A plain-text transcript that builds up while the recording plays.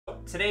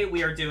today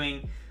we are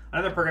doing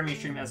another programming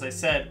stream, as I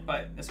said,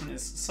 but this one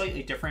is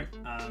slightly different.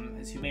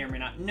 As you may or may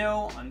not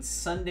know, on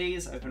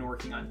Sundays I've been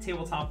working on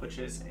Tabletop, which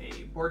is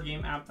a board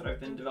game app that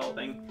I've been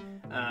developing.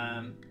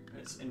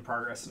 It's in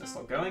progress and it's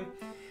still going.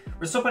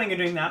 We're still planning on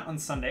doing that on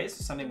Sundays,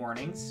 Sunday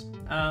mornings.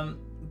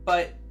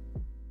 But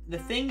the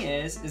thing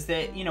is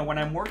that, you know, when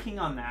I'm working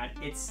on that,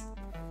 it's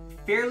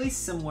fairly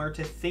similar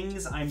to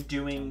things I'm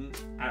doing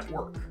at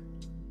work.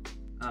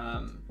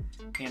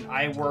 And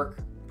I work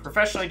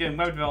professionally doing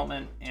web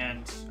development,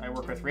 and I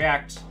work with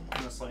React,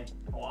 honestly,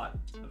 a lot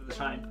of the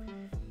time.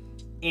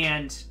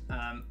 And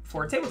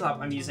for Tabletop,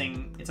 I'm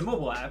using, it's a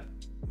mobile app,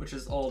 which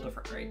is a little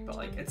different, right? But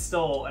like, it's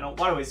still, in a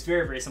lot of ways,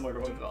 very, very similar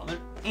to web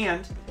development.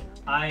 And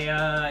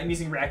I'm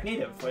using React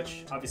Native,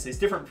 which obviously is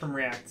different from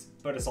React,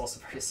 but it's also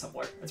very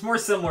similar. It's more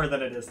similar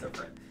than it is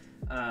different.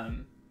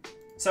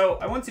 So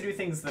I want to do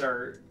things that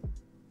are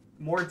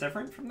more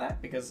different from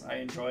that because I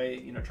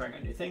enjoy, you know, trying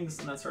out new things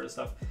and that sort of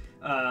stuff.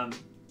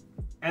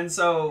 And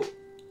so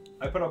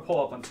I put a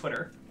poll up on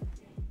Twitter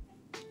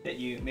that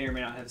you may or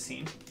may not have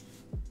seen.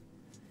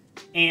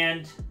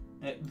 And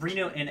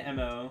Reno and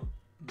Mo,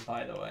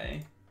 by the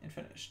way, and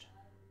finished,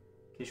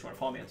 in case you want to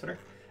follow me on Twitter.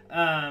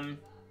 And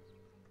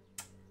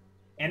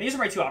these are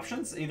my two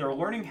options: either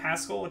learning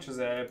Haskell, which is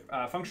a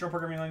functional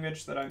programming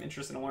language that I'm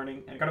interested in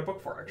learning, and I got a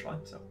book for actually,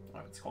 so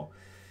it's cool.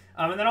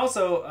 And then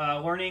also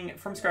learning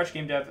from scratch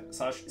game dev /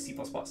 C++.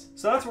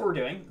 So that's what we're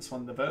doing. This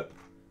one, the vote.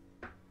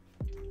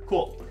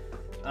 Cool.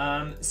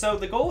 So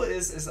the goal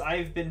is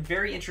I've been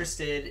very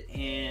interested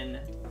in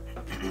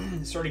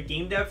sort of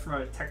game dev from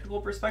a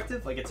technical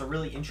perspective. Like, it's a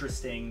really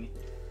interesting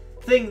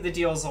thing that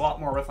deals a lot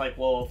more with like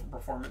low level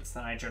performance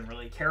than I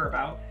generally care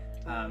about,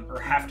 or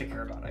have to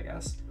care about, I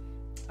guess.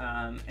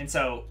 And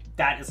so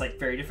that is like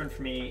very different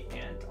for me,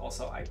 and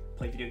also I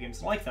play video games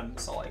and like them,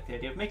 so like the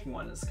idea of making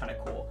one is kind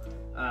of cool.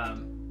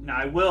 Now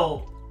I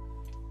will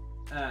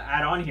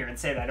add on here and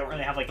say that I don't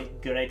really have like a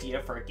good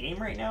idea for a game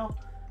right now,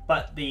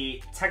 but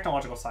the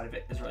technological side of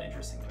it is really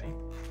interesting to me.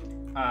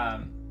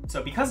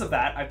 So because of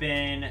that, I've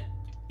been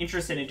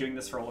interested in doing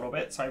this for a little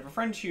bit. So I have a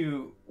friend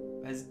who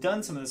has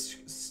done some of this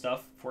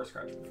stuff from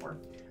scratch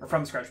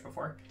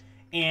before,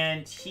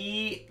 and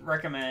he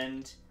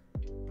recommended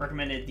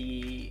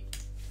the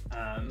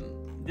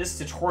this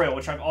tutorial,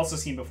 which I've also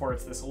seen before.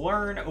 It's this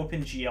Learn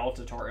OpenGL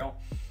tutorial,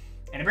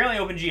 and apparently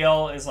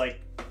OpenGL is like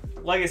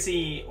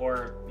legacy,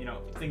 or you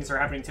know, things are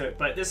happening to it.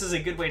 But this is a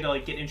good way to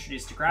like get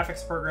introduced to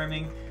graphics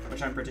programming,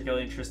 which I'm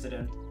particularly interested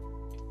in.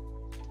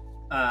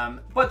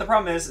 But the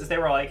problem is they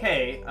were like,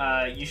 hey,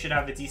 you should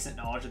have a decent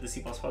knowledge of the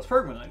C++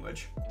 programming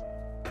language,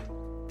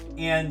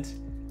 and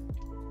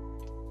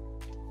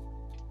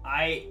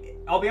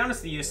I'll be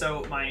honest with you.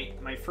 So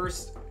my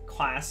first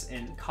class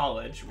in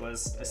college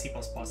was a C++,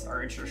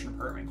 our introduction to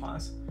programming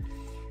class.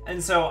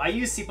 And so I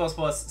use C++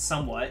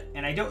 somewhat,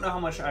 and I don't know how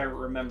much I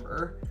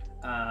remember.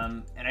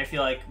 And I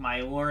feel like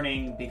my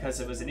learning,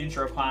 because it was an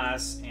intro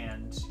class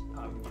and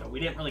you know, we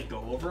didn't really go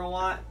over a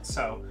lot.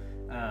 So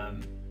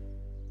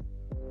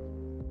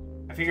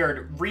I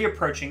figured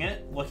reapproaching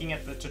it, looking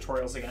at the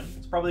tutorials again,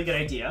 it's probably a good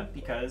idea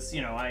because,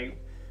 you know, I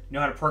know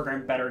how to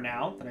program better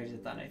now than I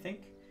did then, I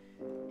think.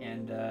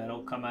 And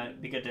it'll come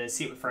out, be good to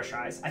see it with fresh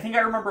eyes. I think I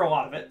remember a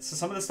lot of it, so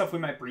some of the stuff we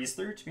might breeze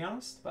through, to be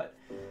honest, but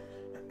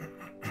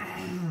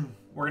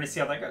we're gonna see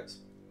how that goes.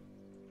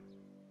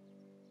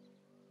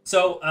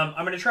 So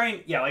I'm gonna try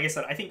and, yeah, like I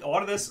said, I think a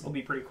lot of this will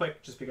be pretty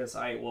quick, just because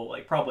I will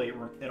like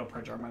it'll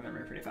probably jog my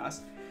memory pretty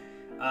fast.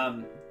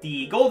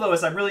 The goal though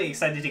is I'm really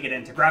excited to get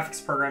into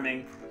graphics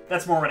programming.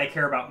 That's more what I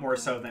care about, more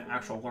so than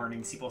actual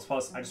learning C++. I just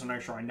want to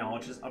make sure my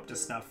knowledge is up to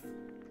snuff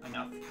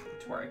enough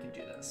to where I can do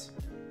this.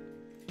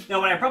 Now,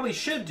 what I probably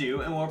should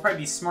do, and what will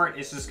probably be smart,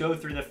 is just go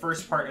through the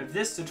first part of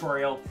this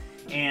tutorial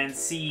and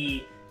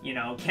see, you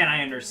know, can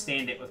I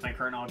understand it with my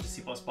current knowledge of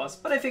C++?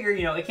 But I figure,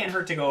 you know, it can't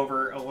hurt to go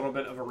over a little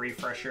bit of a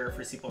refresher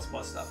for C++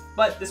 stuff.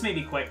 But this may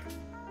be quick,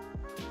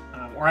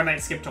 or I might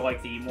skip to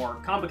like the more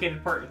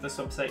complicated part of this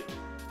website,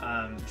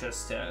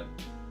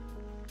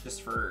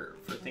 just for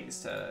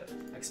things to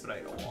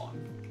expedite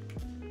along.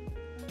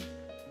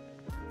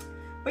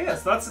 But yeah,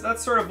 so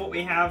that's sort of what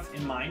we have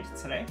in mind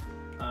today.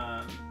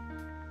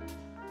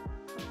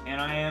 And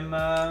I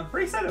am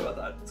pretty excited about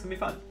that. It's gonna be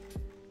fun.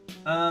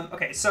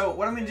 Okay, so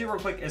what I'm gonna do real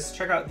quick is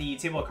check out the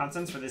table of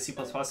contents for the C++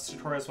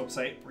 tutorials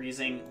website. We're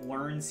using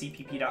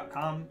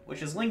learncpp.com,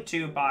 which is linked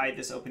to by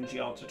this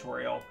OpenGL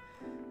tutorial.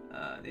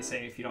 They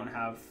say if you don't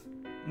have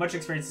much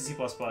experience in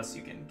C++,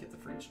 you can get the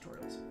free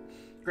tutorials.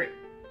 Great.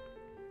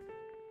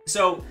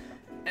 So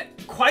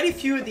quite a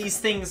few of these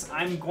things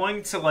I'm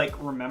going to like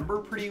remember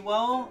pretty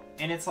well,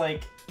 and it's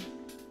like,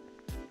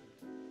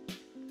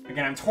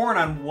 again, I'm torn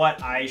on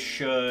what I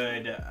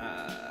should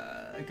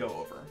go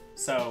over.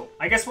 So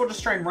I guess we'll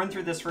just try and run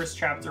through this first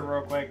chapter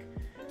real quick.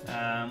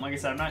 Like I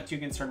said, I'm not too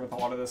concerned with a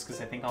lot of this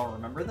because I think I'll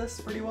remember this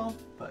pretty well.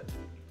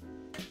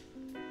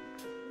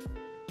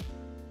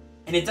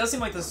 And it does seem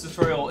like this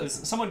tutorial is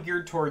somewhat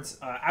geared towards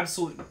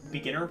absolute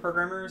beginner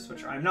programmers,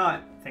 which I'm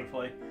not,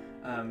 thankfully.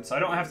 So I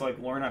don't have to like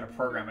learn how to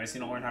program. I just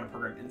need to learn how to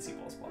program in C++.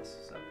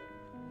 So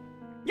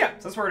yeah,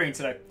 so that's what we're doing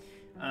today.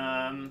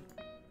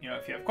 You know,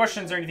 if you have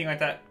questions or anything like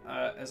that,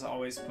 as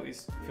always,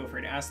 please feel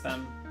free to ask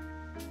them.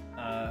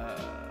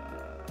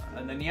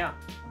 And then yeah,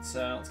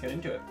 let's get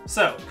into it.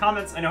 So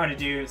comments, I know how to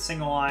do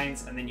single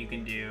lines, and then you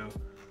can do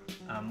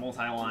multi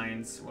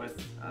lines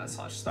with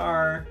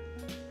 /star.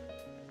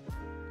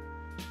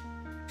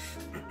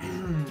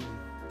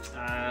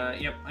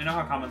 Yep, I know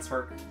how comments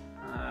work.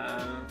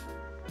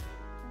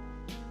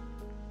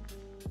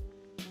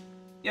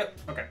 Yep,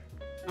 okay.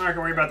 I'm not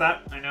gonna worry about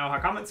that. I know how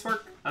comments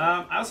work.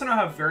 I also know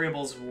how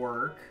variables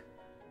work.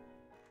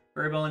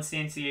 Variable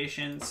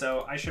instantiation,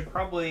 so I should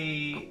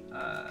probably,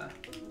 I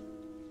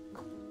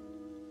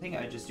think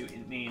I just do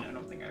int main. I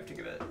don't think I have to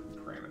give it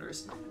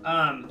parameters.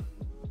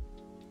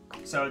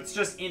 So it's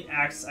just int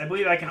x. I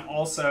believe I can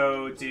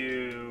also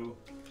do,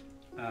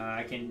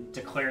 I can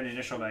declare an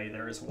initial value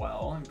there as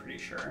well, I'm pretty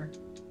sure.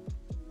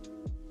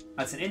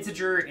 That's an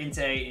integer, int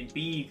a, int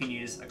b, you can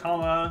use a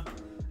comma.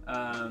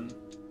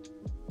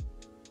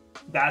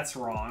 That's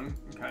wrong,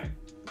 okay.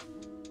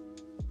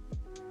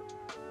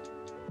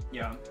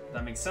 Yeah,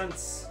 that makes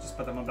sense. Just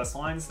put them on best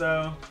lines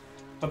though.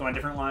 Put them on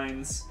different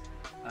lines.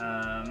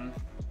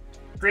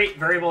 Great,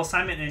 variable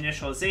assignment and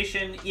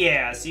initialization.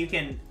 Yeah, so you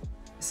can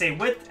say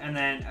width and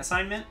then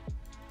assignment,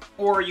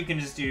 or you can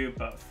just do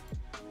both.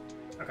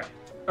 Okay.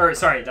 Or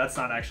sorry, that's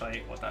not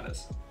actually what that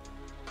is.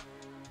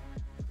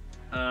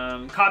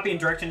 Copy and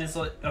direct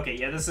initialization. Okay,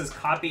 yeah, this is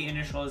copy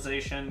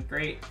initialization.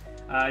 Great.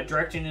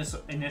 Direct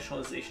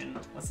initialization.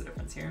 What's the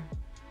difference here?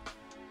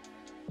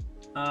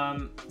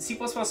 C++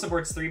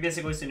 supports 3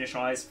 basic ways to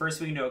initialize. First,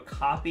 we can do a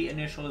copy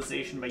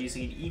initialization by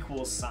using an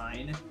equals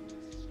sign.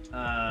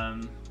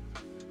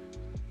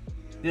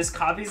 This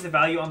copies the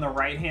value on the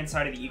right-hand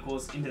side of the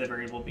equals into the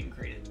variable being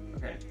created.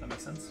 Okay, that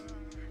makes sense.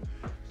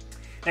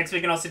 Next,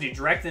 we can also do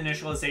direct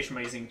initialization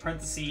by using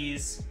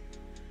parentheses.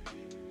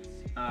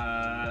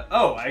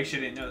 Oh, I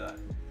actually didn't know that.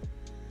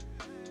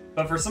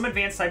 But for some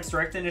advanced types,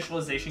 direct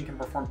initialization can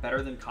perform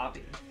better than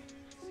copy.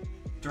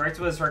 Direct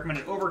was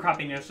recommended over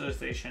copy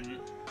initialization.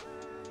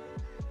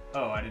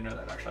 Oh, I didn't know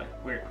that, actually.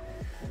 Weird.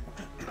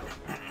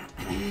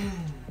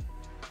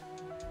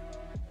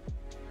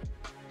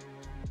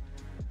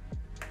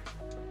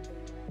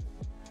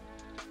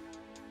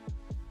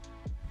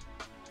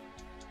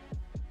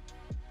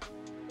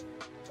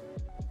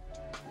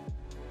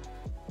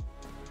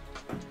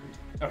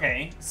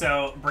 Okay,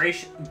 so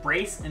brace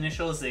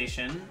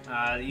initialization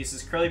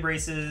uses curly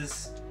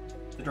braces.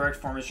 The direct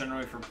form is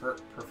generally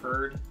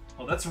preferred.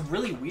 Oh, that's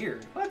really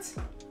weird. What?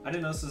 I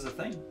didn't know this was a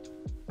thing.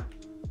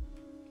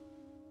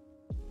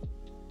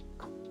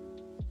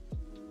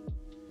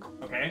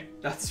 Okay,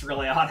 that's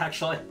really odd,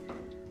 actually.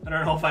 I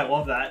don't know if I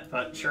love that,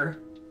 but sure.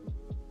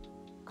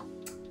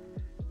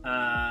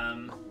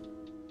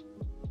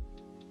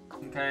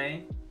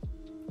 Okay.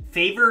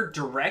 Favor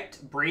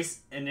direct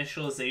brace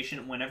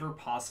initialization whenever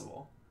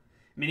possible.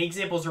 Many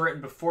examples are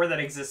written before that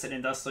existed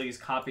and thus they'll use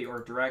copy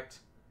or direct.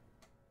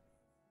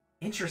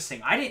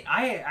 Interesting. I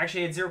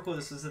actually had zero clue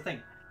this was a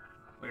thing.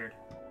 Weird.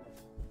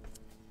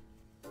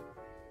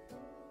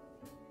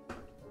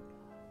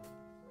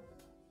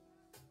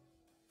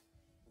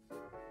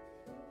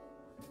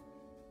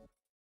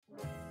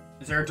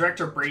 Is there a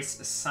direct or brace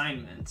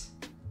assignment?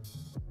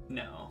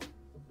 No.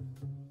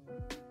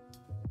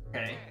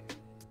 Okay.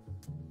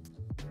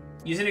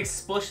 Use an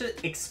explicit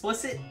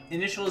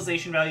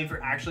initialization value for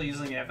actually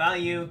using that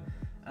value.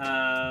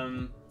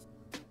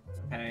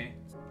 Okay.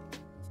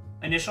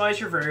 Initialize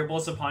your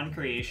variables upon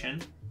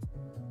creation.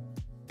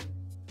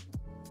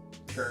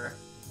 Sure.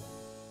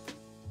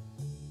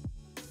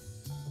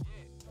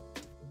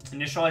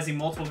 Initializing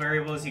multiple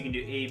variables, you can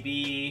do A,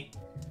 B,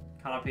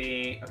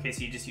 copy. Okay,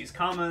 so you just use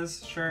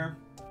commas, sure.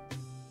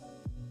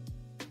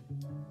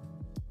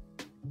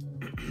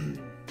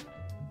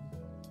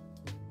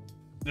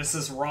 This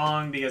is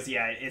wrong because,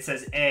 yeah, it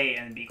says A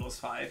and B equals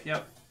 5.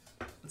 Yep.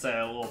 It's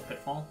a little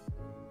pitfall.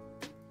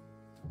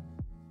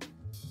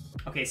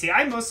 Okay, see,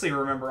 I mostly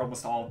remember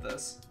almost all of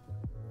this.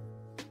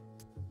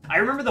 I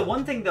remember the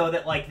one thing, though,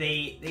 that, like,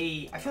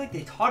 I feel like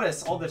they taught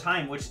us all the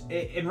time, which,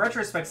 in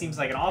retrospect, seems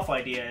like an awful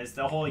idea, is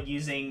the whole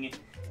using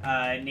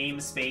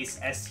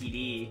namespace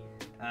std,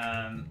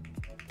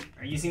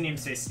 or using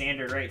namespace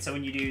standard, right? So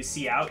when you do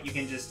cout, you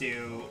can just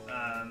do,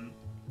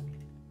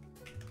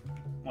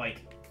 like...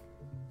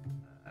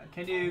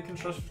 Can I do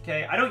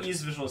Control-Shift-K? I don't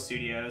use Visual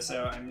Studio,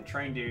 so I'm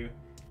trying to...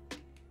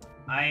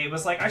 I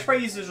was like, I should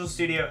probably use Visual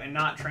Studio and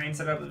not try and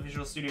set up the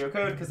Visual Studio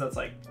code, because that's,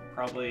 like,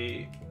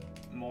 probably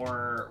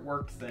more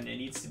work than it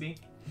needs to be.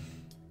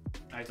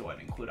 I have to, what,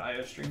 include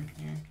IOStream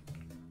here?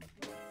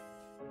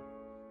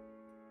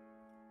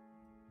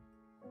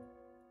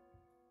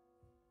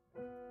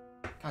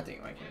 God dang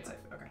it, why can't I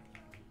type? Okay.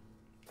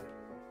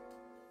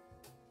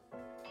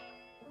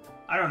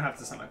 I don't have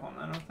to semicolon,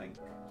 I don't think.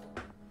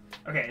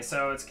 Okay,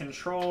 so it's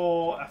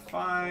Control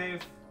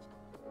F5.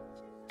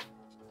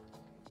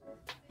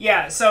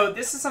 Yeah, so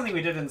this is something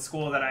we did in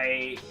school that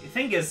I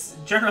think is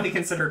generally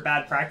considered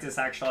bad practice,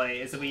 actually,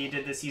 is that we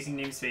did this using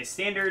namespace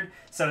standard.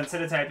 So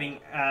instead of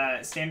typing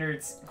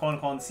standards :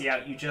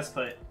 cout, you just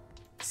put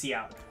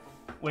cout.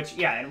 Which,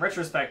 yeah, in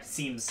retrospect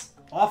seems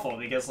awful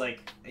because,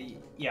 like,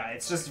 yeah,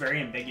 it's just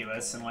very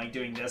ambiguous, and, like,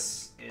 doing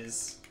this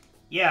is,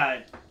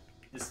 yeah,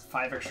 is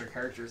 5 extra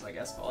characters, I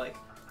guess, but, like,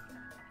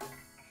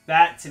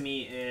 that to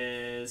me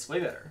is way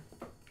better.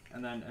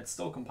 And then it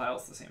still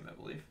compiles the same, I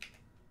believe.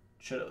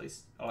 Should at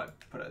least. Oh, I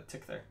put a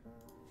tick there.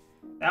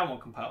 That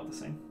won't compile the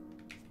same.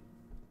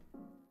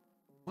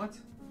 What?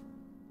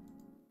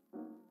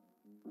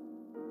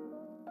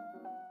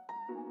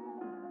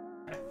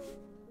 Okay.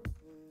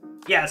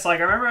 Yeah, so, like,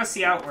 I remember how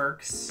see how it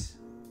works.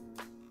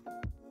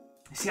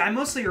 See, I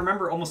mostly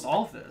remember almost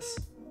all of this.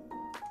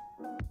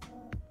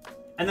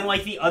 And then,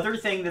 like, the other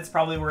thing that's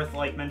probably worth,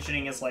 like,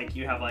 mentioning is, like,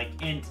 you have, like,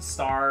 int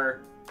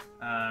star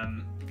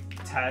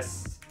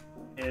test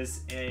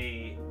is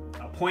a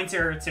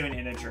pointer to an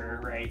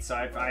integer, right? So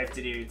I have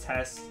to do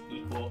test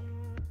equal...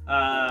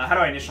 how do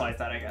I initialize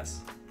that, I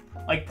guess?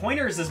 Like,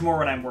 pointers is more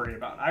what I'm worried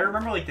about. I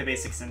remember, like, the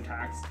basic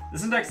syntax. The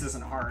syntax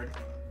isn't hard.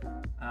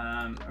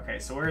 Okay,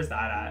 so where is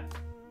that at?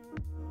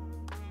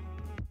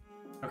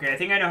 Okay, I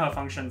think I know how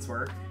functions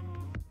work.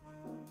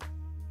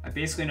 I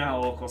basically know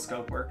how local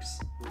scope works.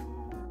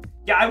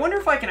 Yeah, I wonder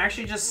if I can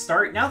actually just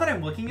start... Now that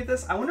I'm looking at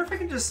this, I wonder if I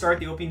can just start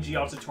the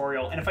OpenGL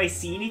tutorial, and if I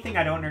see anything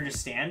I don't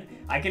understand,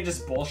 I can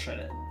just bullshit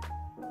it.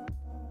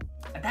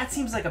 That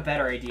seems like a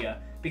better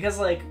idea. Because,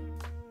 like...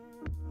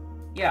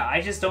 Yeah, I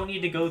just don't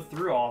need to go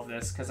through all of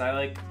this, because I,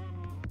 like...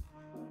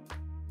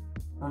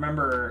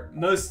 remember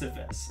most of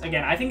this.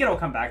 Again, I think it'll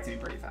come back to me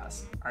pretty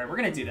fast. Alright, we're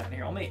gonna do that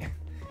here.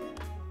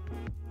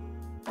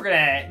 We're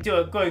gonna do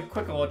a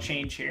quick little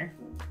change here.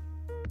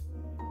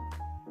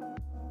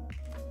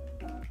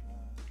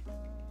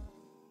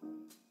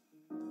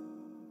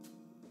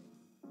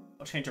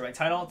 I'll change my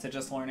title to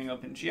just learning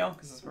OpenGL,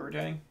 because that's what we're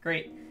doing.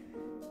 Great.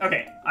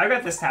 Okay, I've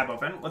got this tab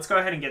open. Let's go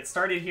ahead and get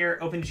started here.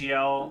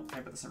 OpenGL, can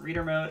I put this in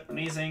reader mode?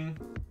 Amazing.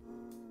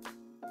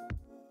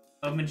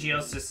 OpenGL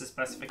is just a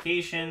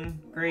specification.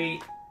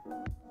 Great.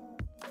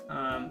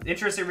 The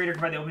interested reader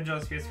can find the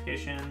OpenGL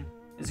specification.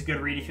 It's a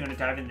good read if you want to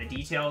dive into the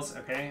details.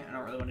 Okay, I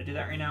don't really want to do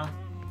that right now.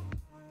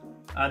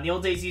 In the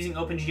old days, using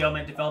OpenGL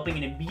meant developing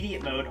an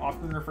immediate mode,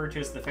 often referred to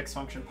as the fixed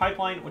function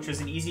pipeline, which was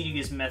an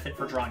easy-to-use method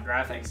for drawing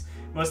graphics.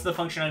 Most of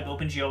the functionality of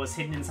OpenGL was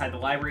hidden inside the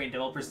library, and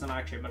developers did not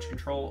actually have much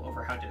control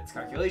over how it did its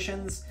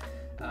calculations.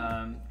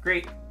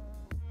 Great.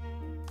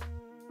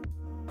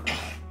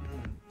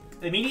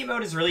 The immediate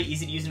mode is really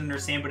easy to use and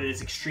understand, but it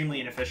is extremely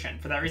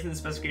inefficient. For that reason, the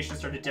specification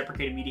started to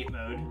deprecate immediate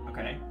mode.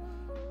 Okay.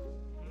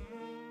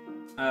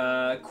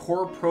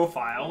 Core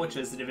profile, which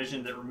is the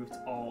division that removed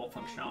all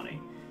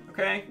functionality.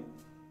 Okay.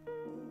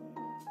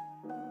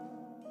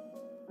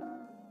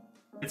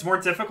 It's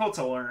more difficult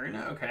to learn.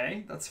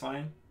 Okay, that's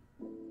fine.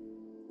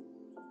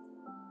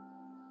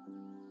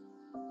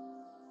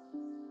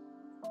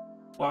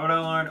 Why would I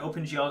learn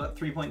OpenGL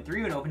 3.3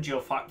 when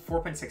OpenGL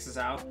 4.6 is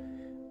out?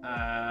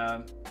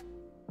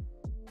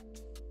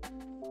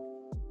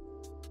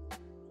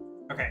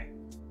 Okay.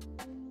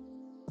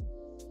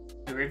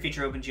 The great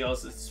feature of OpenGL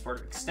is the support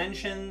of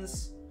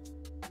extensions.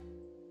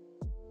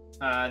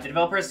 The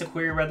developer has to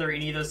query whether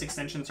any of those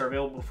extensions are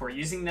available before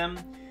using them.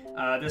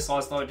 This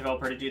allows the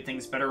developer to do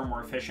things better or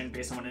more efficient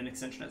based on when an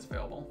extension is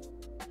available.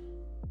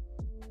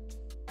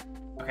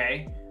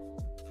 Okay.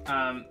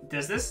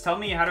 Does this tell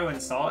me how to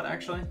install it,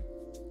 actually?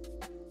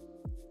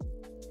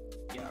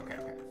 Yeah, okay.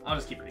 I'll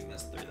just keep reading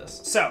through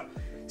this. So,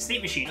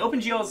 state machine.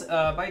 OpenGL is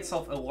by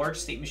itself a large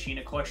state machine,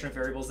 a collection of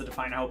variables that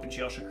define how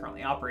OpenGL should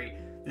currently operate.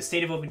 The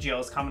state of OpenGL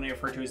is commonly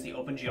referred to as the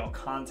OpenGL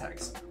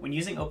context. When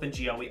using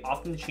OpenGL, we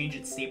often change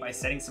its state by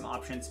setting some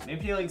options,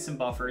 manipulating some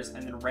buffers,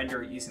 and then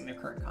render it using the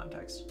current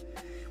context.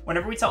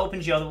 Whenever we tell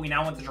OpenGL that we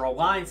now want to draw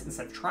lines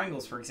instead of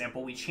triangles, for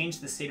example, we change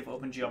the state of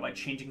OpenGL by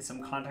changing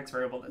some context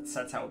variable that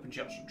sets how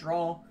OpenGL should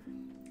draw.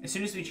 As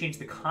soon as we change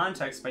the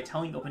context by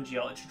telling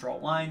OpenGL it should draw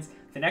lines,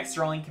 the next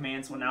drawing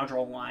commands will now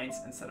draw lines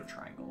instead of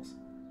triangles.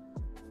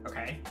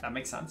 Okay, that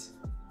makes sense.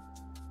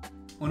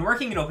 When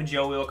working in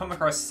OpenGL, we will come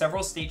across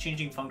several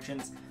state-changing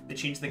functions that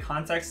change the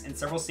context and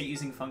several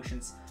state-using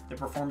functions that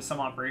perform some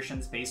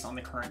operations based on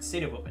the current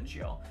state of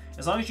OpenGL.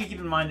 As long as you keep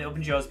in mind that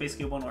OpenGL is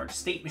basically one large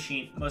state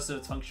machine, most of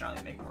its functionality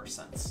will make more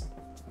sense.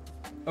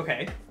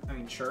 Okay, I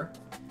mean, sure.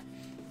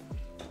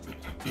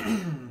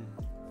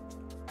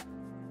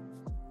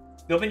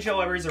 The OpenGL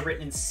libraries are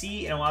written in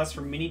C and allows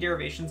for many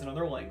derivations in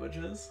other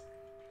languages.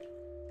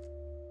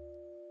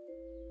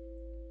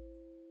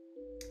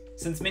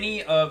 Since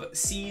many of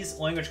C's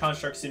language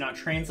constructs do not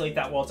translate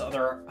that well to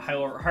other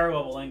higher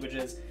level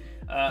languages,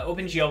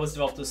 OpenGL was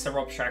developed with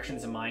several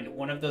abstractions in mind.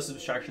 One of those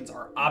abstractions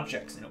are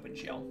objects in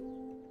OpenGL.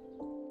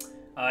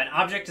 An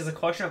object is a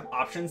collection of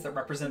options that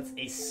represents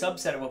a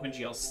subset of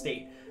OpenGL's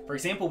state. For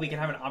example, we can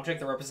have an object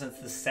that represents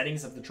the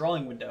settings of the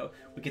drawing window.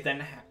 We could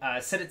then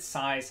set its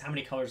size, how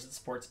many colors it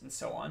supports, and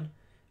so on.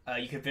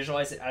 You could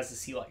visualize it as a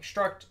C-like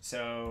struct,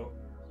 so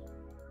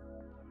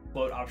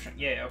float option.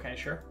 Yeah, okay,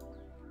 sure.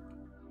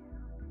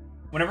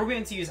 Whenever we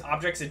want to use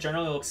objects, it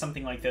generally looks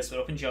something like this, but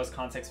OpenGL's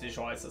context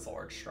visualized as a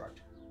large struct.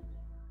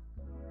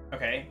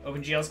 Okay,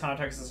 OpenGL's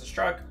context is a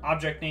struct,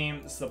 object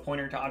name, this is the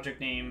pointer to object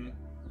name.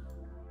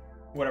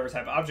 whatever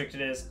type of object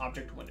it is,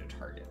 object window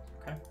target.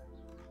 Okay.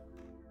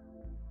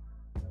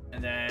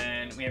 And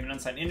then we have an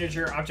unsigned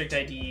integer, object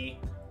ID.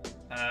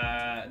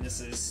 This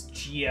is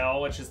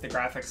GL, which is the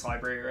graphics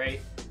library,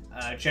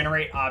 right?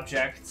 Generate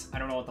object. I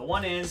don't know what the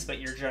one is, but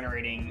you're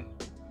generating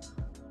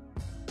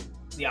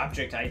the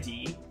object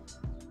ID.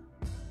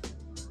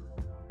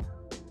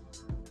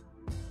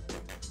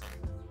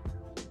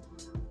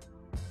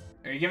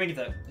 Are you giving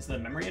it is the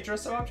memory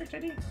address of object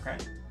ID? Okay.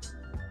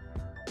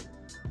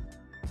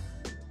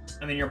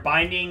 And then you're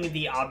binding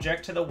the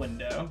object to the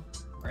window,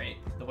 right?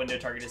 The window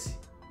target is...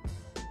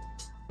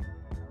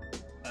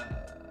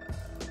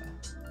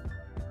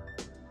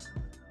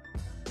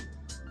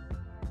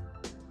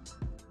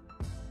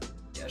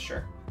 yeah,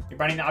 sure. You're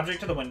binding the object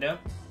to the window.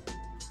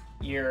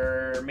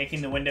 You're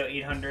making the window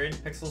 800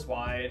 pixels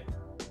wide,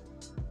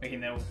 making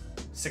the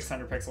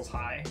 600 pixels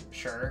high,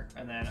 sure.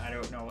 And then I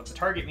don't know what the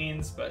target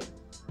means, but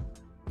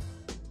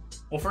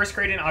we'll first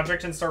create an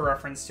object and store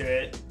reference to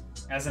it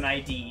as an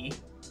ID,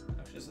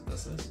 which is what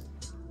this is.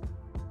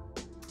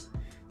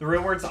 The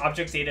real world's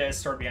object data is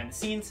stored behind the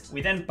scenes.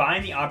 We then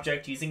bind the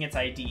object using its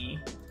ID,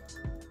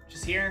 which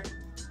is here,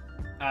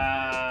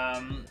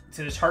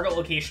 to the target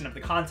location of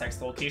the context.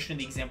 The location of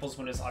the example's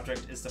Windows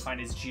object is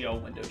defined as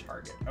GL window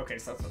target. Okay,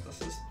 so that's what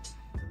this is.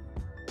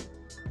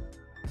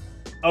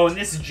 Oh, and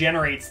this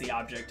generates the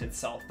object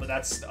itself, but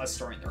that's us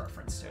storing the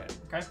reference to it,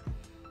 okay?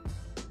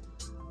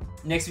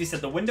 Next, we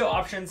set the window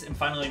options, and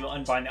finally, we'll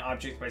unbind the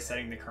object by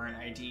setting the current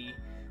ID,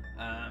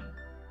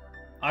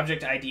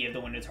 object ID of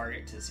the window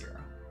target to 0.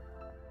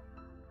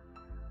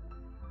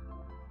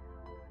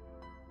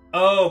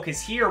 Oh, because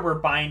here we're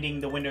binding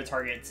the window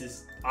target to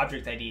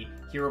object ID.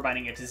 Here we're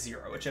binding it to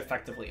 0, which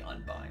effectively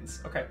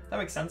unbinds. Okay, that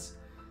makes sense.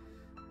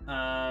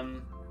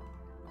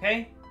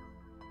 Okay.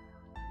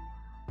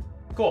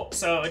 Cool.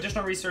 So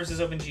additional resources,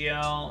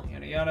 OpenGL,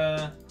 yada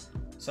yada.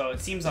 So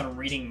it seems on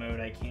reading mode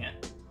I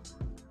can't.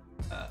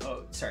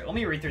 Oh, sorry. Let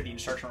me read through the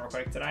instruction real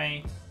quick. Did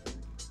I?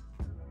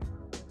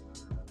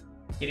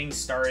 Getting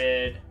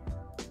started.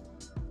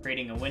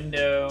 Creating a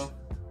window.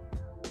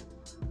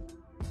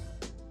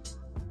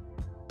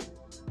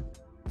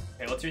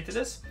 Okay, let's read through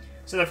this.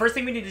 So the first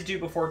thing we need to do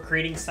before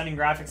creating stunning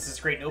graphics is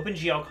create an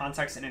OpenGL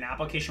context and an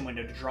application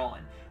window to draw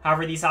in.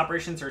 However, these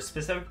operations are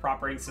specific for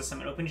operating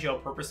system, and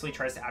OpenGL purposely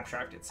tries to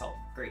abstract itself.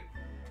 Great.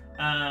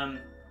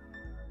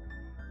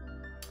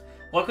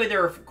 Luckily,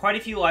 there are quite a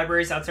few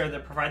libraries out there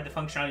that provide the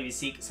functionality we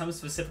seek, some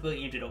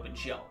specifically aimed at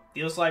OpenGL.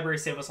 Those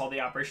libraries save us all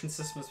the operation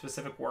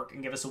system-specific work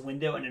and give us a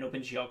window and an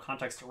OpenGL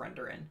context to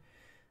render in.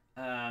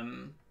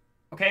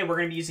 Okay, we're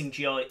going to be using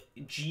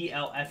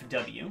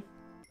GLFW.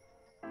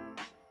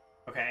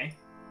 Okay.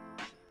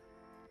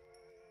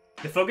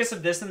 The focus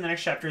of this in the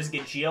next chapter is to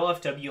get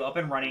GLFW up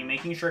and running,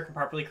 making sure it can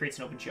properly create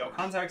an OpenGL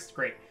context.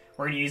 Great.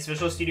 We're going to use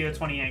Visual Studio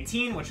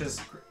 2019, which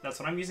is, that's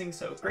what I'm using,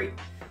 so great.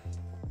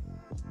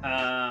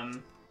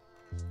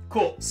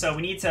 Cool. So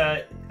we need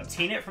to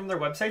obtain it from their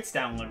website's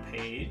download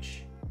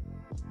page.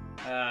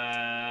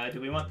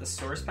 Do we want the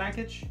source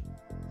package?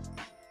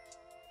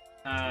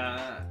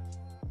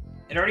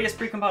 It already has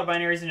precompiled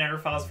binaries and header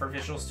files for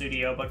Visual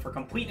Studio, but for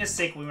completeness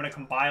sake, we want to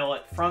compile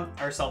it from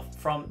ourselves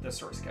from the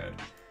source code.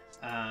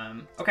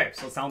 Okay,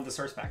 so let's download the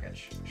source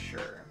package.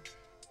 Sure.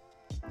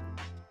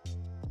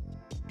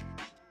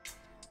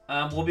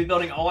 We'll be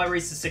building all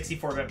libraries to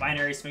 64-bit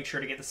binaries, so make sure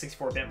to get the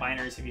 64-bit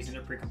binaries if using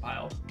their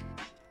precompiled.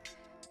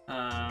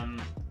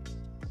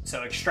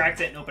 So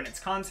extract it and open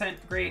its content.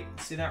 Great,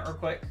 let's do that real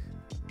quick.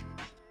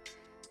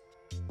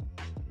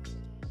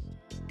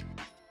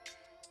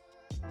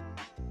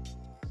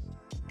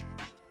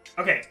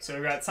 Okay, so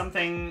we've got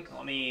something.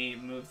 Let me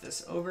move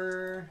this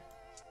over.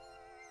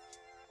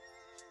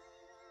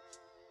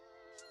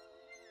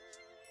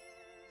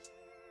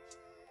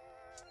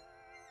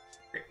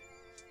 Great.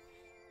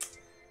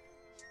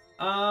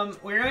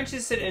 We're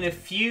interested in a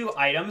few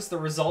items, the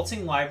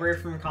resulting library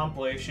from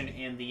compilation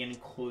and the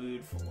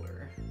include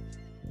folder.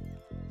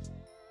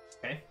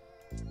 Okay.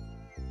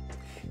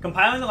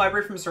 Compiling the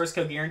library from source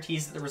code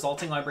guarantees that the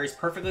resulting library is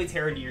perfectly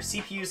tailored to your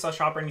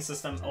CPU/operating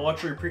system, a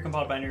luxury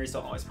precompiled binaries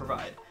don't always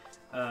provide.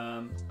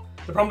 The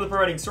problem with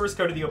providing source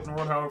code to the open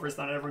world, however, is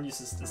not everyone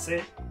uses the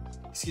same,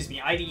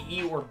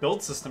 IDE or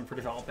build system for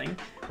developing,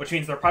 which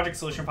means their project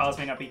solution files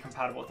may not be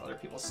compatible with other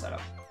people's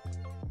setup.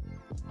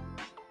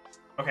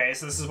 Okay,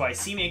 so this is why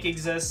CMake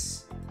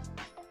exists.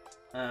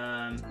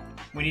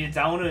 We need to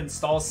download and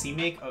install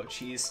CMake. Oh,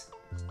 jeez.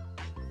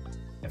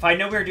 If I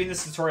know we were doing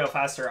this tutorial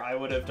faster, I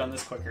would have done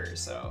this quicker,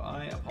 so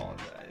I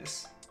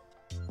apologize.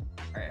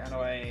 Alright, how do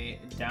I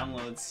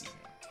download CMake?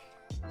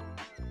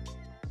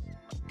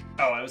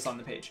 Oh, I was on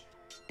the page.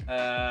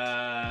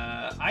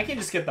 I can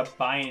just get the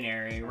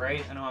binary,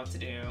 right? I don't have to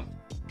do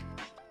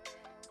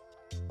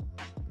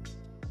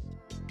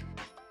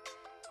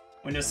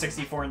Windows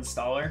 64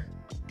 installer.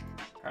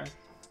 Okay.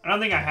 I don't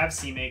think I have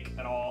CMake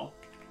at all.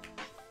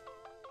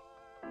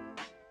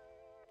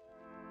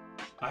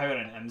 I have it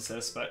in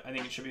MSys, but I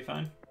think it should be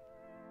fine.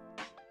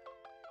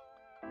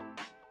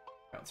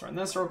 Let's run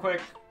this real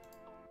quick.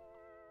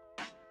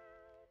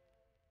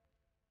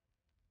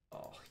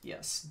 Oh,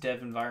 Yes,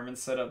 dev environment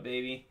setup,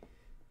 baby.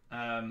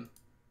 Yeah,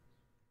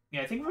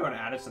 I think we want to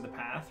add it to the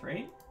path,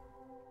 right?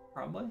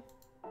 Probably.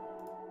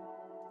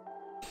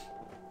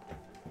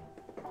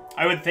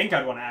 I would think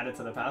I'd want to add it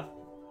to the path.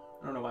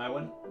 I don't know why I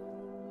wouldn't.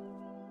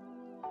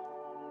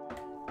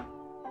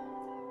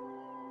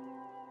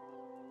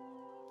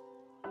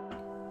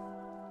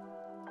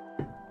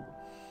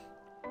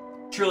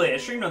 Truly, I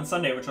streamed on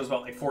Sunday, which was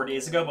about like 4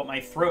 days ago, but my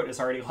throat is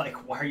already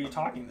like, why are you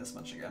talking this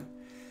much again?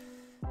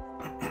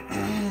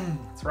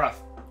 It's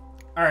rough.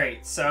 All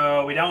right,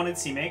 so we downloaded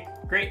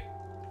CMake. Great.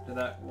 Did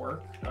that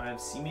work? Do I have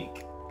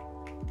CMake?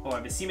 Oh, I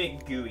have a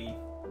CMake GUI.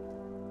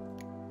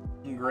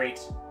 Great.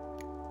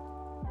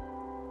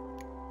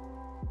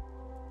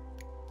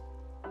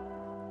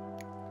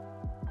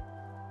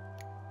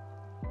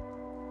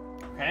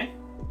 Okay.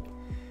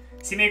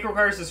 CMake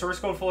requires a source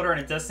code folder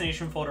and a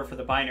destination folder for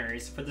the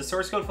binaries. For the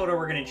source code folder,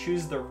 we're going to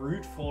choose the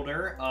root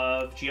folder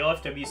of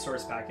glfw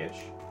source package.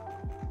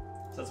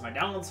 So that's my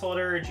downloads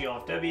folder,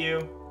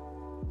 glfw.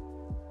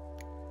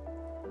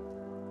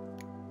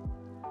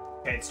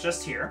 Okay, it's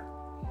just here.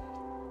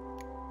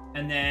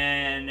 And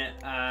then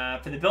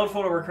for the build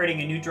folder, we're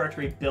creating a new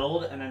directory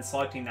build and then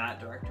selecting that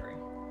directory.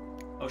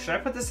 Oh, should I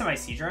put this in my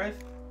C drive?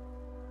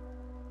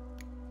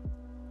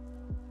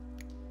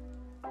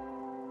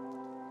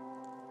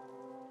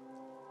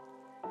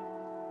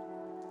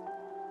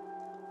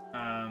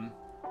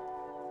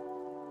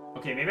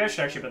 Okay, maybe I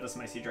should actually put this in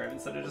my C drive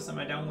instead of just in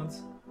my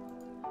downloads.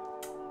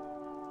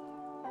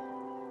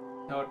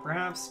 That would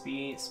perhaps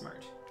be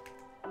smart.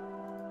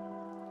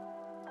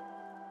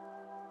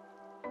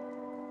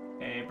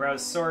 Okay,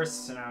 browse source,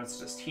 so now it's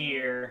just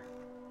here.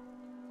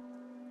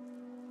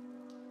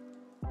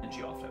 And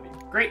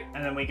glfw. Great,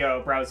 and then we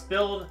go browse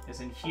build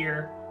is in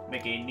here.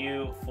 Make a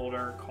new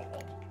folder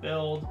called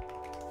build.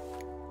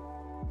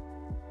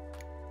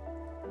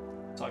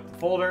 Select the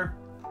folder.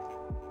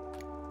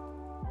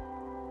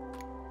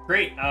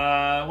 Great,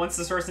 once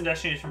the source and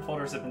destination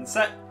folders have been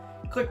set,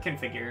 click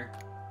configure.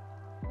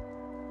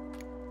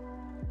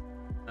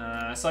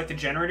 Select the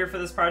generator for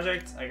this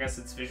project. I guess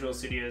it's Visual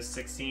Studio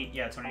 16,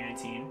 yeah,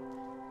 2019.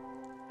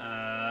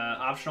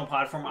 Optional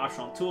platform,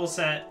 optional tool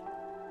set.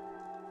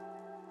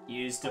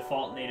 Use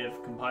default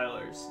native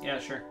compilers. Yeah,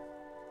 sure.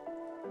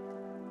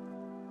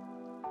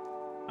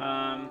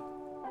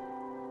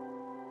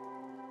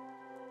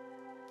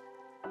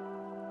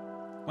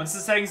 Once the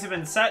settings have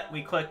been set,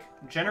 we click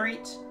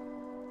generate.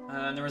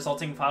 And the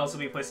resulting files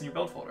will be placed in your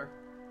build folder.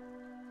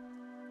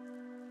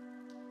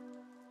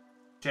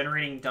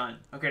 Generating done.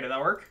 Okay, did that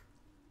work?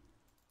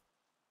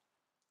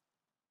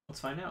 Let's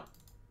find out.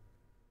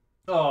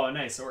 Oh,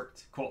 nice, it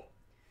worked. Cool.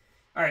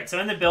 All right, so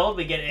in the build,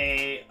 we get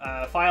a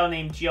file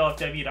named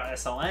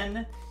glfw.sln,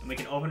 and we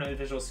can open it with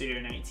Visual Studio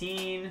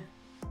 19.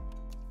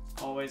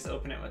 Always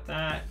open it with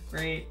that.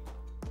 Great.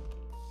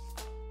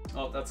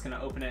 Oh, that's gonna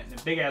open it in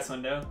a big ass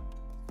window.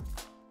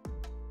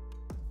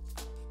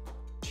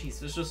 Jeez,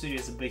 Visual Studio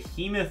is a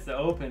behemoth to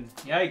open.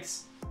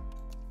 Yikes.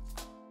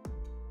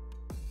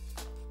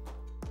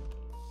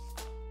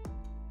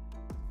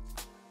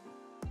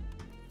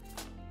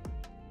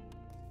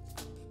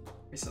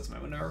 Resets my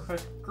window real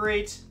quick.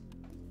 Great.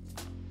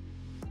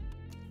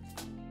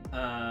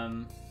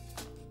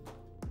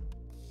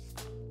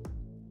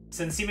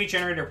 Since CMake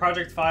generated a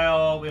project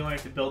file, we only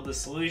have to build the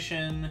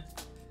solution.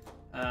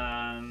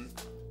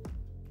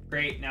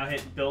 Great, now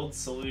hit build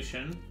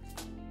solution.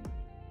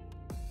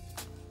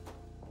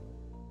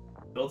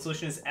 Build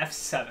solution is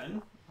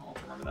F7. I'll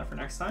remember that for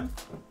next time.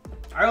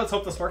 All right, let's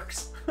hope this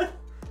works.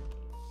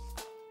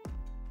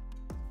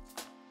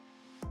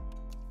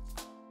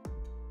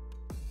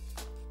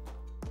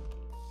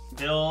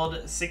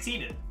 Build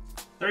succeeded.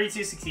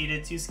 32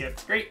 succeeded, 2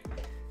 skipped. Great.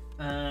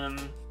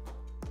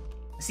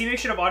 CMake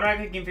should have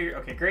automatically configured.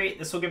 Okay, great.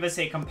 This will give us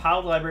a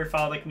compiled library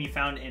file that can be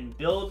found in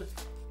build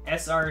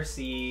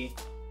src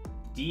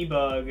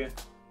debug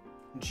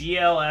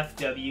glfw3.lib.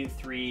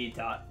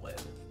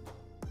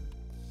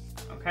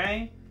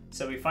 Okay,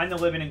 so we find the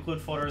lib and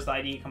include folder as the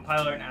ID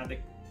compiler and add the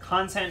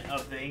content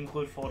of the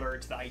include folder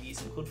to the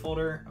ID's include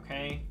folder.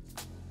 Okay.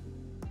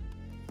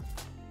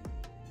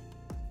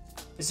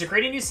 Is to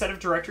create a new set of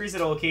directories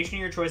at a location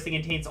of your choice that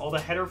contains all the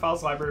header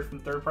files library from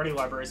third-party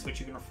libraries which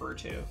you can refer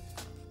to.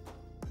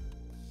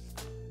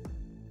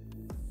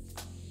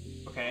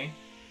 Okay.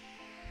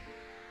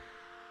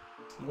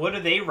 What do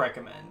they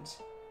recommend?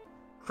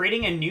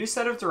 Creating a new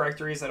set of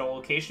directories at a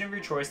location of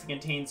your choice that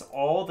contains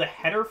all the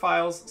header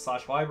files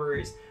 /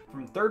 libraries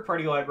from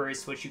third-party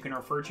libraries to which you can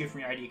refer to from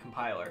your IDE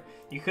compiler.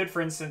 You could,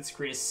 for instance,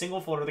 create a single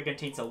folder that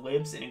contains a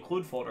libs and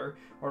include folder,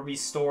 where we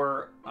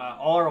store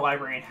all our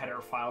library and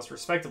header files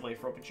respectively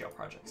for OpenGL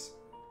projects.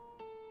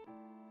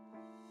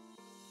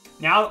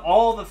 Now,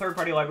 all the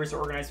third-party libraries are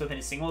organized within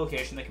a single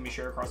location that can be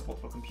shared across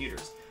multiple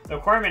computers. The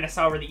requirement is,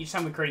 however, that each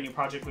time we create a new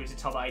project, we have to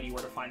tell the IDE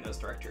where to find those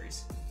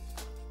directories.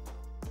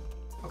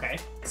 Okay,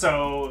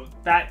 so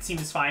that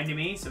seems fine to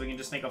me. So we can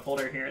just make a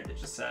folder here that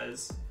just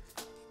says,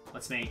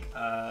 let's make,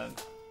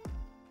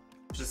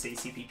 just say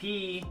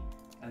CPP,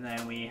 and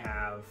then we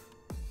have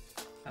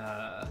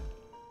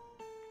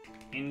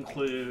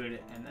include,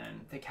 and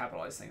then they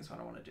capitalize things when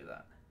I want to do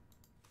that.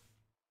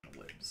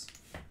 Libs.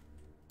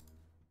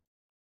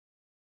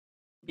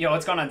 Yo,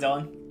 what's going on,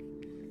 Dylan?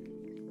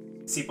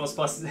 C++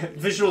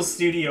 Visual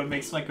Studio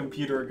makes my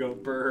computer go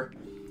burr.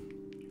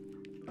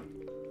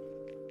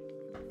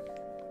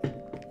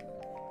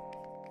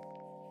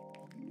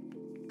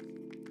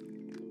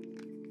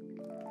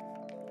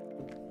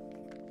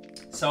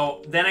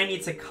 So then I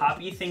need to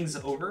copy things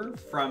over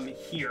from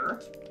here,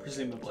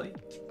 presumably.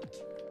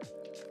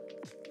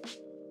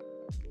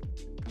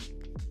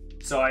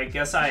 So I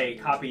guess I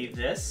copy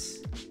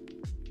this.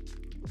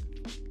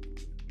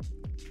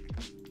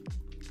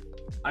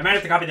 I might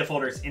have to copy the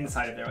folders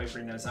inside of there. I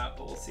bring those out,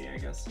 but we'll see, I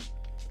guess.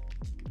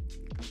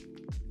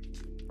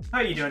 How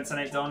are you doing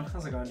tonight, Dylan?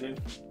 How's it going, dude?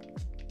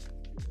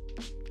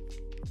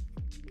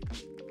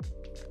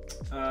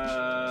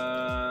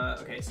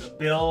 Okay, so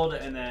build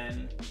and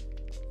then...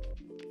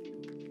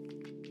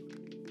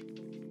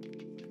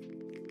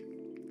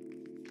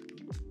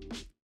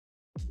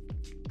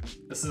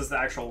 This is the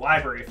actual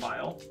library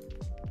file.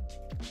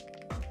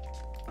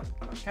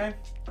 Okay.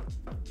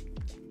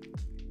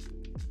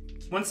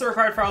 Once the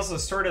required files are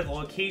stored at the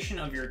location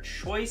of your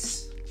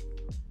choice,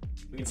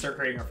 we can start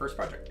creating our first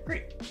project.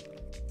 Great.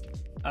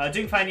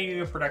 Doing fine,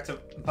 eating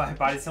productive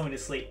body someone to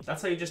sleep.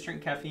 That's how you just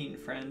drink caffeine,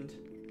 friend.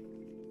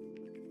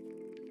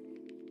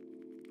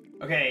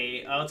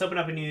 Okay, let's open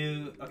up a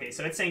new... Okay,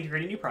 so it's saying to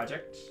create a new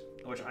project,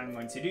 which I'm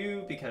going to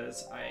do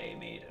because I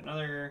made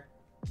another...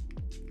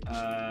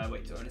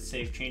 wait, do I want to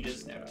save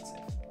changes? No, don't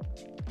save.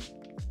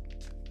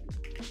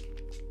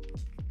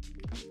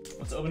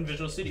 Let's open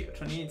Visual Studio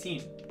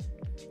 2018.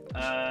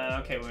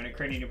 Okay, we're going to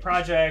create a new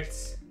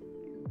project.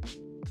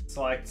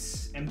 Select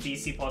empty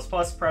C++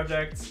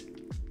 project.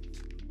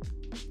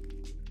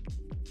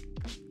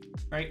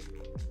 Right.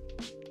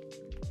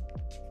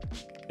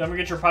 Don't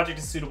forget your project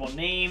a suitable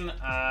name.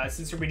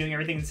 Since we'll be doing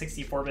everything in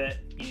 64-bit,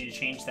 you need to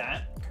change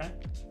that. Okay.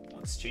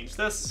 Let's change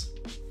this.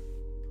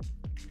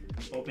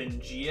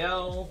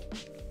 OpenGL.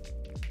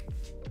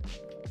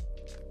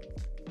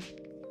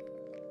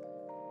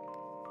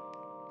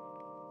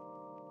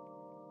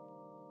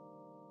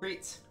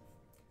 Great.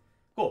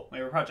 Cool, we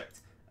have a project.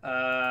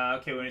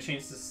 Okay, we're gonna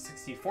change this to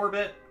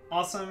 64-bit.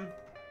 Awesome.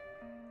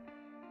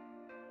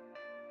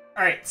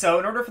 All right, so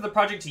in order for the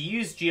project to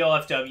use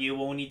GLFW,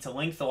 we'll need to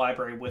link the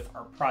library with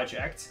our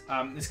project.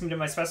 This can be done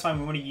by specifying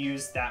we want to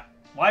use that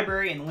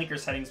library in the linker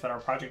settings, but our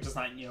project does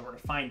not know where to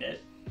find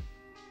it.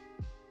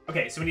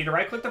 Okay, so we need to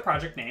right-click the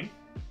project name.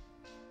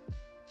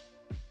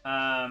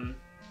 And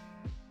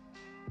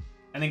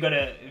then go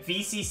to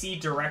VCC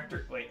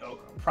director. Wait, oh,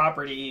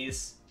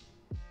 properties,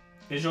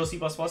 Visual C++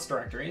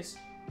 directories,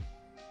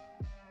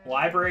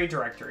 library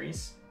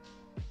directories.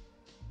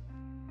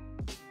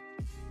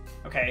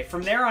 Okay,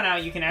 from there on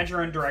out, you can add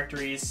your own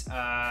directories.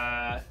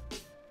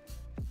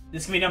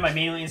 This can be done by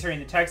manually inserting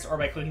the text or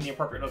by clicking the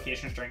appropriate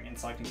location string and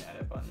selecting the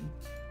edit button.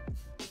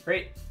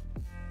 Great.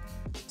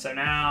 So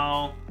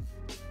now...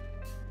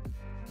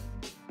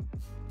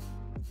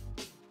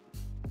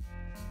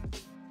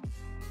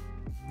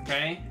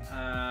 Okay.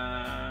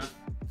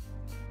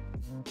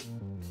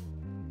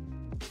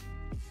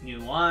 New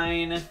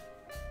line.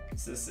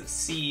 So this is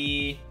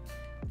C.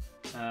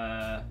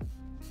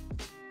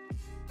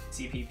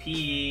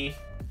 CPP.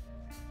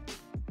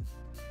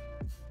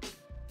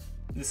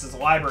 This is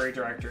library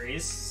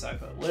directories, so I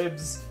put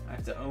libs. I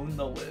have to own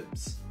the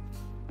libs.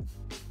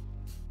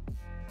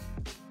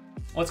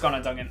 What's going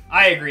on, Duncan?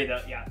 I agree,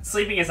 though. Yeah,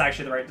 sleeping is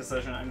actually the right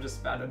decision. I'm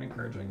just bad at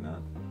encouraging that.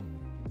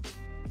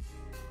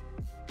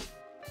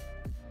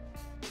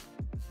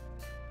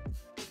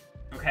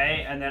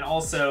 Okay, and then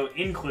also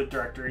include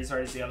directories,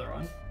 right, is the other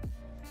one.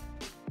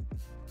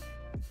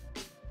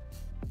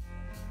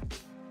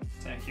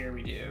 So here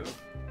we do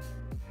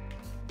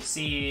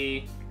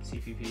C,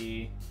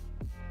 CPP,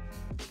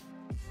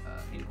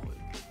 include.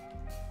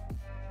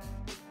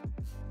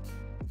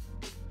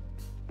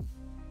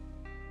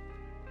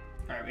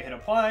 All right, we hit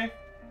apply.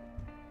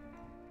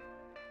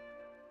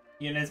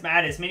 You can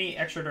add as many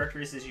extra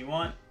directories as you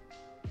want.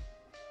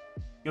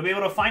 You'll be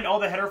able to find all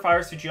the header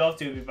files to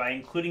GLFW by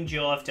including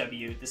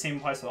GLFW. The same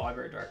applies to the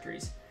library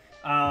directories.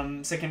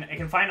 So it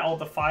can find all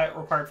the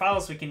required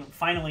files. We can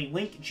finally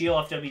link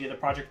GLFW to the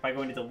project by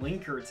going to the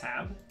linker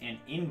tab and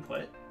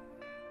input.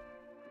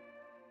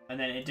 And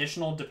then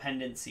additional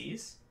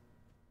dependencies.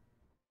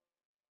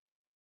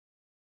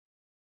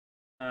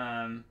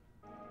 By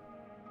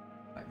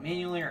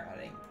manually or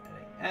adding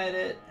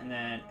edit. And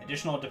then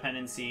additional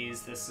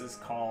dependencies. This is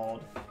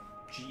called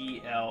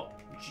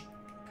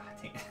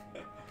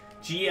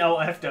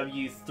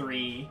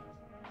glfw3.lib.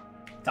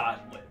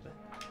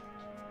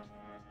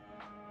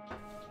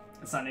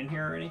 It's not in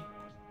here already?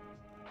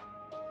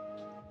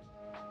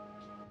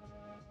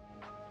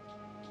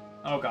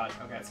 Oh god,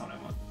 okay, that's not what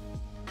I want.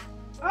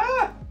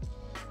 Ah!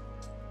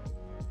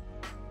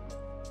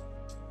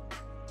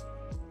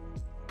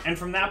 And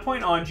from that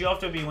point on,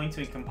 GLFW linked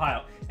to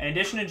compile. In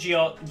addition to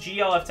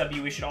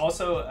GLFW, we should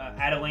also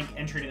add a link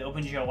entry to the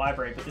OpenGL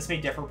library, but this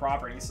may differ per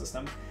operating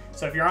system.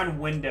 So if you're on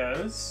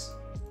Windows,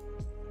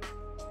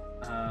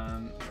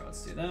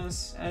 let's do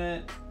this.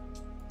 Edit.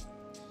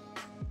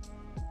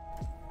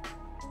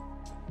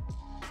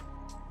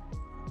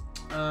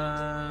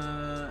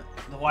 The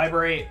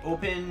library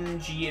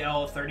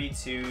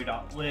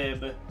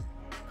OpenGL32.lib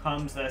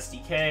comes the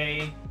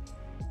SDK.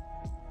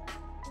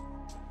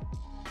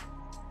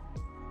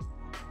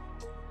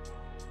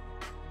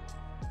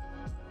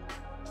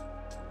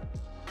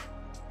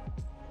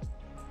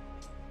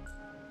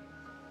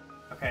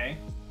 Okay.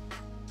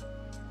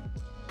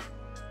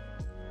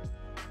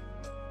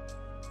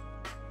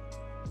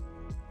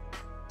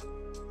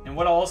 And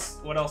what else?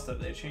 What else did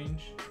they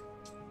change?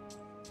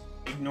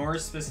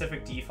 Ignores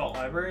specific default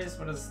libraries?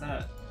 What is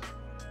that?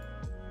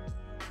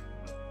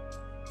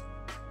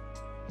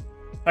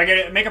 If I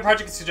could make a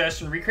project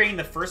suggestion, recreating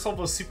the first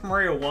level of Super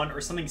Mario 1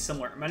 or something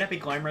similar. It might not be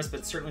glamorous,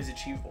 but certainly is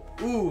achievable.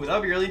 Ooh, that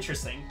would be really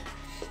interesting.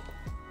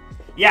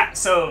 Yeah,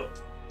 so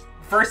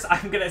first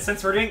I'm gonna,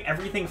 since we're doing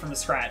everything from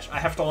scratch, I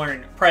have to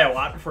learn probably a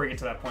lot before we get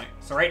to that point.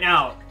 So right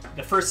now,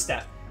 the first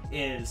step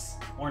is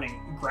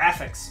learning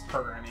graphics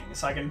programming,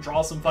 so I can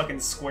draw some fucking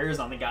squares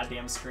on the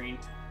goddamn screen.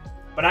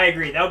 But I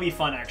agree, that would be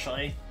fun,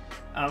 actually.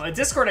 A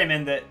Discord I'm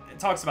in that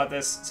talks about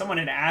this, someone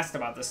had asked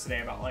about this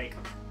today, about like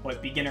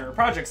what beginner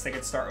projects they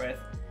could start with.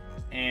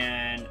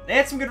 And they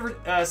had some good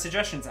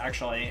suggestions,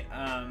 actually.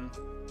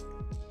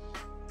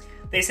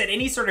 They said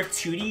any sort of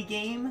 2D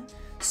game,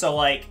 so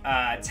like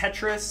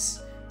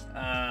Tetris,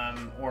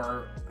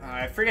 or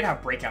I forget how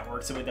Breakout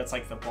works, so that's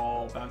like the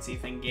ball bouncy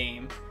thing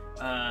game.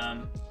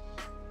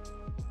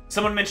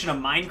 Someone mentioned a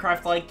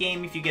Minecraft-like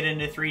game if you get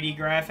into 3D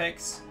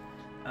graphics.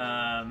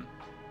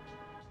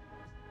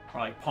 Or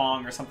like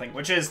Pong or something,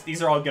 which is,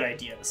 these are all good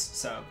ideas,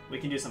 so we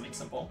can do something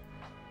simple.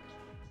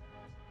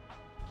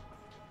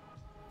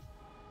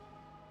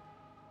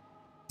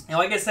 And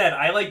like I said,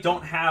 I like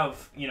don't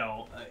have, you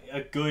know,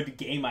 a good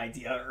game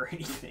idea or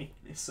anything,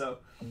 so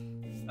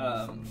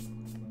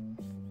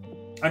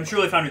I'm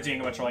truly fine with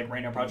doing a bunch of like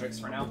random projects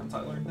for now until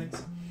I learn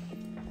things.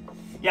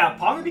 Yeah,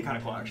 Pong would be kind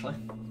of cool, actually.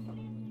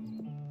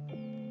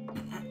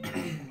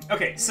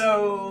 Okay,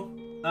 so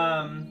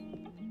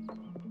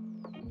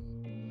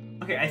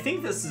okay, I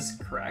think this is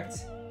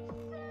correct.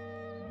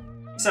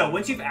 So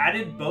once you've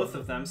added both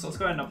of them, so let's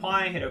go ahead and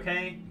apply, hit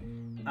OK.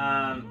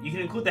 You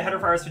can include the header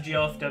files for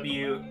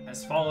GLFW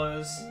as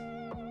follows.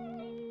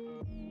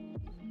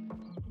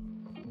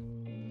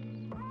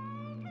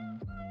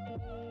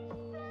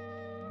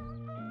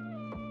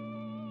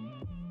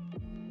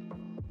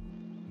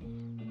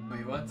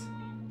 Wait, what?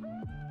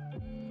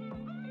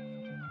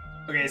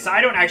 Okay, so I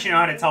don't actually know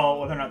how to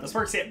tell whether or not this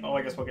works yet, but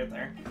I guess we'll get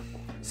there.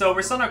 So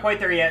we're still not quite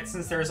there yet,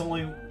 since there's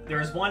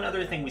one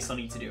other thing we still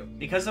need to do.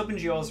 Because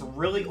OpenGL is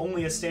really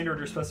only a standard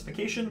or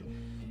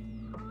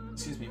specification,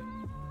 excuse me,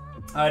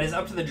 it is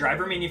up to the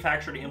driver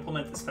manufacturer to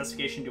implement the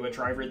specification to a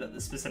driver that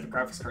the specific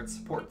graphics card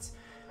supports.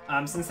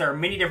 Since there are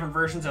many different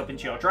versions of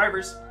OpenGL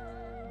drivers,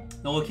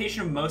 the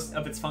location of most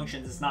of its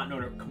functions is not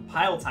known at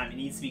compile time. It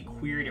needs to be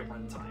queried at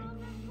runtime.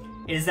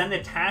 It is then the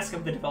task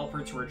of the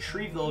developer to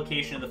retrieve the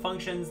location of the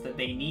functions that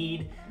they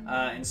need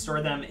and store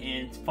them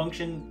in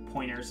function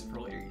pointers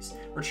for later use.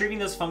 Retrieving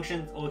those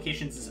function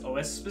locations is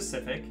OS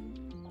specific.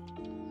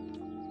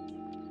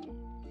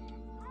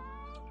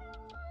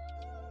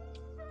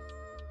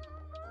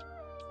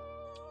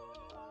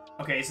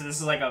 Okay, so this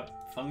is like a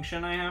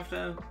function I have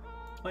to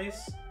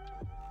place.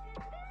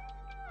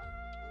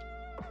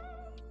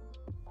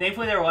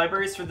 Thankfully, there are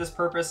libraries for this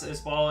purpose,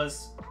 as well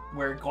as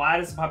where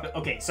GLAD is a popular.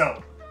 Okay,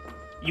 so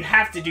you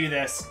have to do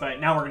this, but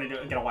now we're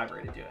gonna get a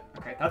library to do it.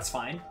 Okay, that's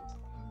fine.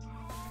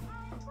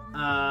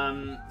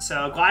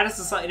 So GLAD is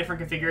a slightly different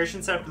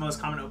configuration setup than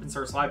most common open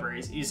source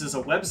libraries. It uses a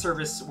web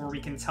service where we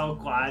can tell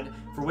GLAD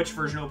for which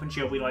version of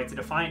OpenGL we'd like to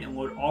define and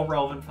load all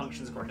relevant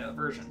functions according to that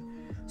version.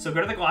 So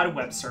go to the GLAD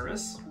web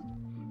service.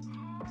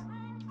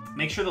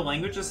 Make sure the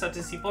language is set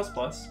to C++.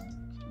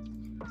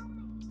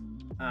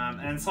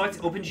 And select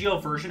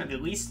OpenGL version of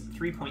at least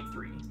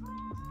 3.3.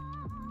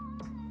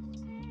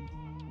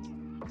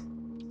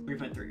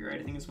 3.3, right?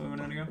 I think is where we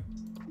want to go.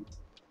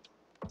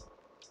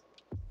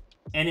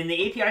 And in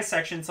the API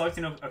section, select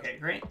an open... Okay,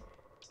 great.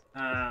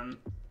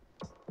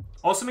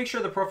 Also make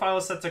sure the profile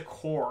is set to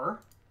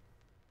core.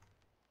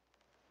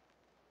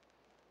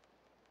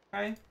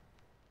 Okay.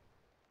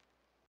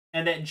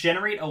 And that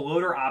generate a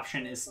loader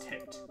option is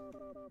ticked.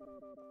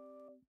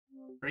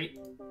 Great.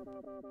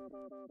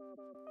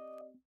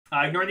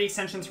 Ignore the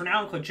extensions for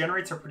now. Click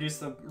generates or produce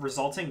the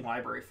resulting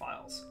library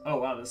files. Oh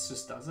wow, this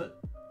just does it.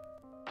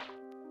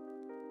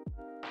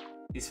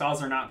 These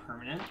files are not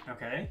permanent.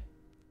 Okay.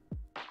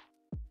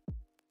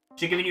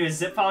 Should give you a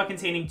zip file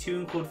containing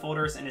 2 include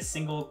folders and a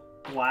single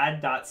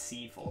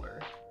glad.c folder.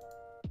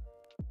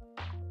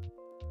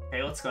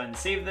 Okay, let's go ahead and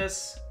save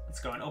this. Let's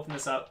go and open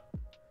this up.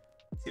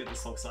 See what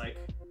this looks like.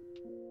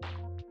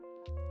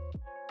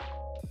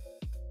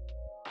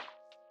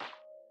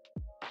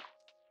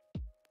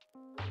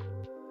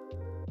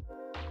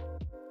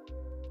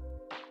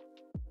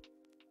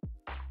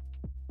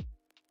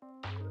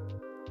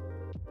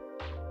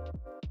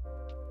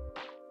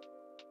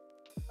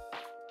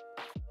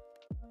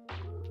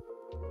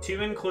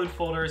 2 include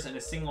folders and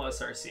a single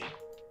SRC.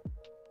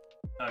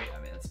 Oh yeah,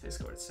 I mean, that's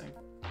basically what it's saying.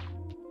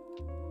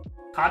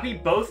 Copy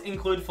both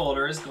include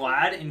folders,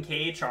 GLAD and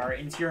KHR,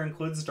 into your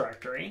includes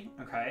directory.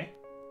 Okay.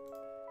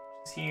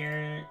 It's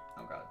here.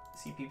 Oh god.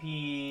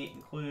 CPP,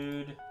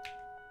 include.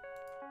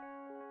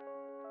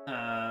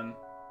 And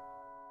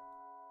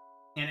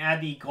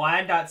add the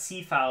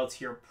glad.c file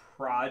to your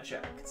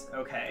project.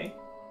 Okay.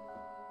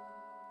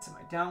 So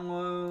my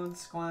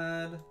downloads,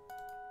 glad.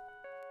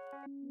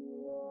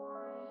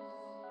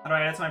 How do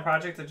I add to my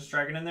project? I just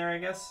drag it in there, I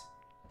guess.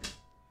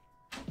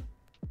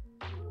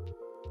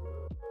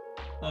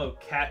 Oh,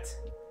 cat.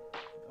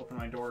 Open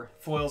my door.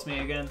 Foils me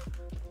again.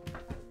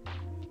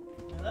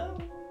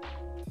 Hello?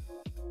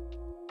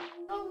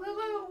 Oh,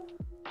 hello.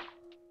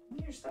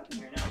 You're stuck in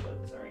here now,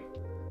 but sorry.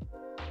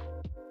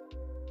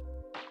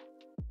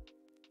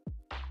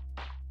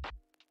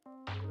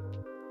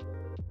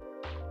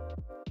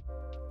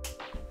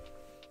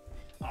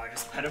 Oh, I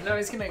just pet him. No,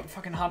 he's gonna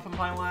fucking hop in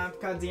my lap.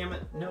 God damn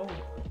it. No.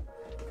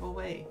 Go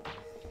away.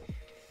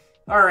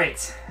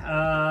 Alright.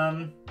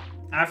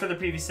 After the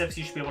previous steps,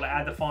 you should be able to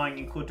add the following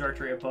include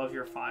directory above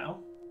your file.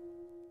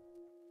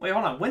 Wait,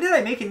 hold on. When did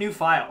I make a new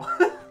file?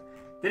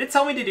 Did it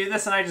tell me to do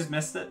this and I just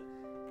missed it?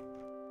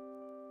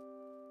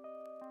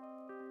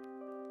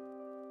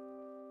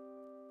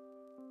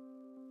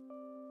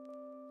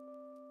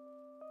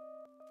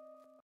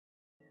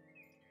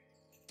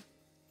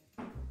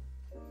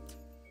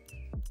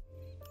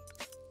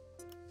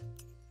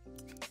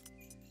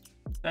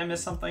 Did I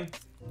miss something?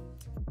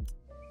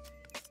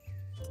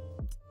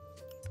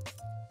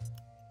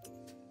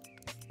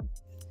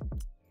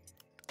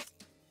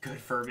 Good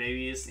fur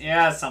babies.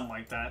 Yeah, something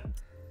like that.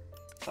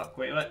 Fuck,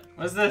 wait, what?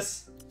 What's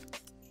this?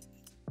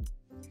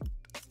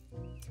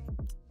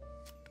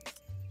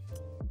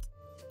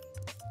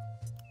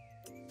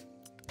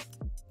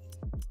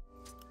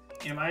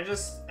 Am I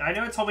just... I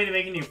know it told me to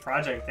make a new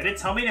project. Did it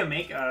tell me to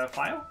make a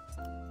file?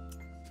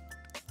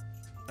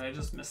 Did I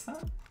just miss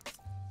that?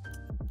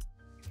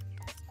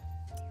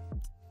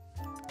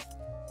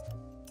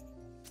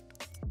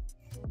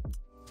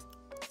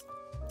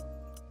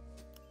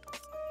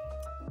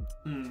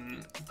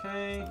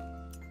 Okay.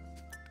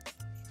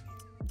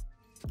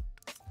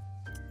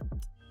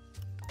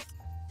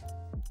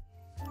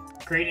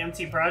 Create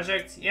empty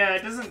project? Yeah,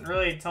 it doesn't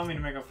really tell me to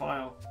make a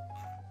file.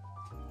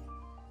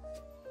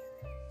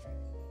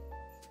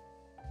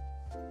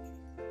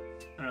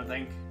 I don't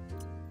think.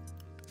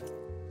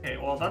 Okay,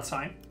 well, that's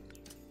fine.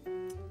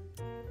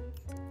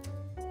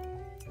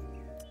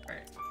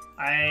 Alright.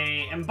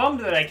 I am bummed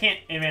that I can't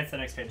advance the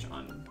next page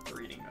on the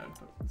reading mode,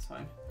 but that's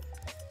fine.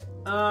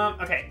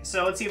 Okay,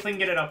 so let's see if we can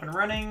get it up and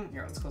running.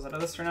 Here, let's close out of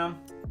this for now.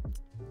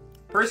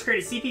 First,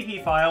 create a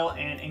CPP file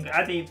and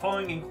add the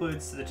following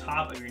includes to the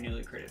top of your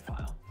newly created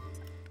file.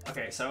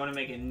 Okay, so I want to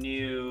make a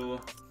new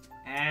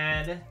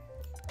add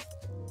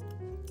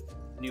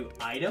new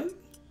item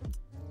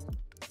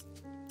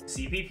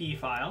CPP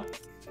file.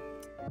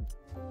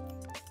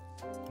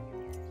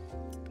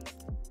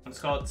 Let's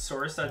call it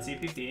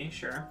source.cpp,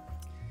 sure.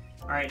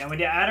 All right, now we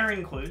need to add our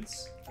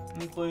includes.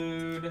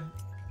 Include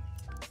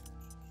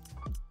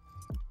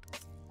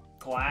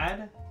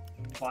glad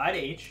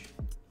h.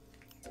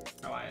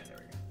 Oh, there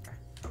we go. Okay.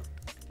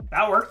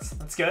 That worked.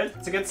 That's good.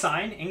 It's a good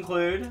sign.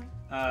 Include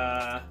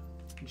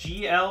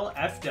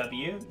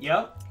glfw.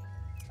 Yep.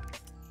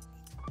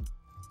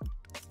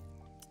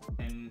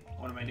 And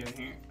what am I doing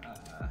here?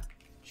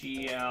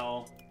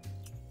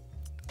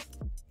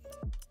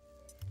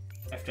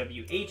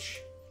 glfwh.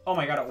 Oh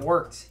my god, it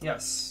worked.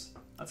 Yes.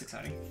 That's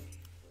exciting.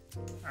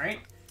 All right.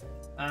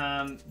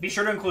 Be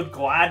sure to include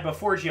glad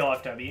before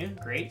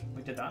glfw. Great.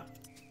 We did that.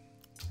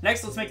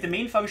 Next, let's make the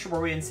main function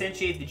where we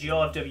instantiate the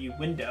glfw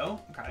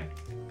window. Okay.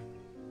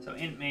 So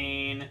int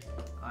main.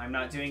 I'm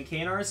not doing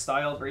KNR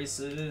style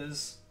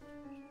braces.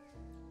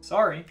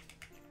 Sorry.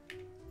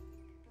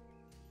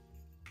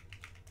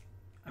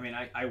 I mean,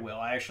 I will.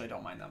 I actually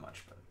don't mind that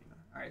much, but you know.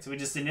 All right. So we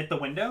just init the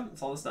window.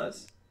 That's all this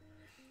does.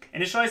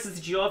 Initializes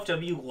the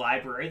glfw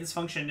library. This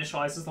function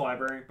initializes the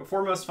library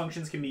before most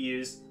functions can be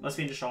used. Must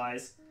be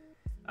initialized.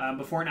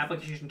 Before an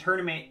application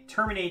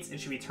terminates, it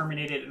should be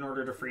terminated in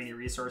order to free any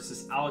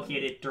resources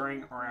allocated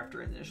during or after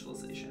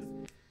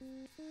initialization.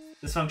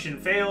 This function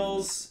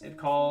fails. It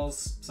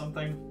calls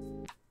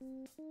something.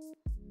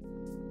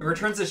 It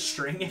returns a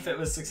string if it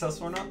was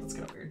successful or not. That's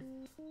kind of weird.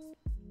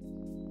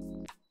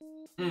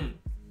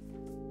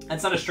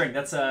 That's not a string.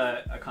 That's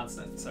a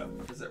constant. So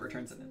because it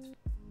returns an int.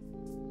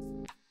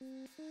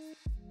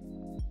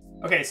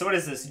 Okay, so what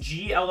is this?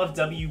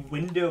 glfw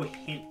window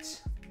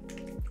hint.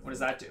 What does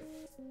that do?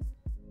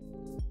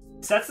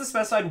 Sets the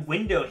specified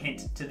window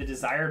hint to the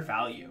desired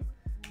value.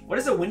 What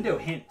is a window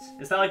hint?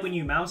 Is that like when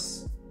you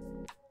mouse?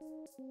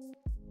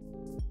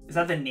 Is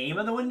that the name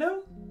of the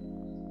window?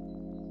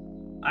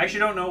 I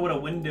actually don't know what a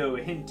window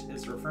hint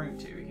is referring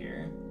to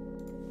here.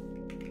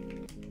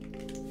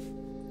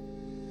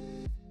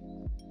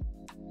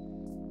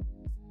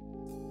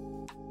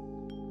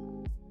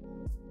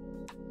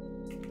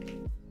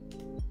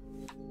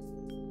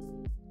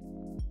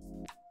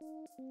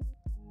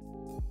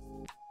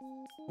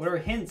 What are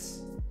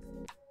hints?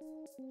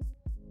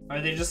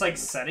 Are they just like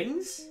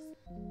settings?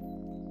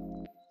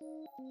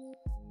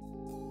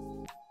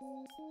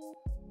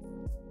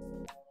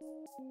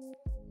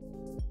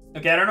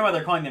 Okay, I don't know why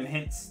they're calling them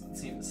hints. It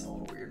seems a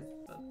little weird,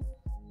 but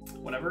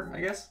whatever,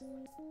 I guess.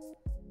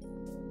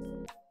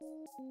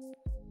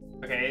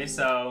 Okay,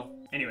 so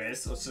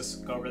anyways, let's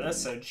just go over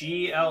this. So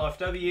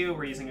GLFW,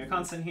 we're using a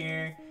constant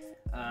here.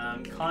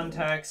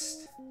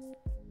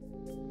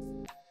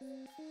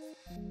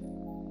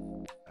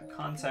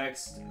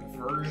 Context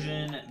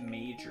version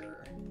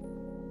major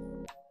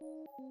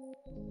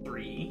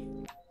 3.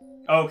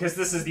 Oh, because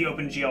this is the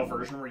OpenGL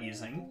version we're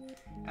using.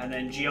 And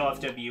then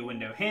GLFW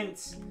window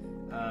hints.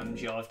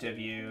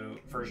 GLFW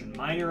version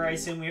minor, I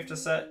assume we have to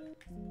set.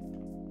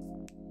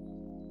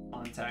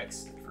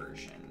 Context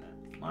version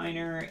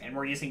minor. And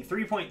we're using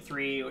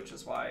 3.3, which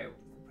is why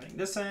we're putting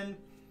this in.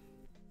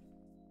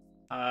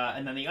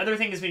 And then the other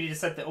thing is we need to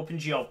set the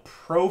OpenGL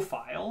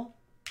profile.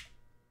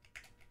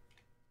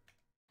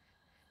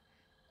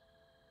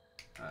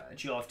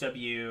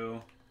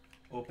 GLFW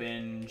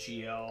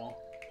OpenGL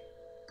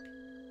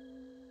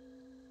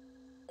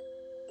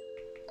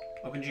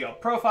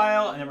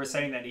profile, and then we're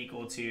setting that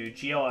equal to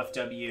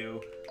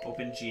GLFW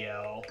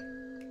OpenGL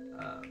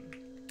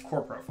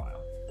core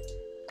profile.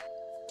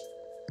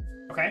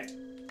 Okay,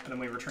 and then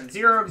we return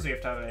 0 because we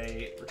have to have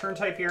a return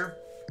type here.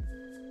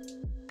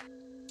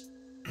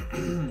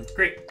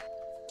 Great.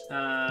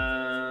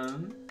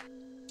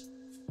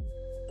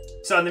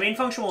 So the main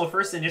function will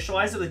first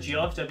initialize it with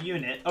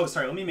GLFW init. Oh,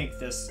 sorry, let me make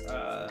this.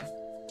 How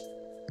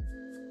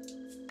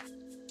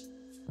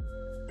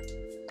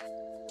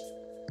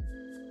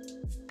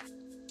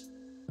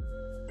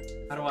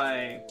do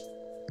I...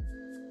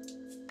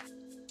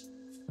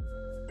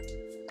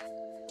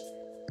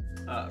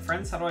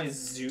 friends, how do I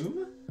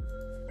zoom?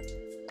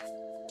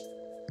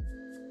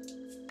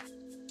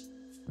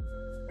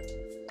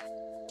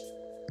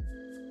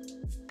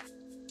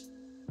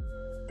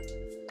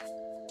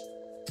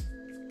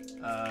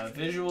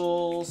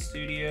 Visual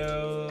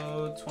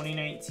Studio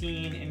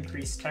 2019,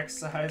 increase text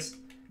size.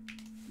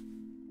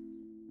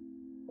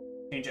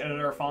 Change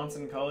editor fonts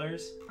and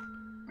colors.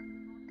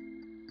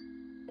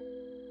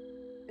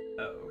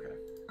 Oh, okay.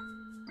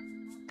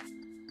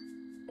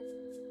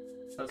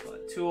 That's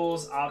what.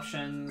 Tools,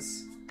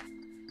 options,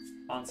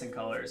 fonts and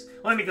colors.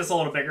 Let me make this a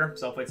little bigger,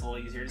 so hopefully it's a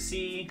little easier to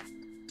see.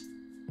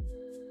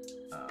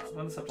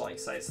 Run this up to like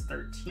size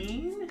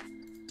 13.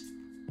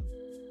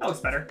 That looks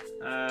better.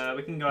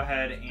 We can go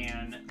ahead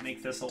and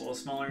make this a little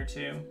smaller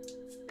too.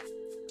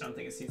 I don't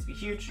think it needs to be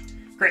huge.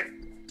 Great.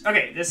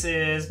 Okay, this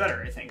is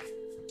better, I think.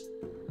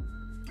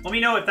 Let me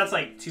know if that's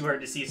like too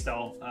hard to see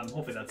still.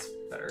 Hopefully that's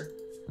better.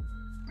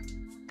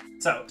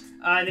 So,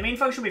 the main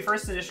function, we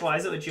first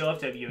initialize it with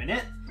GLFW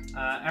init,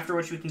 after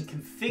which we can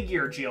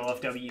configure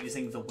GLFW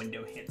using the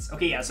window hints.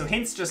 Okay, yeah, so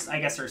hints just,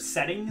 I guess, are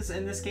settings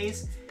in this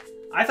case.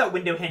 I thought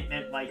window hint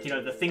meant like, you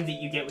know, the thing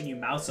that you get when you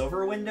mouse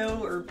over a window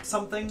or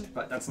something,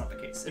 but that's not the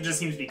case. It just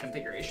seems to be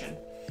configuration.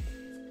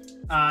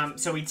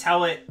 So we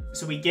tell it,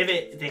 so we give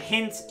it the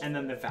hint and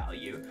then the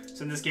value.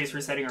 So in this case,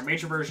 we're setting our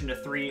major version to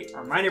 3,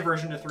 our minor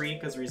version to 3,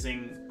 because we're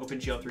using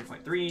OpenGL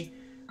 3.3.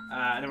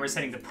 And then we're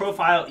setting the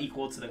profile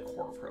equal to the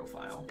core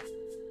profile.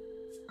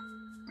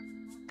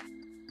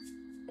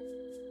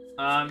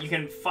 You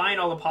can find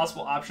all the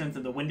possible options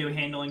in the window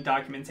handling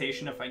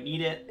documentation if I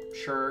need it,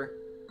 sure.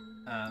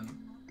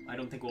 I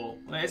don't think we'll...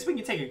 I guess we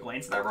can take a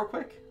glance at that real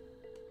quick.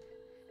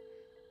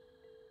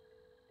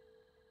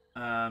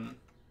 The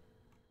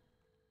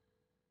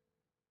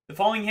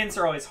following hints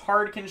are always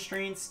hard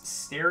constraints.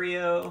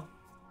 Stereo.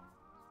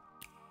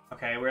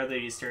 Okay, where they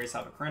use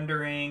stereoscopic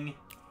rendering.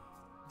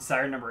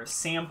 Desired number of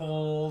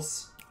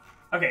samples.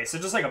 Okay, so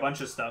just like a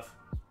bunch of stuff.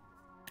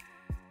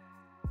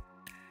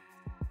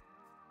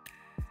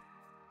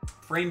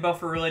 Frame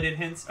buffer related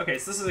hints. Okay,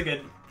 so this is a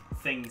good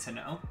thing to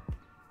know.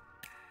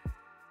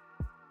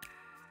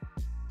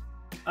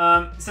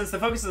 Since the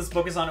focus of this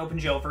book is on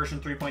OpenGL version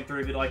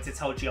 3.3, we'd like to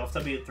tell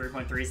GLFW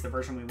 3.3 is the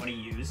version we want to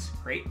use.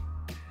 Great.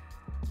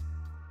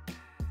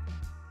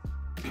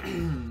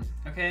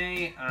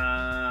 Okay,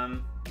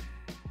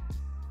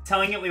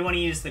 telling it we want to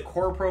use the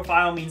core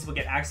profile means we'll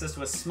get access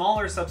to a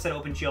smaller subset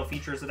of OpenGL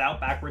features without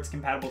backwards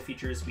compatible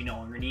features we no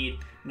longer need.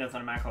 Nothing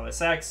on Mac OS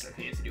X.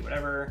 Okay, you have to do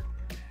whatever.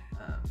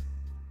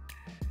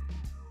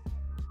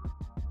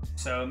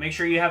 So make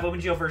sure you have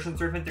OpenGL version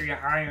 3.3 or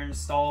higher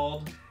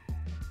installed.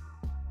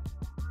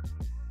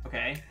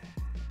 Okay.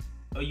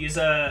 I'll use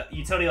a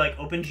utility like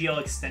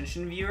OpenGL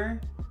extension viewer.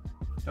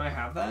 Do I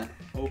have that?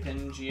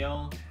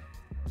 OpenGL.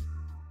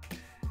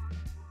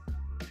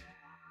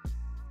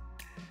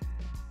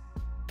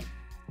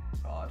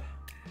 God.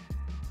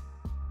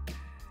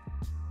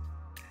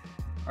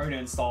 I'm going to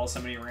install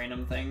so many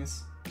random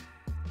things.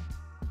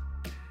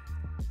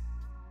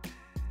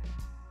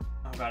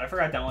 Oh god, I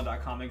forgot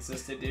download.com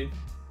existed, dude.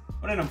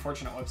 What an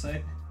unfortunate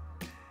website.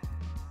 It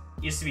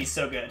used to be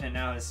so good, and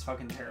now it's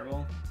fucking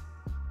terrible.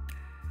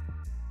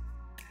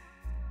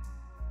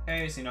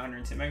 Okay, we see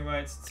 102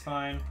 megabytes. It's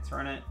fine. Let's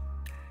run it.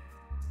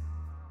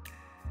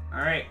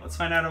 Alright, let's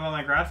find out about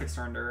my graphics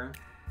renderer.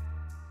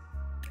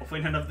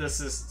 Hopefully none of this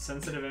is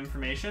sensitive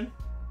information.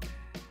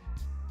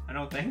 I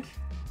don't think.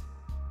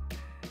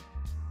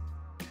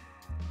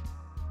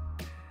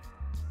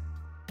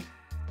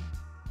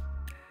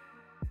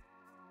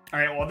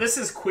 Alright, well this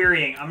is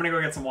querying. I'm gonna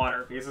go get some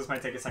water because this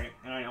might take a second.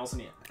 And I also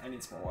need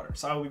some more water.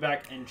 So I will be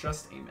back in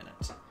just a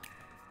minute.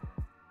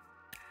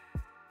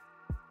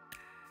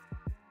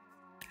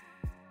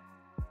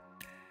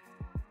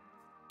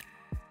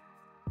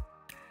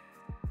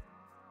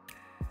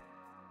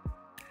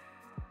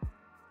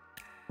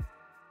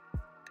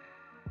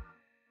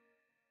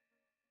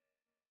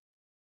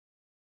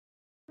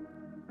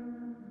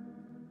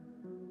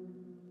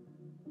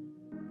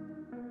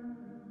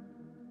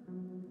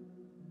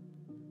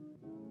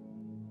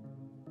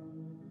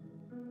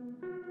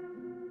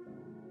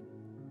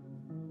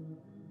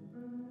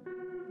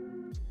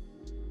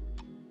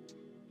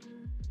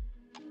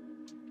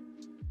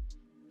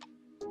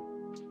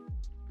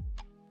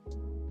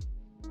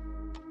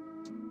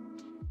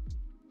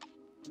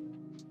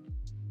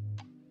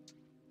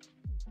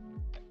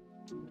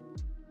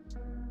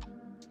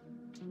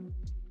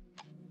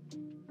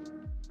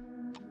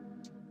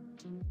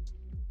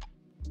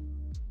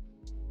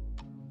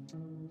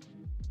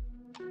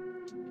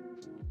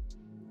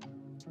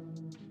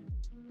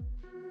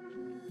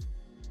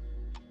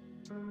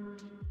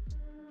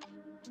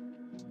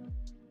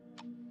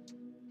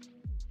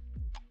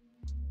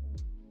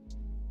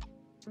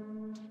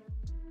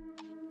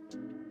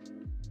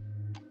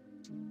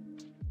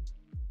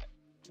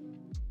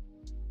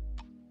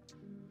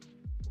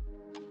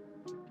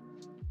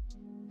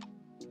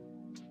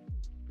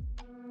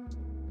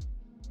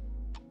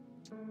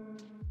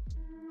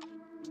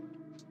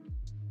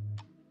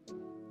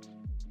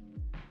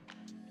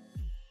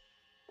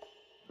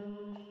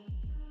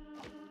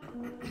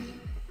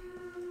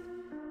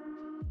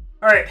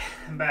 Alright,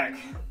 I'm back.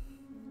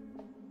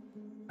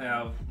 I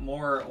have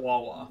more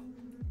Wawa.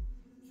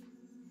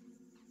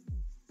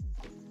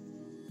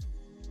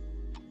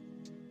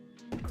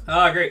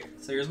 Ah, great.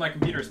 So here's my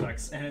computer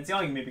specs, and it's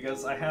yelling at me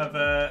because I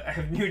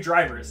have new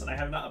drivers and I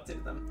have not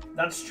updated them.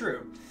 That's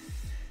true.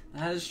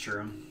 That is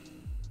true.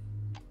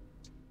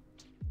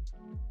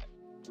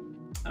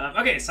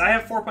 Okay, so I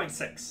have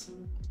 4.6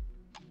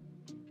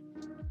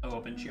 of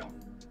OpenGL.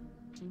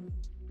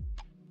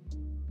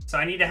 So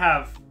I need to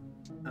have,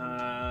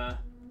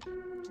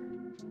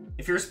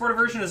 if your supported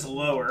version is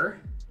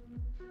lower,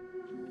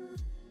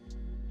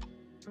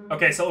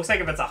 okay, so it looks like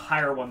if it's a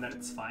higher one, then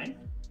it's fine.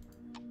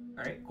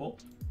 All right, cool.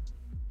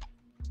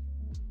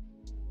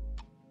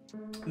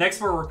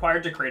 Next, we're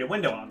required to create a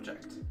window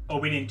object. Oh,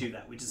 we didn't do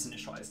that. We just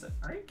initialized it.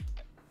 All right.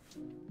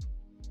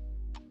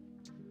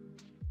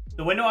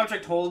 The window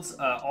object holds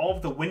all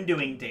of the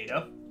windowing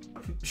data,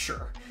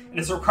 sure, and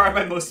is required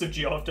by most of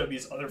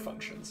GLFW's other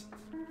functions.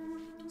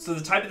 So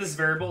the type of this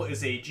variable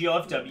is a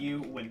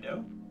GLFW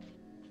window.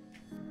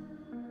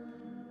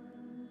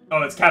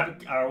 Oh, it's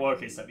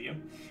lowercase w.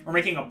 We're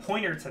making a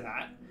pointer to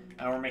that.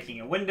 We're making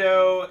a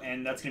window,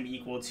 and that's going to be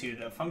equal to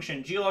the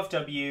function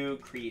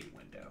GLFW create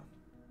window.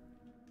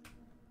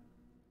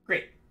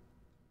 Great.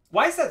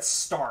 Why is that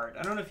starred?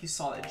 I don't know if you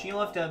saw that.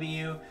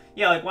 GLFW.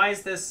 Yeah, like, why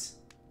is this?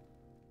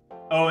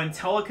 Oh,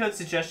 IntelliCode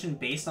suggestion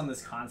based on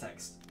this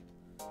context.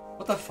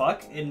 What the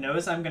fuck? It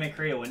knows I'm going to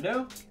create a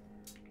window?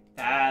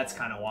 That's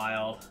kind of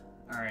wild.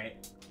 All right.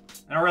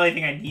 I don't really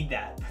think I need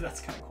that, but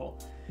that's kind of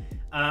cool.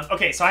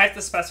 Okay, so I have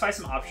to specify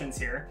some options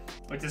here.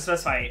 We have to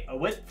specify a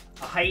width,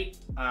 a height,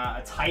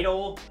 a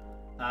title,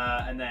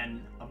 and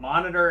then a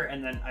monitor,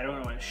 and then I don't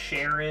know what a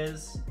share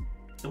is.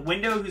 The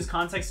window whose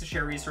context to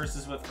share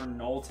resources with, or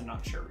null to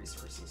not share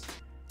resources.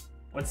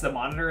 What's the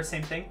monitor?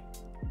 Same thing.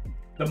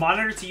 The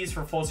monitor to use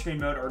for full screen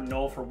mode or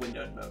null for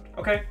windowed mode.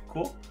 Okay,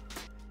 cool.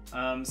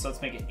 So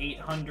let's make it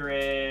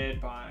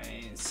 800 by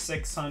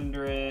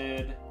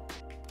 600.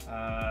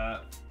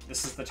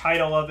 This is the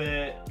title of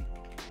it.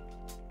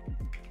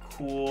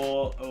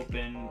 Cool,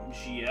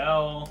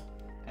 OpenGL,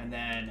 and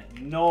then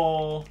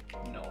null.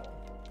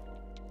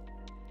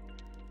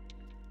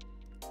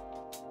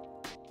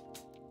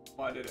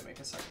 Why did it make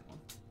a second one?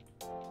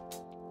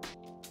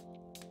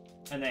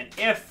 And then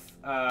if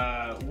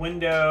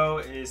window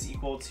is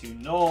equal to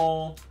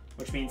null,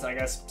 which means I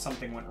guess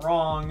something went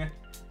wrong,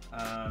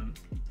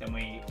 then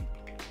we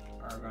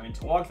are going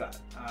to log that.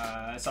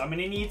 So I'm going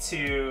to need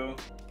to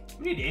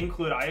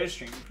include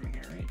IOStream from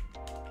here, right?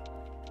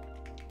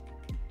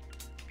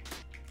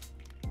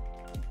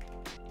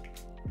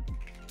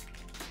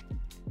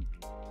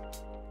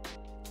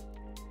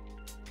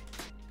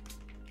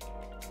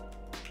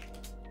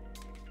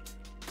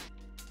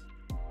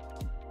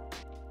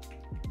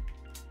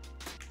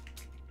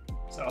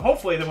 So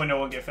hopefully the window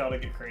won't fail to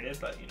get created,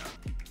 but you know.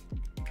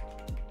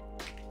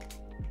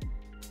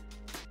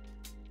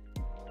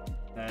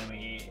 Then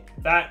if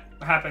that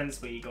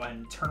happens, we go ahead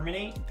and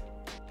terminate.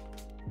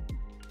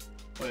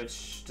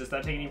 Which, does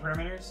that take any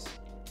parameters?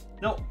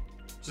 Nope.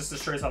 Just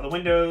destroys all the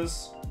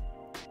windows.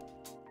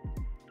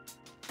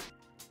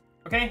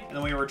 Okay, and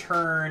then we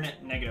return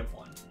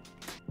 -1.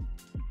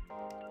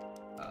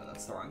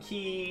 That's the wrong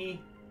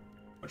key,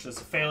 which is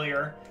a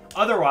failure.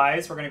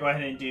 Otherwise, we're going to go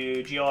ahead and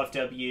do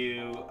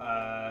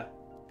glfw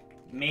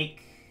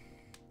make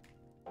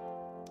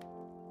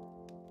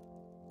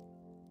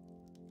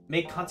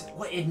content.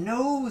 What? It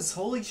knows!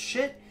 Holy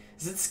shit!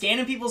 Is it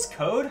scanning people's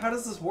code? How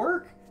does this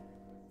work?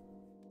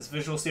 This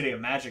Visual Studio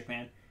magic,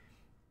 man.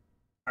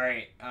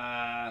 Alright,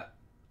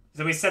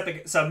 so we set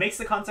the... So it makes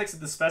the context of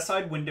the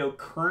specified window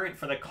current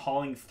for the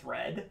calling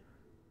thread.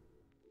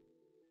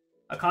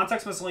 A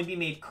context must only be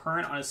made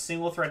current on a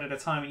single thread at a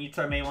time, and each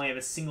thread may only have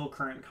a single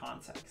current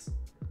context.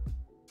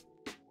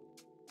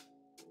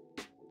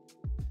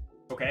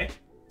 Okay.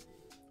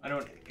 I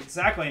don't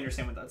exactly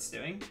understand what that's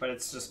doing, but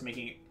it's just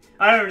making it...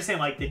 I don't understand,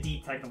 like, the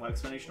deep technical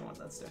explanation of what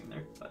that's doing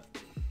there, but...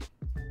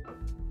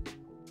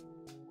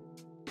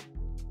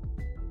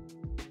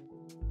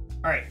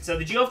 Alright, so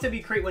the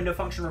glfw create window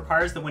function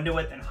requires the window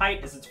width and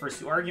height as its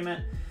first two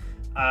argument.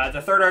 The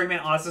third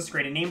argument allows us to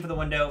create a name for the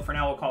window. For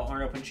now, we'll call it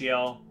learn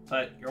OpenGL,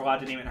 but you're allowed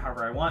to name it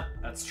however I want.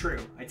 That's true.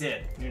 I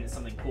did. I needed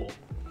something cool.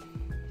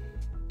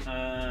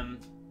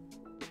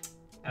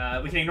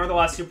 We can ignore the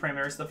last two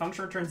parameters. The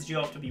function returns the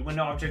glfw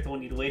window object that we'll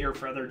need later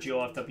for other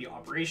glfw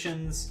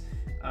operations.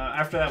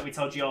 After that, we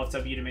tell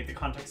glfw to make the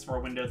context of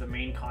our window the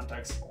main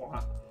context.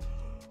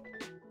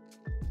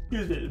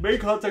 Excuse me, the main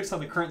context on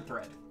the current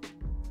thread.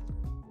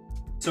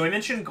 So we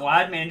mentioned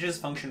glad manages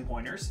function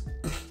pointers.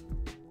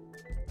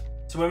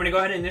 So we're going to go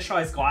ahead and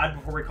initialize glad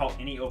before we call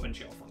any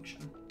OpenGL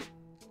function.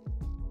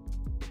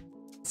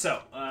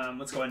 So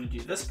let's go ahead and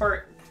do this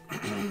part.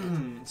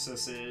 So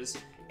this is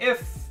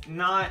if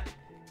not,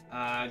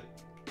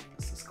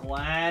 this is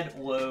glad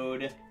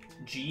load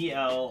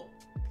GL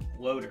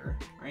loader,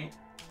 right?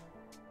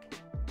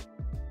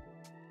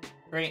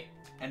 Right,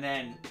 and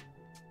then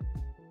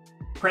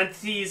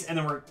parentheses, and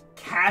then we're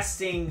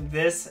casting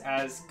this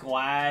as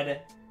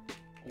glad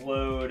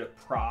load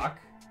proc.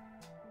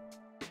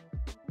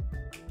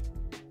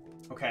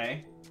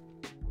 Okay.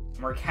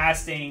 And we're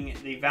casting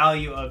the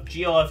value of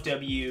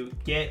glfw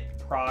get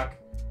proc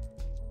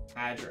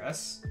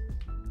address.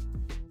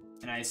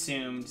 And I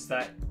assume, does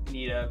that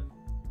need a...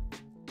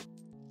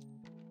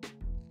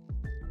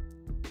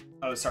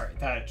 Oh, sorry,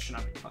 that should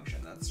not be a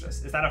function. That's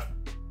just... Is that a...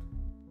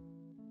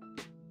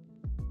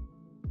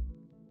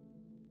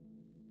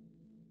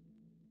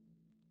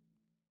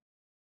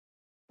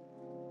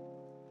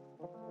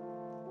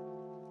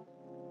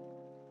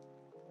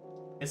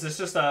 Is this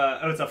just a...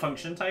 Oh, it's a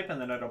function type and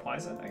then it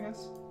applies it, I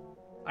guess?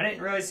 I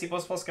didn't realize C++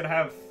 could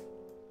have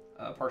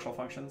partial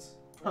functions.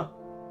 Huh.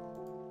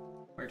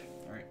 Weird.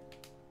 Alright.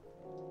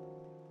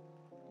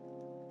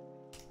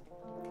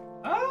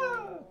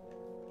 Ah!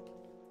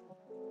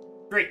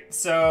 Great.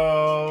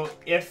 So,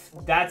 if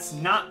that's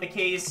not the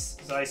case,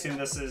 so I assume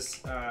this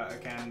is,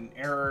 again,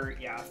 error.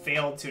 Yeah,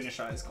 failed to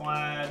initialize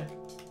glad.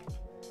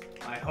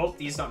 I hope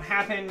these don't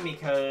happen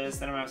because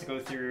then I'm gonna have to go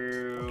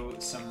through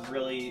some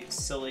really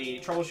silly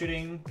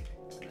troubleshooting.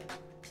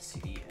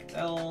 CD and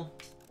L.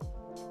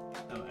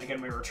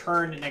 Again, we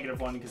returned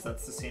 -1 because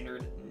that's the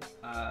standard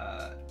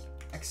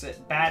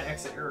bad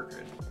exit error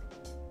grid.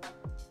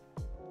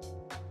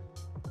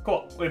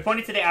 Cool. We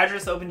pointed to the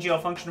address of OpenGL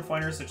function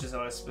pointers, which is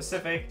OS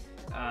specific.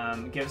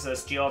 Gives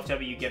us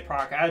glfw get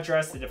proc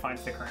address that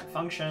defines the current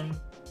function.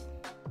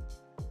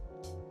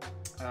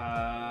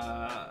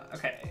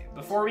 Okay,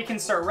 before we can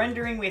start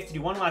rendering, we have to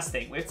do one last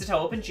thing. We have to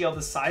tell OpenGL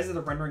the size of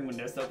the rendering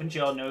windows so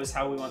OpenGL knows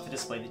how we want to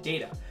display the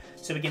data.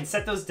 So we can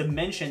set those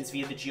dimensions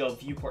via the GL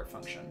viewport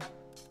function.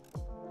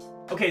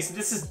 Okay, so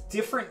this is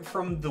different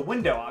from the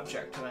window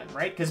object then,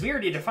 right? Because we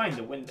already defined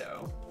the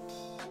window.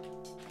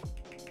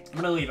 I'm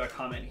gonna leave a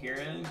comment here.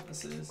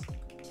 This is...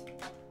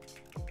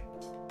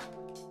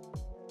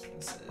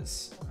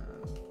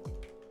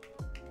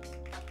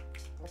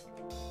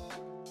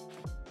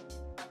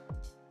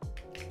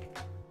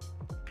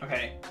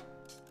 Okay,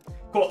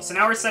 cool. So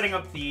now we're setting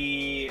up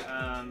the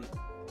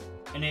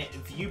init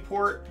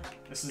viewport.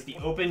 This is the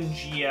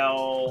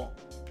OpenGL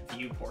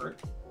viewport.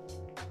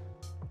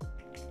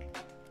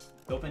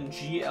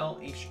 OpenGL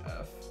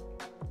HF.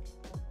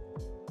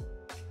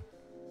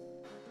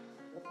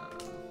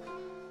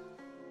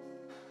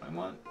 I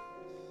want.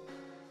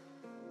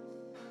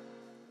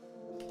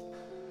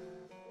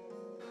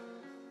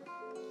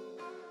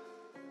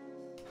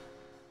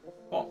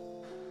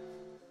 Cool.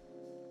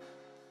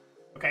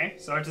 Okay,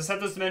 so I have to set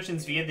those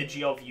dimensions via the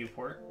GL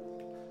viewport.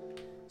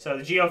 So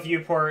the GL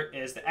viewport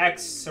is the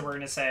X, so we're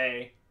going to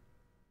say...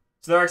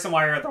 So the X and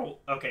Y are the...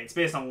 Okay, it's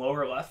based on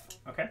lower left.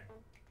 Okay.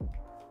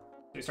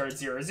 So we start at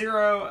 0,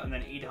 0, and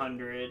then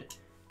 800,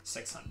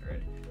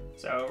 600.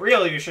 So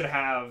really we should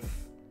have...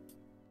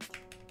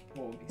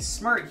 What would be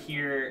smart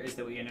here is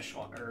that we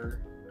initial...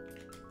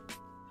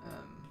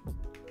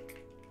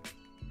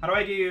 how do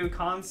I do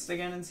const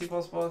again in C++?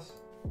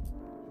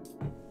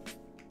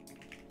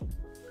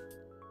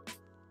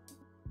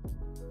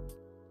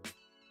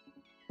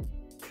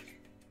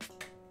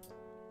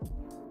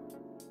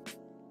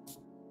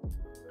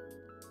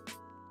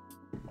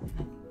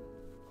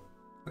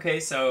 Okay,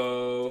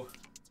 so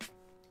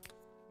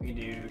we can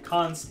do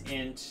const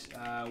int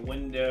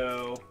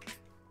window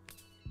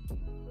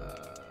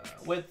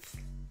width.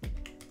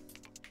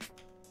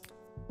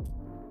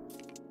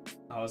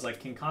 I was like,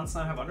 can const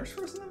not have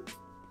underscores in them?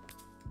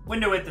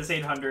 Window width is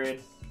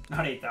 800,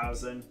 not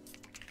 8,000.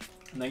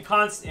 And then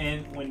const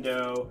int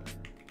window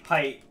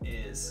height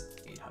is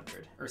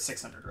 800, or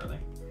 600 really.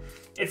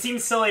 It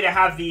seems silly to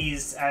have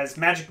these as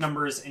magic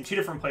numbers in two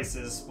different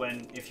places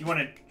when if you want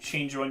to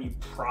change one, you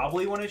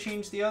probably want to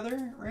change the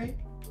other, right?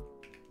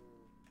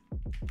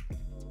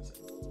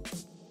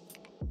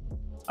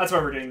 That's why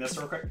we're doing this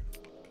real quick.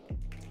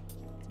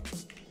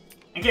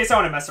 In case I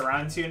want to mess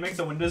around too and make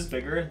the windows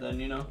bigger, then,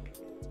 you know,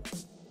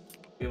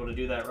 be able to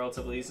do that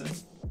relatively easily.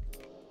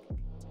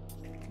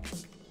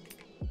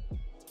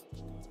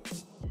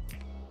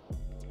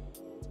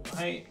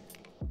 Height.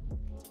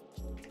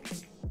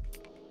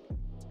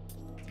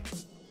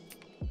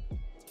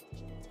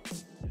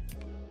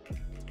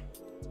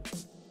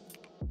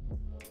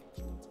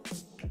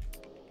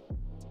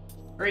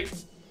 Great.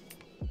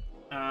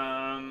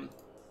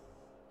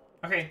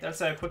 Okay,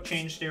 that's a quick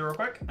change to do real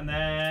quick, and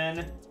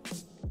then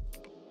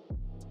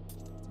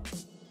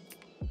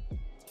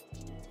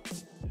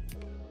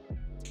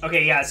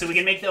okay, yeah, so we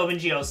can make the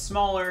OpenGL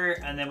smaller,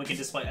 and then we can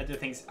display other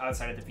things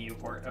outside of the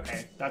viewport.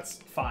 Okay, that's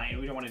fine.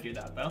 We don't want to do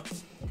that, though.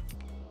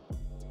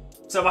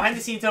 So behind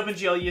the scenes,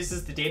 OpenGL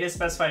uses the data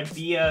specified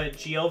via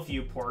GL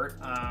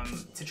viewport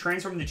to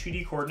transform the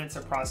 2D coordinates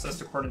and process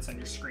to coordinates on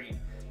your screen.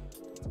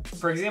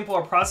 For example,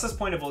 a process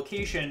point of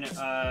location,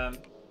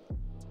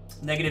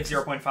 negative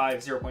 0.5,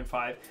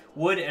 0.5,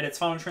 would, at its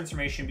final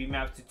transformation, be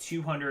mapped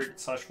to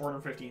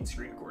 200/450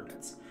 screen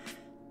coordinates.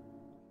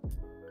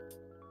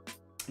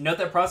 Note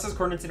that process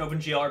coordinates in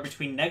OpenGL are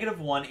between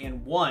 -1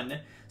 and 1,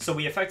 so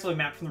we effectively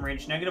map from the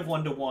range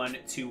 -1 to 1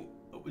 to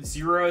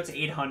 0 to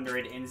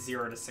 800 and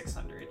 0 to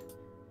 600.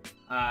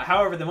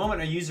 However, the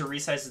moment a user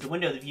resizes the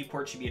window, the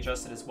viewport should be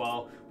adjusted as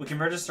well. We can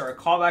register a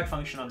callback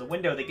function on the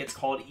window that gets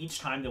called each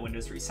time the window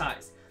is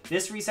resized.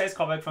 This resize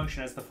callback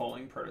function has the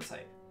following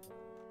prototype.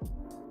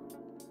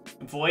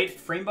 Void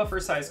frame buffer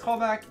size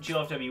callback,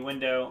 GLFW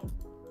window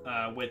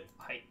with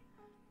height.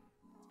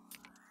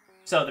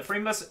 So the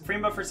frame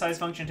buffer size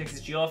function takes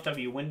its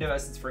GLFW window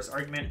as its first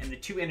argument and the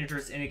two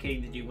integers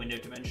indicating the new window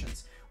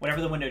dimensions.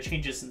 Whenever the window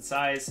changes in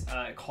size,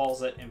 it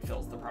calls it and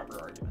fills the proper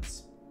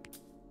arguments.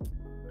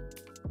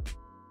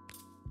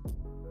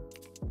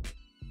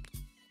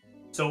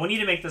 So we need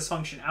to make this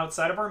function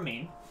outside of our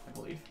main, I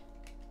believe.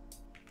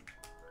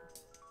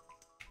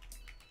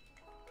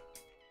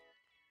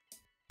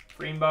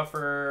 Frame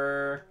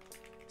buffer,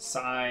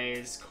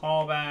 size,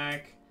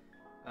 callback.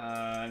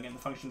 Again, the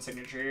function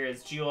signature here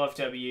is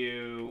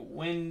GLFW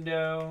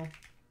window.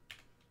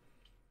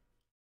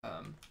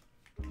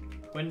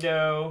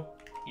 Window,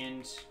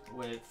 int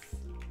width,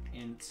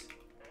 int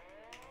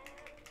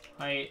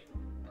height.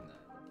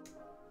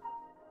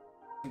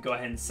 And then go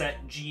ahead and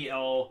set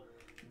GL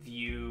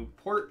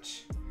viewport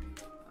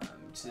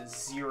to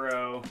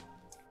 0,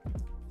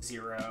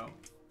 0.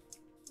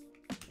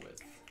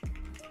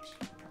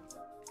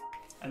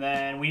 And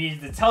then we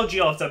need to tell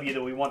GLFW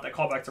that we want that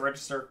callback to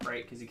register,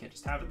 right? Because you can't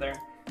just have it there.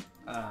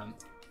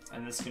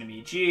 And this is going to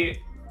be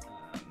G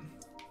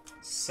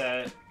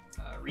set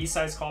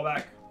resize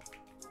callback.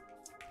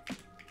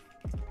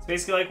 It's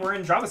basically like we're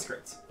in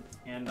JavaScript,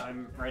 and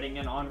I'm writing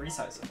an on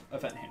resize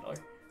event handler.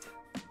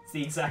 It's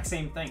the exact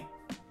same thing.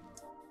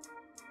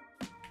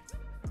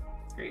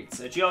 Great.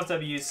 So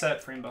GLFW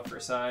set frame buffer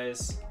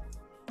size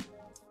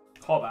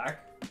callback,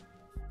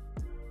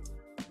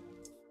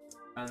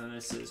 and then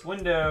this is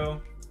window.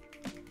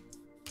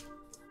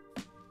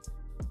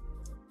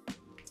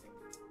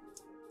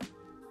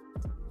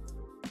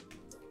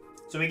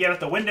 So we get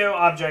the window,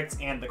 object,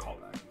 and the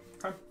callback.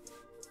 Okay.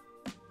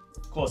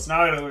 Cool. So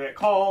now I gotta go get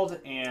called,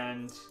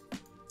 and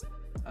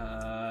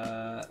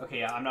okay,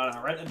 yeah, I'm not on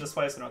a Retina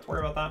display, so I don't have to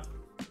worry about that.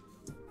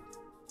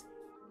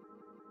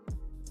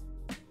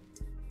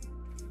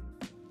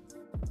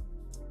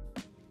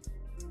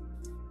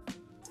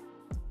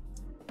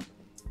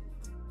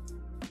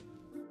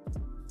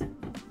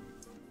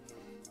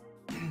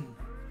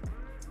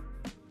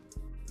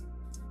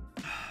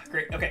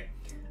 Great. Okay.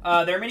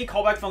 There are many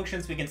callback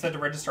functions we can set to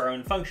register our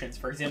own functions.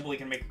 For example, we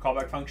can make a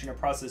callback function to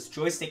process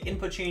joystick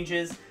input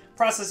changes,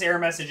 process error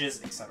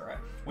messages, etc.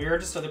 We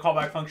register the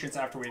callback functions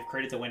after we've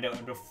created the window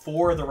and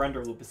before the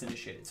render loop is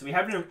initiated. So we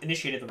haven't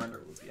initiated the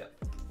render loop yet.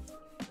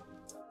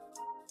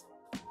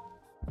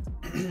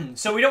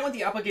 So we don't want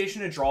the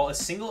application to draw a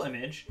single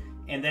image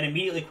and then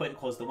immediately quit and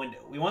close the window.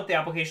 We want the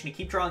application to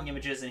keep drawing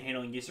images and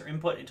handling user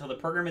input until the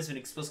program has been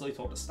explicitly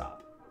told to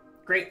stop.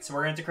 Great, so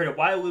we're going to create a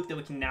while loop that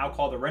we can now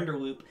call the render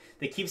loop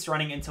that keeps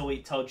running until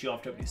we tell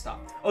GLFW to stop.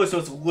 Oh, so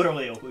it's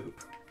literally a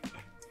loop.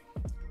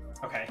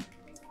 Okay,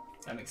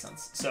 that makes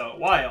sense. So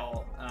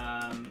while,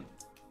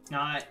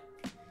 not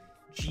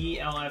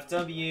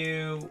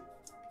GLFW,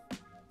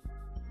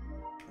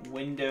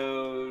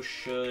 window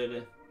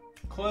should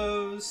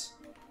close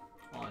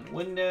on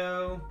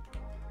window.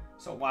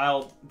 So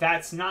while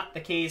that's not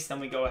the case, then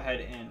we go ahead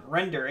and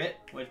render it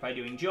by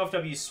doing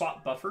GLFW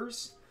swap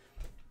buffers,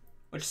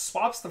 which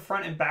swaps the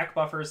front and back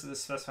buffers of the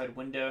specified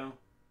window.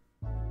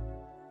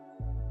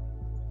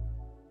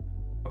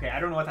 Okay, I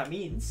don't know what that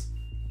means,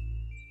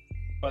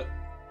 but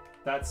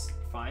that's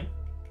fine.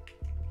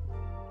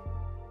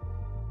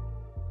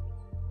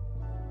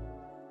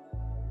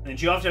 And then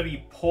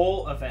GLFW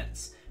poll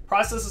events.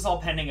 Processes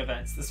all pending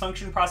events. This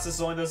function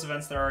processes only those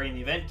events that are already in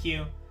the event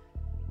queue.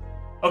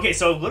 Okay,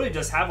 so it literally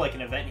does have like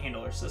an event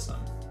handler system.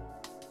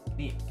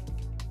 Neat.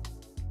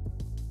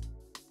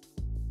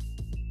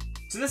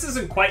 So this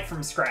isn't quite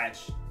from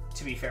scratch,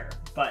 to be fair,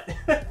 but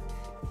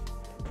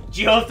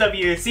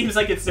GLFW seems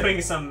like it's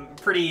doing some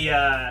pretty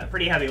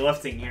heavy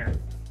lifting here.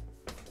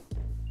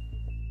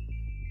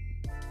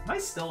 Am I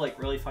still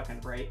like really fucking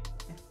bright?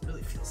 It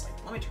really feels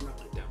like. Let me turn my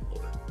light down a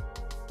little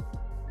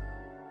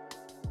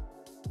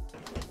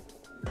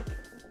bit.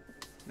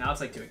 Now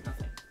it's like doing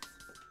nothing.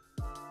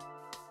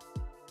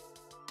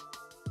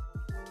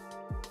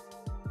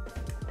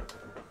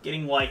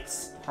 Getting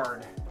lights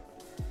hard.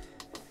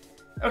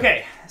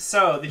 Okay,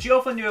 so the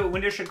GLFW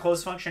window should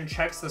close function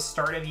checks the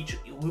start of each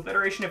loop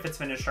iteration if it's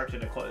been instructed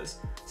to close.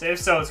 So if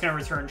so, it's going to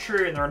return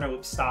true and the render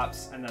loop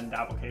stops, and then the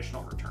application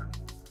will return.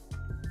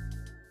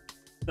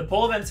 The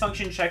poll events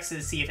function checks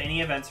to see if any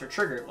events are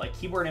triggered, like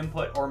keyboard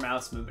input or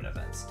mouse movement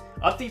events,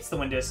 updates the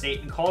window state,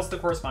 and calls the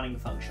corresponding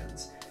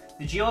functions.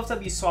 The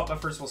GLFW swap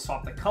buffers will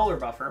swap the color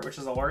buffer, which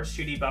is a large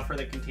 2D buffer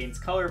that contains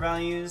color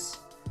values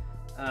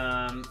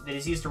that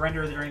is used to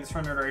render during this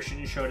render iteration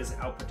and show it as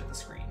output to the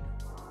screen.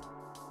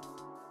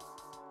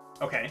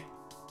 Okay.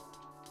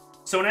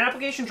 So when an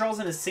application draws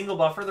in a single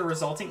buffer, the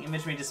resulting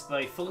image may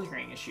display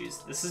filtering issues.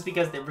 This is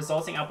because the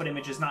resulting output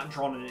image is not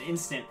drawn in an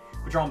instant,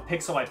 but drawn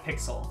pixel by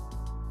pixel.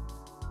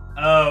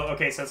 Oh,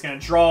 okay, so it's going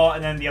to draw,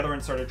 and then the other one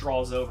sort of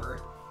draws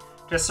over.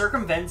 To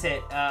circumvent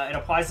it, it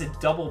applies a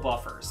double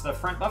buffer. So the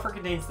front buffer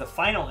contains the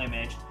final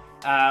image,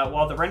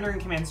 while the rendering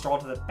commands draw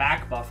to the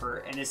back buffer,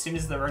 and as soon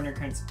as the rendering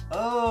commands...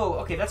 Oh,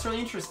 okay, that's really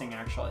interesting,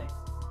 actually.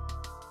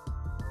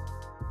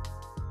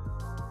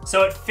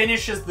 So it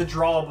finishes the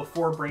draw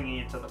before bringing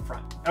it to the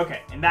front.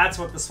 Okay, and that's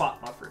what the swap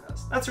buffer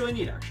does. That's really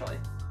neat, actually.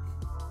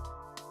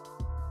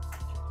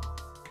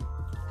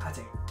 God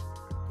dang.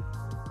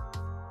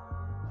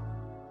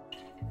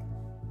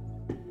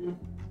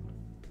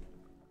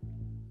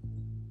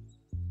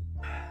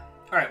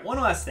 Alright, one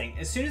last thing.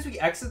 As soon as we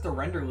exit the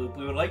render loop,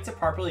 we would like to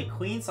properly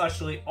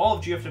clean/delete all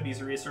of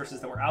GLFW's resources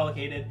that were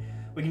allocated.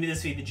 We can do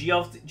this via the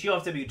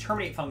GLFW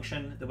terminate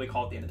function that we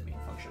call at the end of the main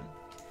function.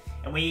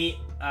 And we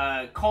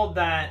called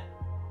that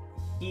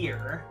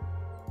here.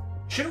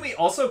 Shouldn't we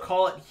also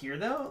call it here,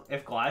 though,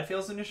 if glad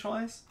fails to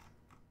initialize?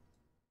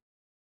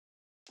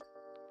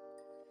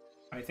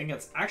 I think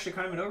that's actually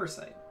kind of an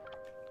oversight.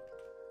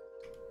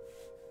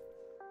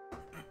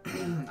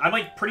 I'm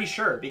like pretty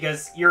sure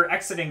because you're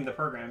exiting the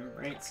program,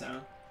 right? So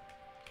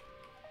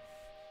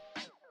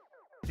I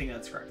think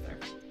that's correct there.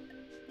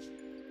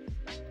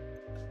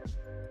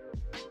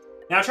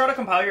 Now try to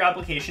compile your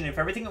application. If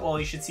everything went well,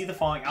 you should see the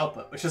following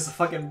output, which is a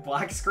fucking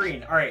black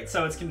screen. All right,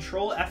 so it's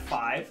Control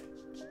F5.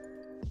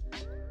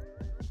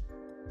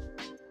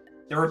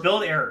 There were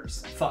build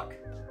errors. Fuck.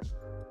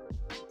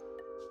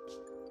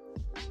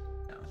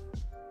 No.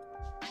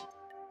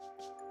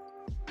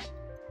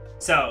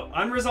 So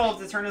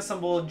unresolved eternal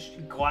symbol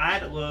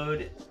glad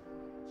load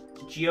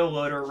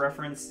geoloader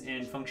referenced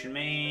in function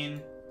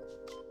main.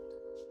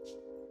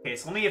 Okay,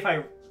 so let me, if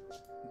I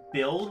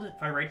build,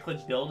 if I right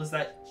click build, is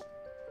that?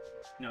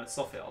 No, it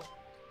still failed.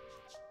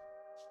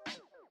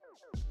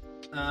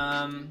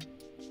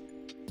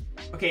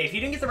 Okay, if you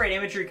didn't get the right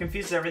imagery,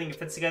 confuses everything, it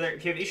fits together.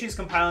 If you have issues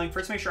compiling,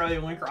 first make sure all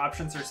your linker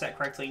options are set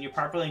correctly and you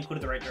properly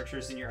included the right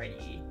directors in your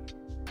IDE.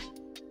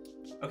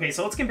 Okay,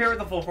 so let's compare with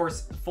the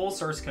full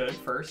source code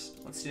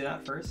first. Let's do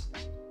that first.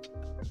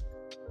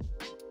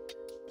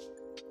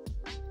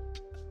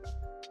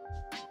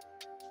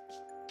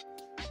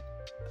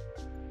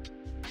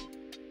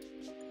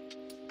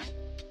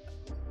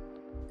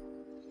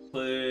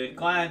 Include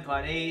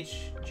glad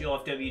h,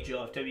 glfw,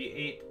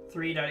 glfw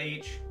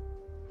 8.3.h.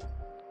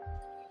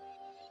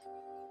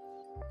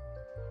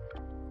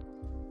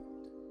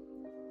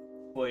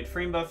 Void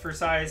frame buffer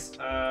size.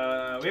 We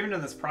haven't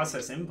done this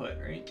process input,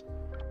 right?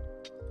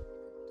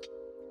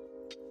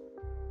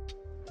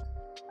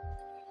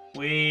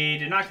 We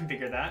did not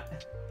configure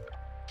that.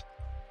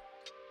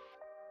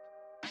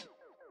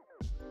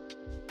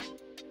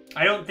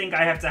 I don't think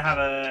I have to have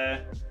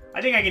a...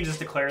 I think I can just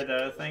declare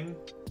the thing.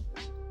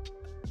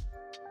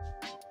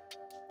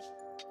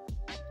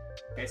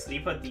 Okay, so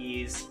you put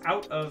these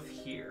out of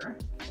here.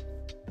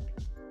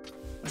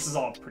 This is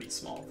all pretty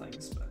small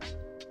things, but...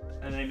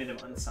 And then I made them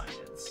unsigned.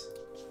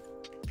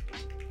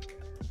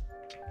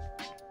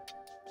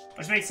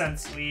 Which makes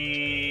sense.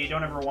 We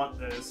don't ever want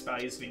those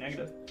values to be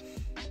negative.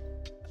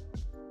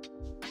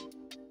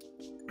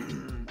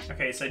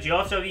 Okay, so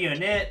GLFW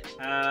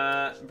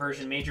init,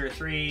 version major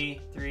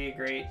 3,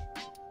 great.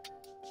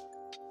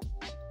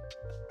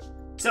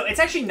 So it's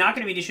actually not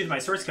going to be issued my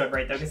source code,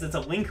 right, though, because it's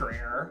a linker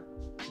error.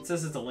 It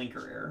says it's a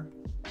linker error.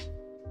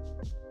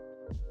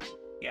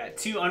 Yeah,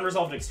 2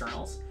 unresolved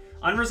externals.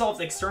 Unresolved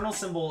external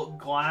symbol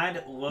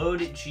glad load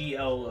GL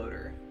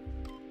loader.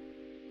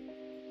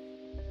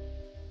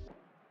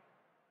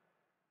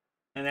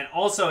 And then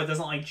also it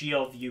doesn't like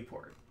GL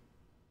viewport.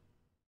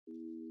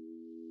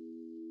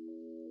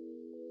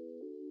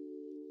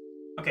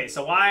 Okay,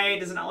 so why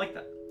does it not like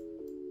that?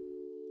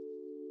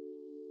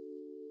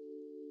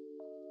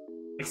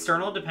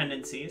 External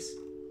dependencies.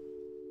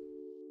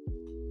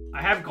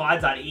 I have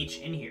glad.h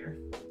in here.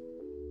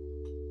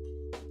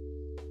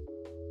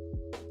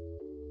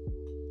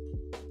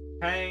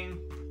 Okay.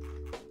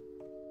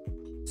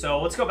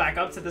 So let's go back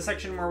up to the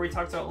section where we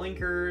talked about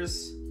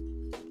linkers.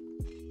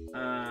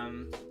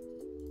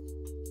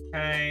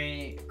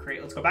 Okay,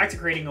 let's go back to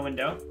creating a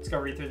window. Let's go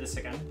read through this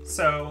again.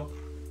 So,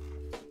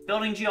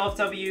 building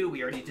GLFW,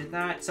 we already did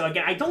that. So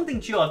again, I don't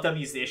think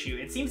GLFW is the issue.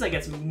 It seems like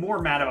it's more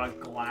mad about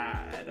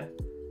glad.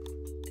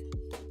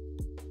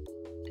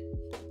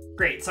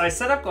 Great, so I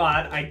set up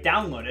glad, I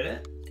downloaded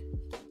it.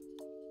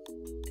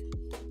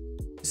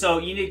 So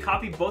you need to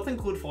copy both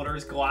include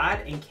folders,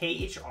 glad and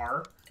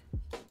KHR,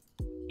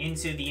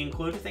 into the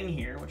include thing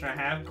here, which I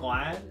have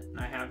glad and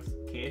I have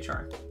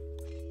KHR.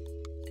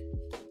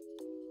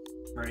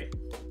 Right.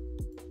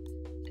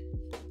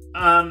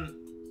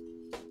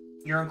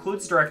 Your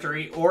includes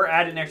directory, or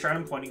add an extra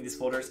item pointing these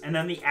folders, and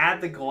then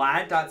add the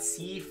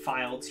glad.c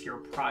file to your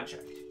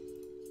project.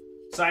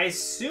 So I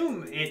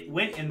assume it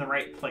went in the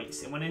right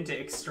place. It went into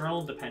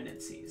external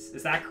dependencies.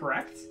 Is that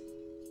correct?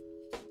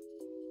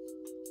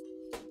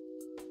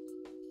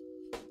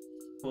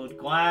 Include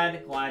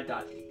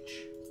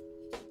glad.h.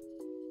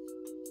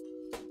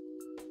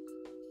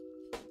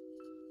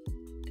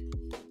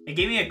 It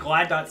gave me a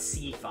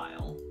glad.c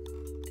file.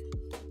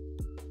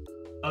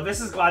 Oh,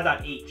 this is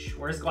glad.h.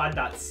 Where's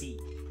glad.c?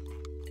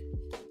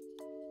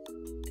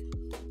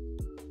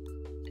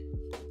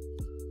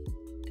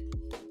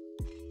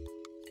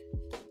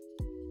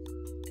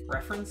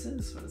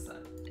 References? What is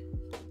that?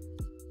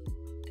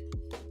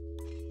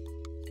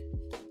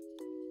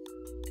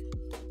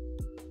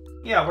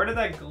 Yeah, where did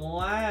that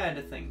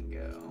glad thing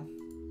go?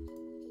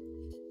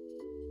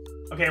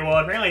 Okay, well,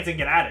 apparently it didn't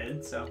get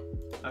added, so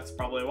that's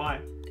probably why.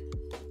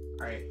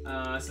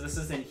 Alright, so this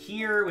is in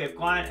here. We have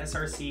glad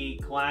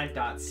src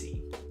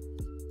glad.c.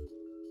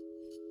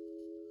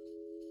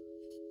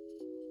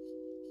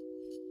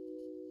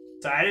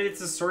 So I added it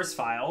to source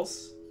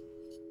files.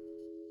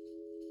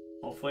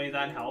 Hopefully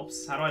that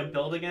helps. How do I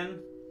build again?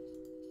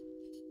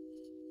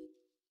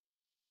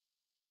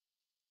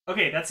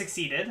 Okay, that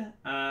succeeded.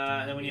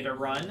 Then we need to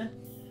run.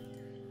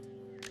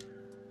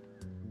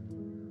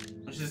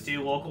 Let's just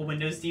do local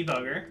Windows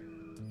debugger.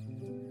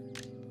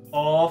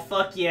 Oh,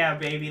 fuck yeah,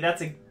 baby.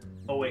 That's a...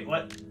 Oh, wait,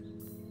 what?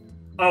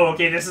 Oh,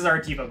 okay, this is our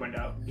debug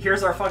window.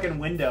 Here's our fucking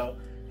window.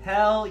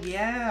 Hell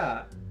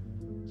yeah.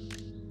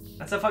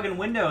 That's a fucking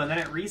window, and then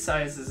it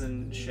resizes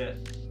and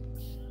shit.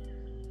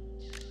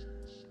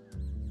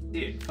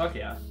 Dude, fuck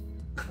yeah.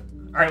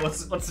 Alright,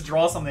 let's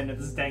draw something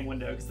into this dang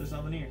window, because there's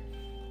nothing here.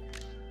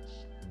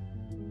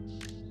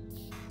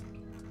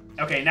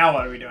 Okay, now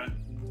what are we doing?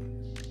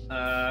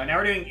 Now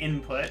we're doing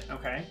input,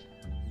 okay.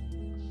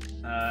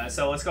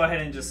 So let's go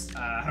ahead and just,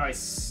 how do I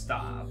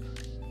stop?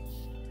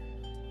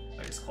 Do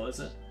I just close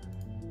it?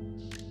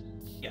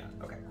 Yeah,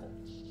 okay, cool.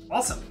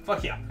 Awesome,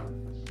 fuck yeah.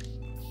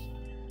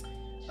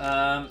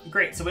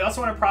 Great, so we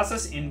also want to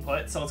process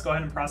input, so let's go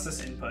ahead and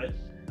process input.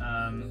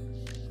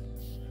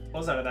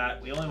 Close out of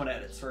that. We only want to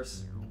edit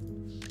source.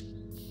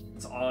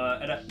 Let's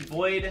edit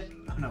void,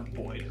 oh, not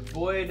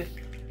void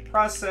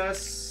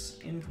process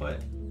input.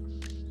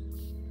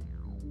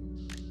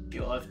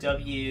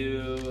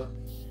 GLFW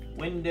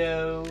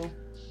window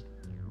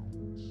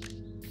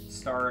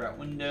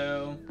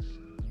star.window.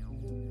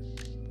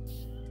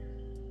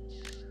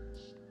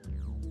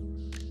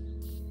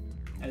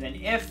 And then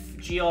if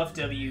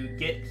GLFW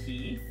get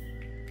key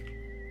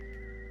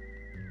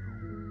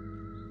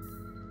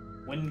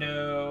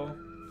window.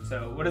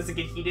 So what does the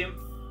get key do?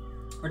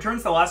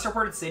 Returns the last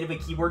reported state of a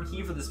keyboard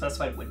key for the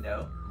specified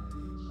window.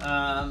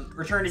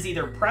 Return is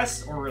either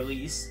pressed or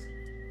released.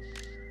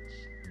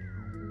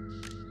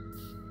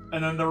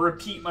 And then the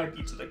repeat might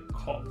be to the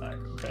callback,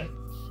 okay?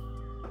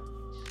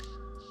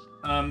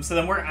 So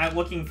then we're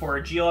looking for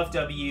a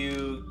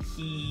GLFW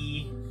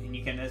key, and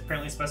you can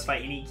apparently specify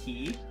any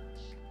key.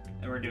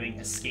 And we're doing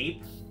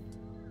escape.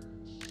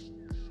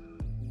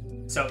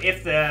 So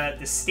if the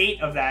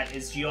state of that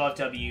is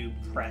GLFW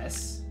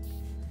press,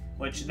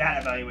 which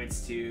that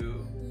evaluates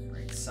to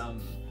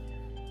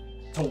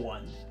to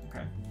 1,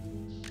 okay?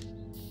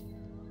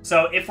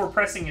 So if we're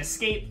pressing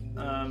escape,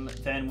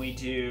 then we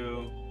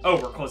do,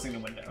 oh, we're closing the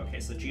window. Okay,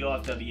 so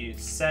GLFW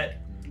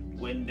set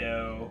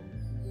window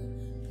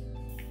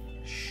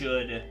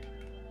should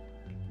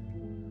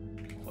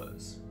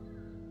close.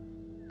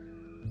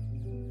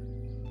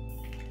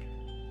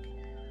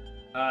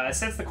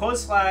 Sets the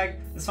close flag.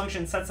 This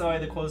function sets away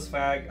the close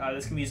flag.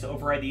 This can be used to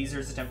override the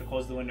user's attempt to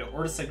close the window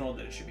or to signal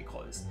that it should be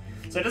closed.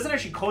 So it doesn't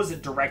actually close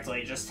it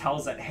directly. It just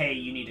tells it, hey,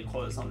 you need to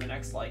close on the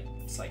next light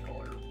cycle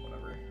or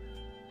whatever.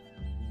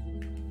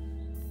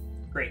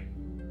 Great.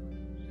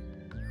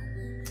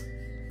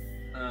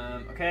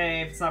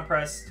 Okay, if it's not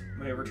pressed,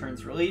 it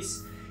returns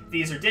release. If the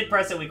user did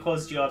press it, we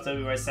close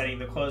GLFW by setting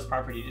the close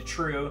property to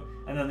true.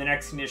 And then the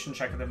next condition,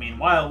 check the main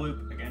while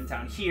loop, again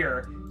down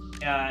here.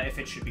 If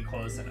it should be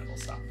closed, then it'll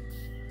stop.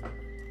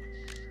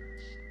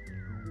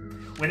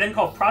 We then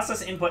call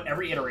process input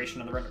every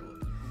iteration of the render loop.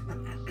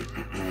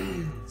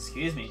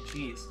 Excuse me,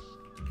 jeez.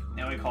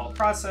 Now we call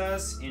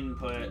process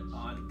input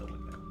on the window.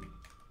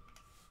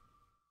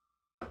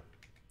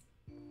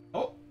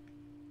 Oh,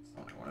 that's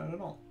not what I wanted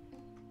at all.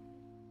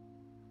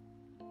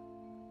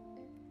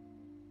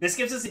 This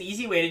gives us an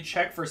easy way to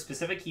check for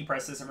specific key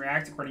presses and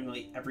react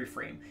accordingly every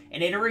frame.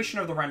 An iteration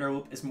of the render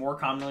loop is more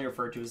commonly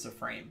referred to as a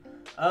frame.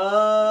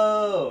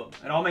 Oh,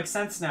 it all makes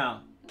sense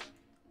now.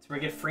 So we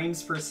get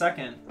frames per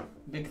second.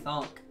 Big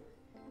thunk.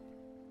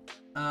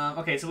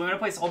 Okay, so we want to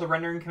place all the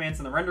rendering commands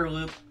in the render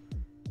loop.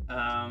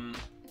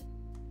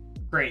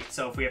 Great,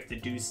 so if we have to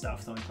do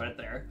stuff, then we put it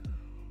there.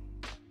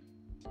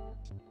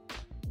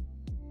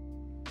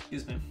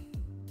 Excuse me.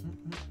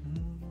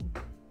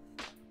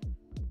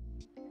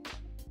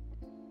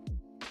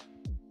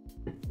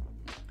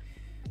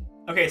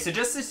 Okay, so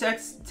just to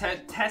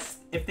test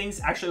if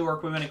things actually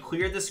work, we want to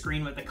clear the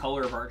screen with the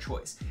color of our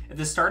choice. At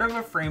the start of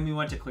a frame, we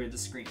want to clear the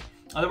screen.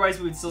 Otherwise,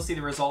 we would still see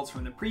the results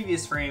from the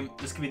previous frame.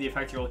 This could be the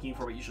effect you're looking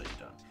for, but usually you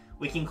don't.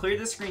 We can clear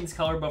the screen's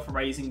color buffer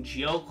by using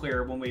GL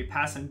clear when we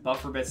pass in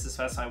buffer bits to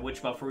specify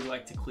which buffer we'd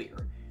like to clear.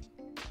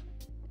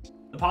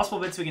 The possible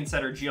bits we can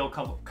set are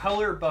GL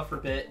color buffer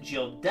bit,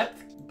 GL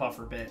depth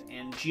buffer bit,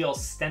 and GL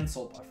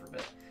stencil buffer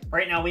bit.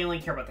 Right now, we only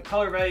care about the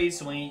color values,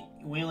 so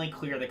we only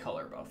clear the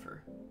color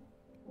buffer.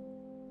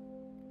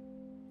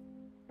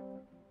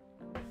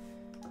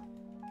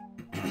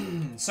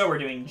 So we're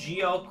doing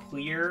GL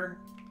clear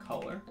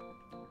color.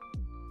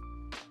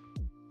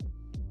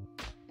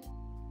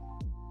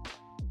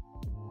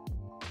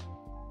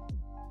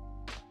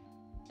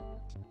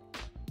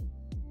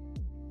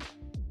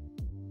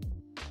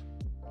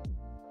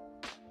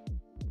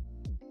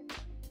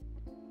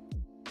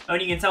 Oh,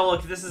 and you can tell,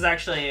 look, this is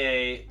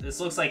actually this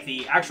looks like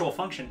the actual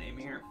function name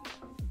here.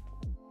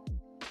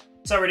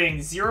 So we're doing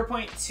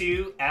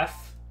 0.2f,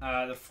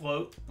 the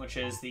float, which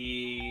is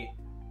the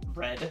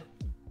red.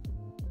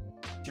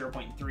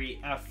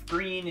 0.3f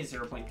green is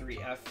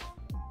 0.3f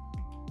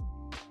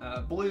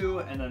blue,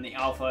 and then the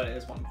alpha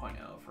is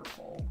 1.0 for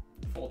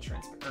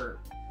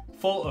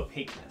full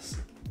opaqueness.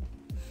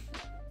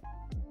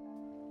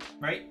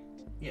 Right?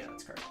 Yeah,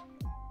 that's correct.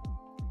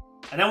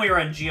 And then we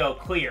run GL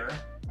clear,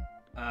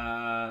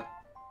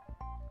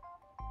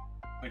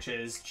 which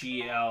is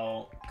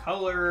GL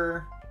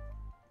color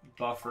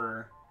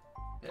buffer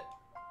bit.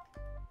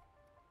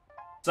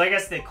 So I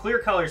guess the clear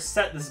color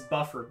set this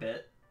buffer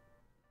bit.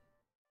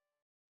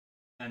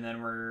 And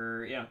then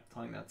we're, yeah,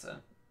 telling that to...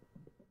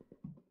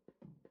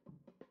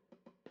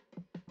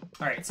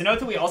 Alright, so note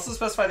that we also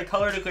specify the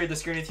color to clear the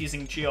screen with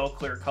using GL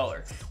clear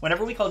color.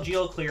 Whenever we call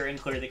GL clear and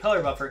clear the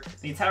color buffer,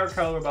 the entire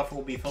color buffer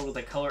will be filled with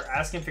a color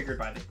as configured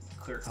by the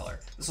clear color.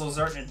 This will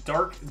result in a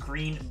dark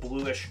green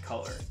bluish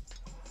color.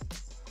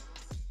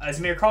 As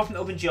you may recall from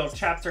the OpenGL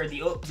chapter, the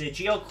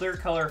GL clear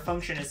color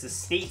function is the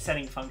state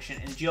setting function,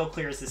 and GL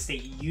clear is the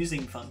state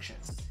using function.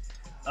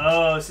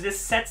 Oh, so this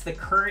sets the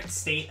current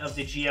state of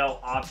the GL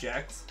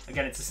object.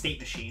 Again, it's a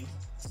state machine.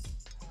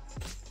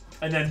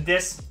 And then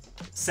this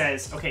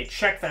says, okay,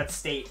 check that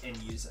state and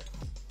use it.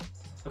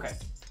 Okay.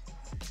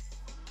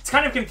 It's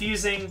kind of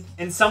confusing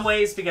in some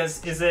ways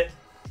because is it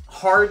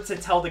hard to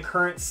tell the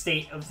current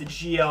state of the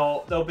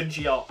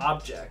OpenGL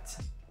object?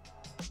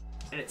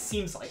 And it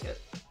seems like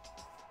it.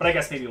 But I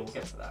guess maybe we'll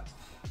get to that.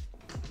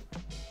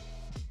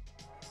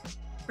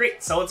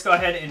 Great, so let's go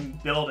ahead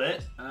and build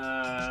it.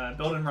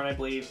 Build and run, I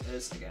believe,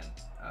 is, again,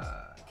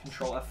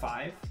 Control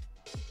F5.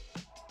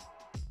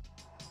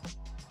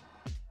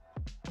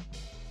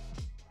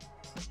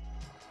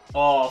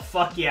 Oh,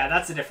 fuck yeah,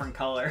 that's a different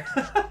color.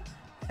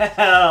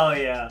 Hell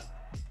yeah.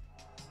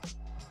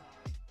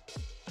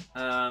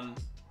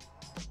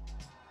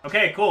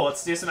 Okay, cool,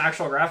 let's do some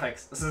actual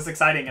graphics. This is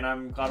exciting, and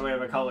I'm glad we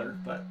have a color,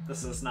 but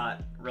this is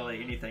not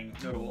really anything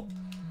notable.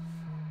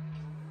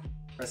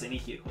 Press any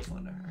key equals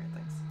Linda. Alright,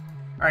 thanks.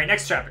 Alright,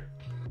 next chapter.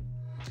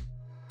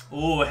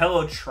 Ooh,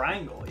 hello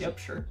triangle. Yep,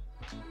 sure.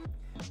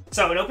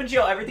 So in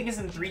OpenGL, everything is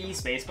in 3D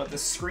space, but the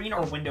screen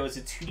or window is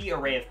a 2D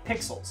array of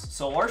pixels.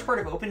 So a large part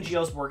of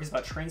OpenGL's work is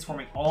about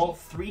transforming all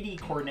 3D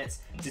coordinates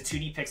into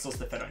 2D pixels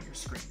that fit on your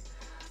screen.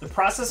 The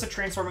process of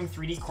transforming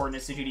 3D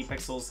coordinates to 2D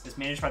pixels is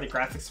managed by the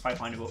graphics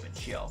pipeline of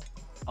OpenGL.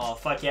 Oh,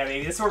 fuck yeah,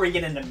 baby. This is where we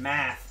get into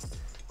math,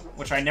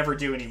 which I never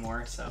do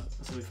anymore, so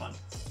this will be fun.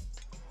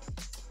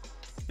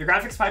 The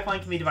graphics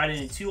pipeline can be divided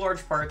into two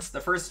large parts. The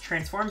first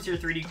transforms your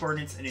 3D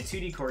coordinates into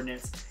 2D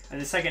coordinates,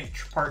 and the second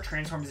part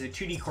transforms the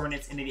 2D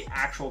coordinates into the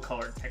actual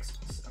colored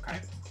pixels, okay?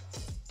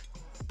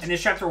 In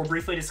this chapter, we'll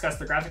briefly discuss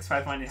the graphics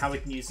pipeline and how we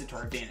can use it to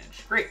our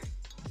advantage. Great.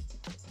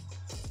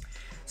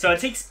 So it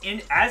takes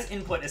as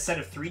input a set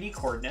of 3D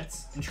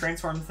coordinates and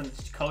transforms them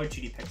to colored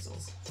 2D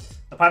pixels.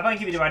 The pipeline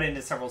can be divided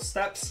into several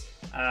steps.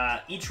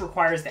 Each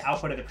requires the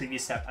output of the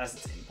previous step as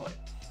its input.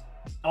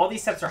 All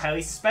these steps are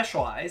highly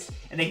specialized,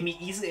 and they can be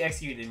easily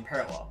executed in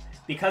parallel.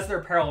 Because of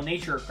their parallel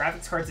nature,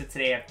 graphics cards of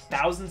today have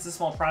thousands of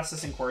small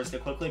processing cores to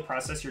quickly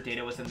process your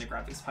data within the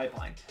graphics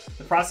pipeline.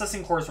 The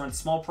processing cores run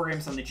small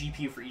programs on the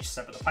GPU for each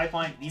step of the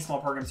pipeline. These small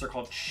programs are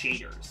called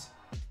shaders.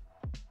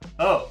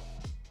 Oh.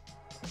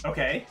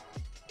 Okay.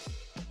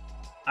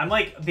 I'm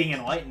like being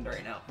enlightened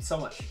right now. So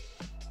much.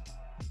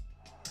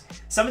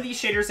 Some of these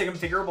shaders are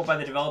configurable by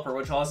the developer,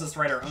 which allows us to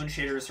write our own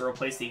shaders to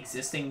replace the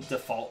existing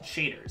default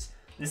shaders.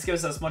 This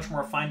gives us much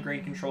more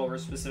fine-grained control over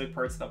specific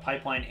parts of the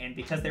pipeline, and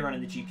because they run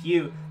in the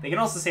GPU, they can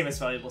also save us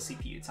valuable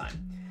CPU time.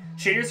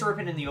 Shaders are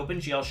written in the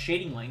OpenGL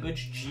shading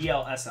language,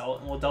 GLSL,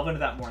 and we'll delve into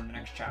that more in the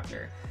next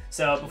chapter.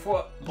 So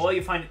below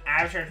you find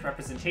abstract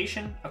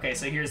representation. Okay,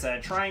 so here's a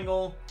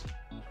triangle.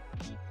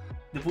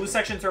 The blue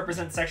sections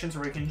represent sections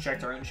where we can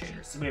inject our own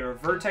shaders. So we have a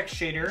vertex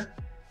shader,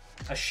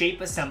 a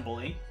shape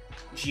assembly,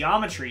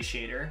 geometry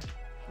shader,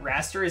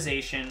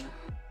 rasterization,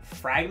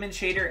 fragment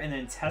shader, and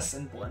then tests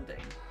and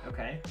blending.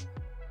 Okay.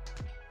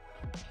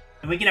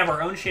 And we can have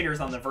our own shaders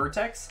on the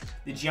vertex,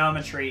 the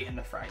geometry, and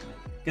the fragment.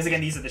 Because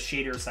again, these are the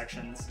shader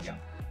sections. Yeah.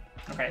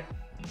 Okay.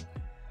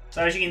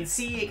 So as you can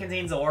see, it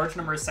contains a large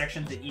number of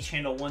sections that each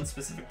handle one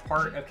specific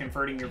part of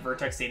converting your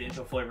vertex data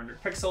into a fully rendered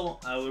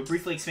pixel. We'll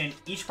briefly explain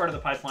each part of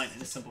the pipeline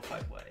in a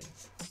simplified way.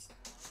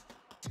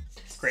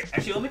 Great.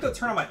 Actually, let me go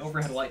turn on my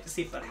overhead light to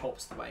see if that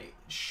helps my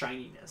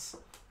shininess.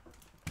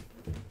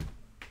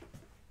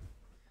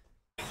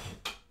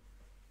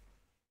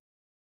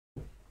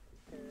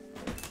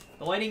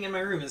 The lighting in my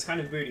room is kind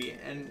of booty,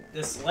 and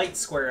this light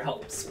square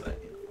helps, but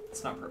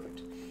it's not perfect.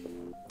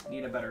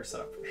 Need a better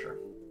setup for sure.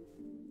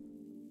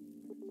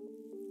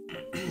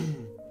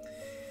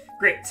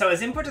 Great, so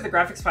as input to the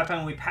graphics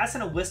pipeline, we pass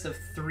in a list of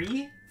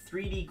 3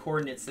 3D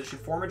coordinates that should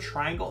form a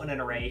triangle in an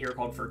array here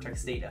called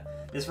vertex data.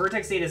 This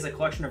vertex data is a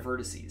collection of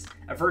vertices.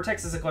 A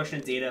vertex is a collection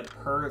of data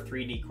per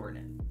 3D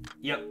coordinate.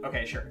 Yep,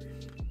 okay, sure.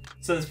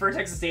 So this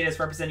vertex's data is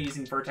represented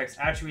using vertex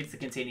attributes that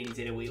contain any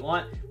data we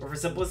want, but for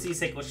simplicity's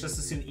sake, let's just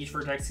assume that each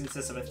vertex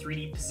consists of a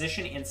 3D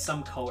position and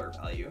some color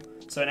value.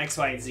 So an X,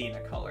 Y, and Z in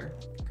a color.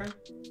 Okay.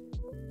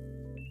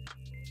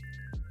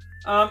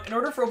 In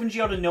order for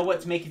OpenGL to know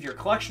what to make of your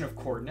collection of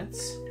coordinates,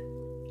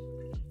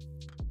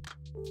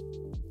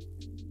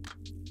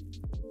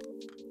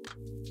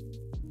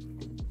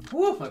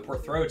 whew, my poor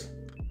throat.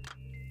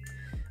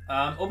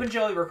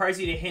 OpenGL requires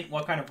you to hint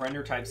what kind of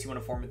render types you want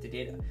to form with the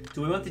data.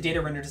 Do we want the data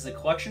rendered as a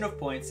collection of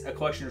points, a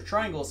collection of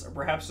triangles, or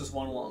perhaps just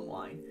one long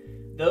line?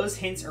 Those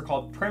hints are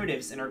called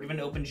primitives and are given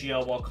to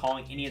OpenGL while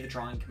calling any of the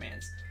drawing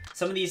commands.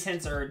 Some of these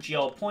hints are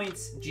GL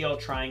points, GL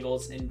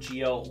triangles, and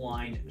GL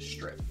line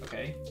strip.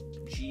 Okay,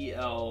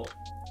 GL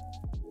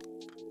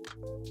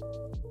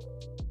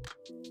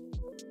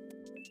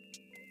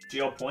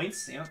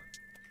points. Yeah.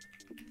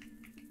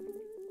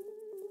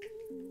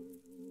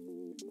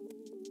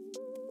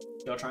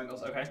 GL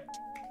triangles. Okay.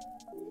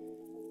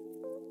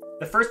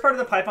 The first part of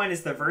the pipeline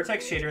is the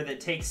vertex shader that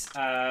takes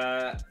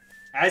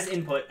as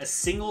input a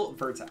single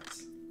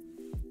vertex.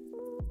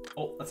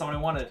 Oh, that's not what I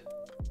wanted.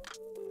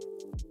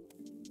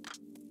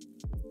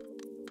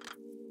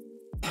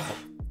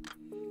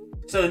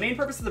 So the main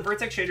purpose of the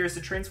vertex shader is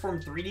to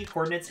transform 3D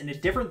coordinates into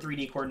different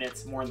 3D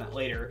coordinates, more on that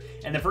later,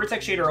 and the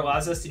vertex shader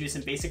allows us to do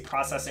some basic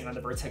processing on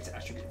the vertex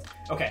attributes.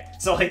 Okay,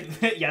 so like,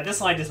 yeah, this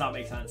line does not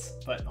make sense,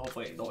 but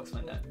hopefully they'll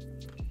explain that.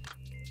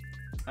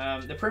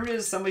 The primitive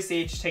assembly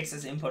stage takes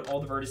as input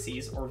all the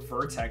vertices or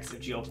vertex of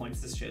GL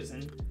points is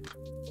chosen.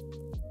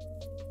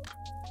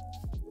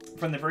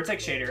 From the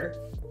vertex shader,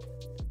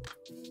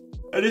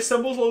 it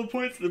assembles all the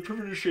points in the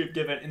primitive shape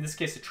given, in this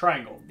case a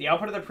triangle. The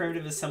output of the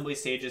primitive assembly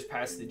stage is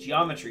passed to the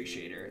geometry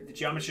shader. The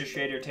geometry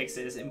shader takes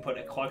as input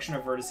a collection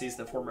of vertices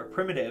that form a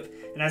primitive,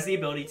 and has the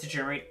ability to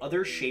generate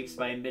other shapes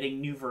by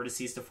emitting new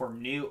vertices to form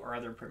new or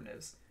other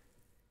primitives.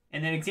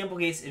 In an example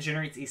case, it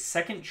generates a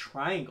second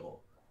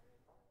triangle.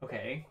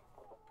 Okay.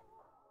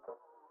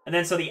 And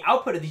then so the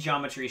output of the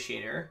geometry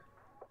shader,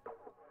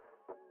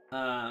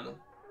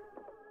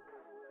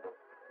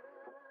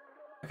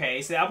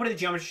 okay, so the output of the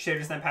geometry shader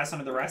is then passed on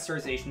to the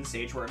rasterization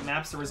stage, where it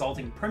maps the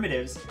resulting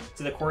primitives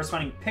to the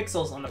corresponding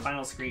pixels on the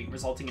final screen,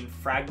 resulting in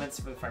fragments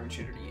for the fragment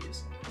shader to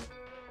use.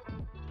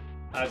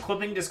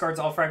 Clipping discards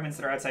all fragments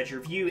that are outside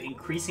your view,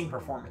 increasing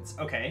performance.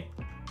 Okay.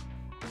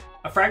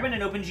 A fragment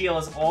in OpenGL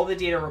is all the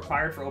data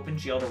required for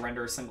OpenGL to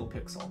render a single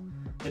pixel.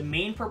 The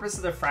main purpose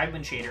of the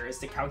fragment shader is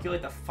to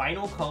calculate the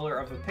final color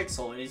of a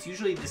pixel, and is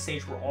usually the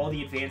stage where all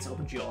the advanced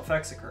OpenGL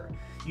effects occur.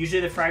 Usually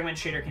the fragment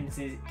shader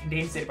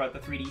contains data about the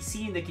 3D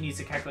scene that can use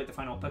to calculate the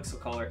final pixel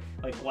color,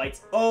 like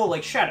lights. Oh,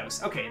 like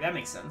shadows. Okay, that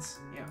makes sense.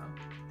 Yeah.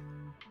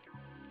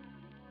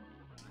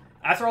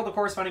 After all the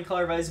corresponding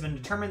color values have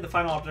been determined, the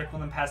final object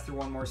will then pass through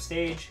one more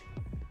stage.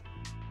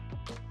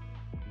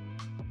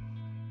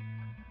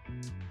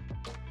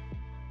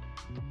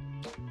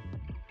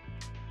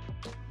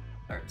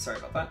 Alright, sorry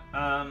about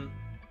that.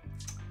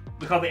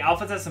 We call the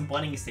alpha test and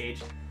blending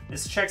stage.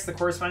 This checks the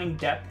corresponding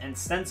depth and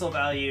stencil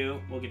value,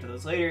 we'll get to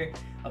those later,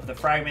 of the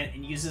fragment,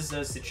 and uses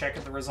those to check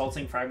if the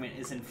resulting fragment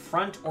is in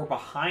front or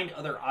behind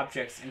other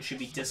objects and should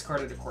be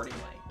discarded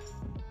accordingly.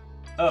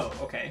 Oh,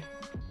 okay.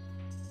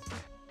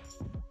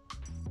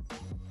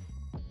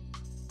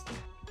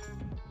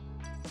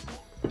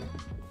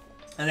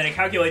 And then it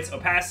calculates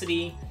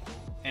opacity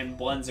and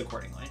blends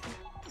accordingly.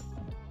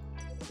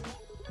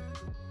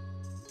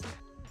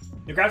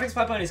 The graphics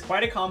pipeline is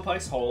quite a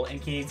complex whole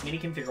and contains many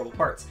configurable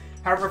parts.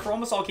 However, for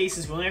almost all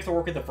cases, we only have to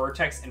work with the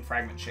vertex and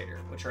fragment shader,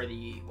 which are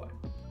the, what?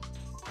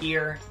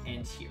 Here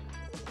and here.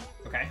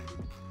 Okay?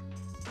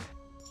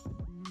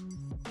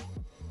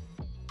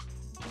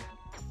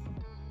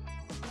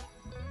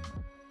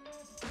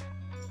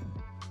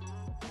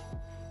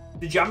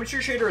 The geometry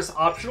shader is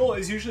optional.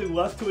 It's usually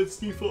left to its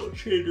default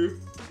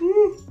shader.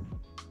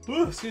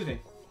 Excuse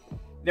me.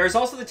 There's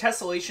also the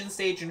tessellation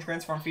stage and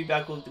transform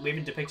feedback loop that we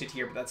haven't depicted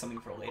here, but that's something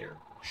for later.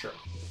 Sure.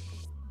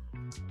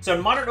 So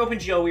in modern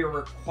OpenGL, we are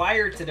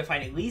required to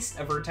define at least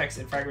a vertex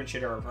and fragment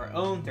shader of our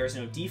own. There is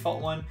no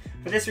default one.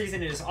 For this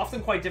reason, it is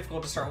often quite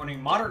difficult to start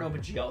learning modern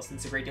OpenGL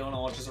since a great deal of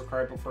knowledge is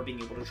required before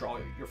being able to draw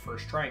your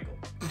first triangle.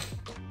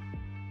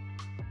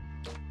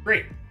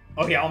 Great.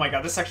 Okay, oh my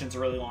god, this section's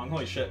really long.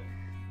 Holy shit.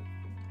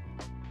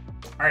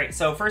 Alright,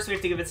 so first we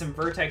have to give it some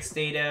vertex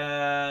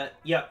data.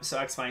 Yep, so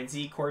X, Y, and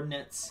Z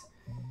coordinates.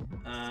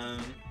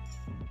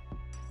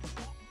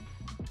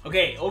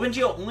 Okay,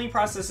 OpenGL only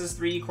processes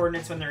 3D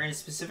coordinates when they're in a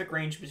specific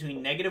range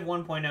between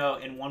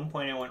 -1.0 and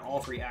 1.0 on all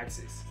three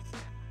axes.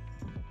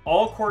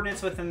 All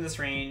coordinates within this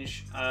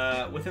range,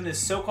 within this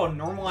so-called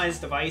normalized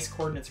device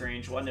coordinates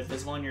range, will end up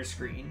visible on your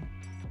screen.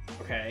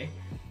 Okay.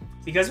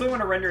 Because we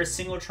want to render a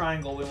single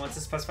triangle, we want to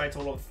specify a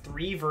total of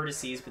 3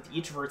 vertices, with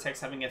each vertex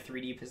having a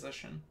 3D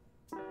position.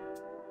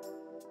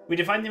 We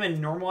define them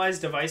in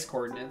normalized device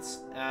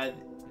coordinates,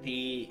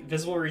 the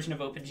visible region of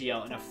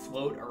OpenGL, in a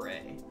float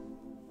array.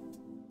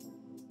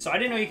 So I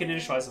didn't know you could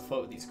initialize a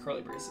float with these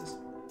curly braces.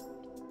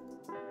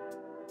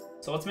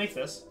 So let's make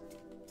this.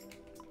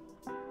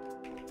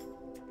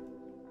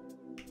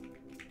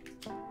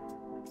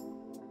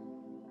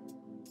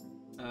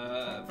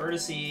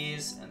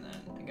 Vertices, and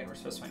then again we're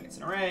specifying it's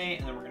an array,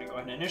 and then we're going to go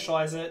ahead and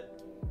initialize it.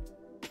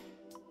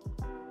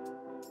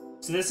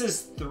 So this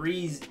is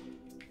 3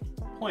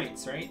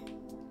 points, right?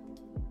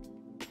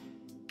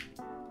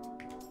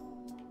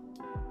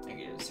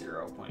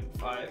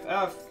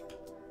 -0.5f,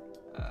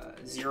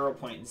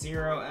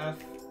 0.0f,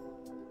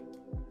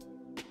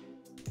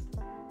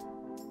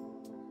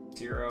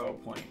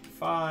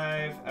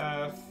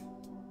 0.5f,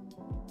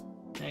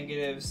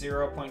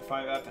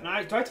 -0.5f, and do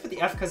I have to put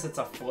the f because it's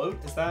a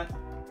float? Is that?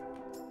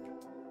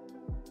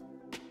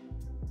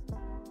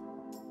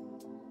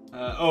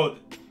 Oh,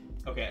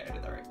 okay, I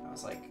did that right. I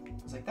was like,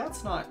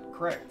 that's not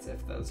correct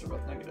if those are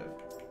both negative.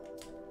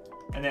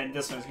 And then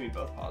this one's gonna be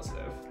both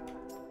positive.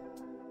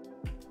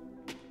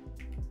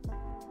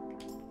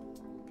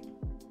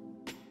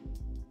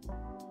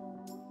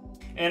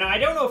 And I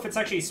don't know if it's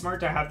actually smart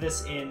to have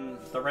this in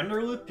the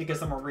render loop, because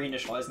then we're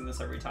reinitializing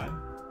this every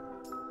time.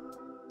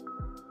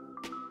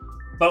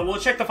 But we'll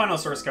check the final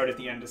source code at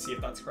the end to see if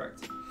that's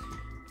correct.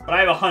 But I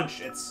have a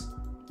hunch it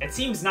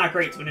seems not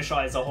great to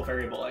initialize a whole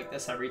variable like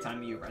this every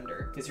time you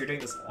render, because you're doing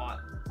this a lot.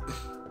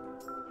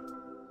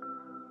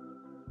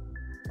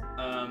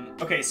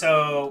 Okay,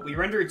 so we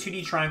render a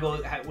 2D triangle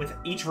with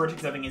each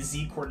vertex having a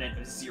z coordinate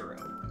of 0.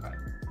 Okay.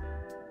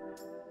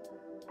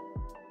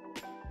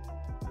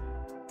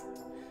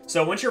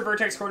 So once your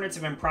vertex coordinates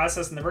have been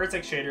processed in the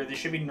vertex shader, they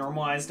should be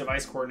normalized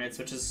device coordinates,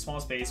 which is a small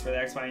space for the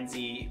x, y, and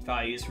z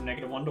values from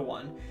 -1 to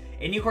 1.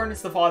 Any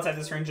coordinates that fall outside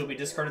this range will be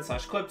discarded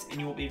 / clipped, and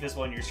you will be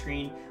visible on your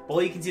screen. Below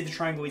you can see the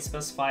triangle we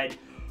specified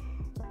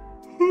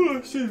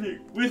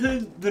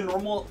within the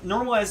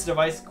normalized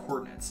device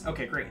coordinates.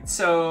 Okay, great.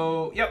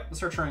 So, yep, let's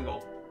start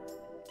triangle.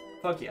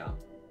 Fuck yeah.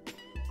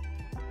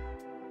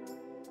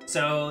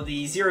 So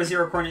the 0,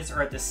 0 coordinates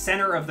are at the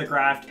center of the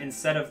graph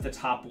instead of the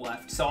top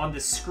left. So on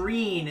the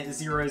screen,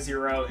 0,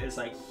 0 is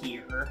like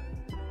here,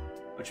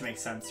 which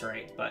makes sense,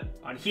 right? But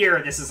on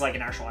here, this is like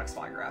an actual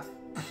XY graph.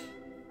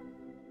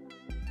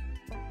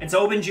 And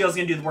so OpenGL is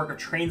going to do the work of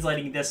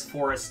translating this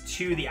for us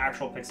to the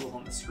actual pixels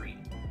on the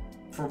screen,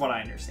 for what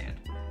I understand.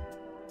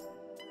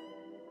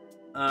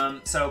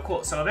 So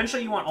cool. So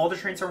eventually you want all the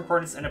transform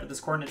coordinates to end up at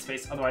this coordinate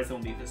space, otherwise they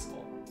won't be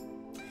visible.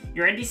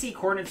 Your NDC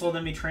coordinates will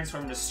then be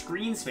transformed to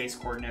screen space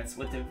coordinates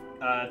with the,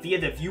 via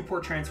the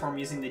viewport transform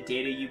using the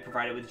data you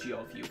provided with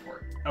GL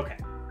viewport. Okay.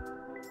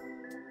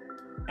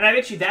 And I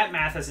bet you that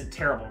math isn't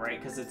terrible, right?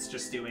 Because it's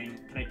just doing...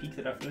 Can I peek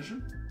the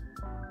definition?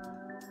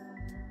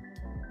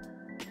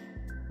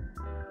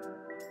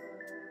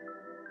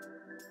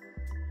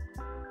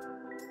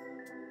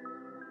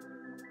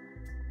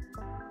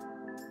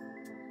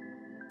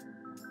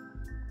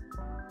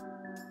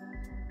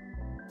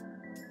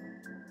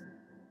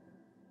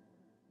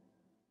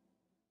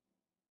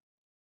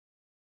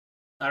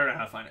 I don't know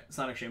how to find it. It's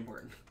not actually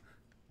important.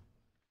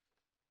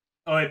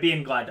 Oh, it'd be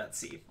in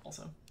glad.c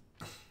also.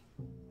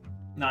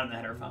 Not in the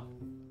header file.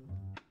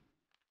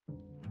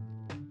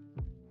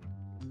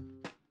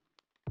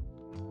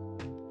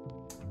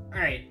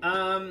 Alright,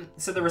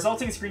 so the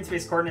resulting screen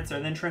space coordinates are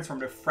then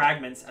transformed to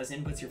fragments as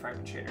inputs to your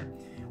fragment shader.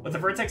 With the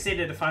vertex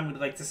data defined,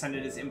 we'd like to send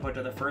it as input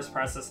to the first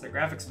process of the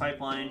graphics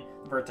pipeline,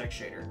 the vertex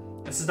shader.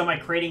 This is done by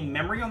creating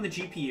memory on the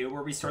GPU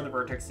where we store the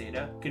vertex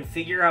data,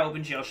 configure how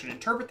OpenGL should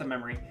interpret the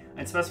memory,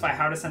 and specify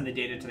how to send the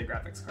data to the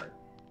graphics card.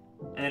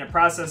 And then it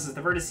processes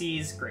the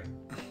vertices. Great.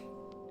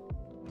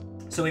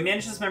 So we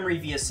manage this memory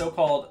via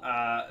so-called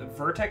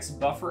vertex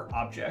buffer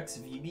objects,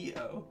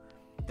 VBO.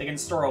 They can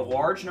store a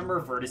large number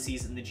of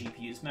vertices in the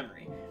GPU's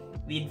memory.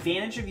 The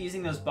advantage of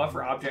using those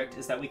buffer objects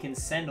is that we can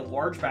send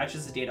large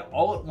batches of data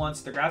all at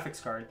once to the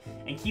graphics card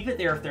and keep it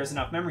there if there's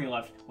enough memory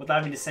left without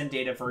having to send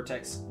data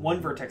one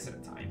vertex at a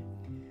time.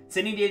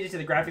 Sending data to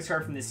the graphics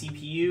card from the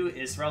CPU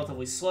is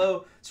relatively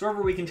slow, so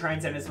however we can try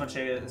and send as much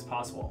data as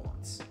possible at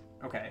once.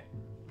 Okay.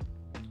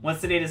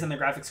 Once the data is in the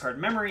graphics card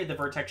memory, the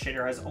vertex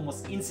shader has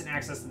almost instant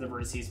access to the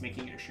vertices,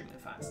 making it extremely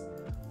fast.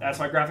 That's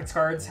why graphics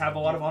cards have a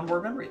lot of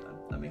onboard memory then.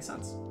 That makes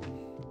sense.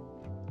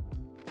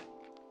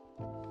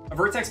 A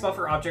vertex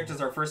buffer object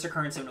is our first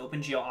occurrence of an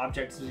OpenGL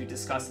object, as we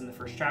discussed in the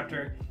first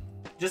chapter.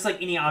 Just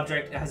like any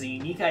object, it has a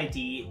unique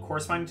ID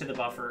corresponding to the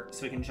buffer,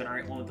 so we can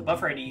generate one with the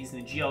buffer ID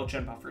using the GL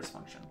genBuffers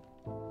function.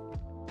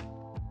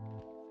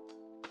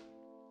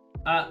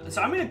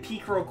 So I'm going to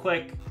peek real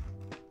quick.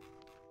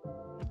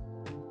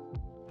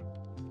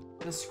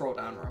 Let's scroll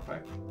down real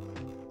quick.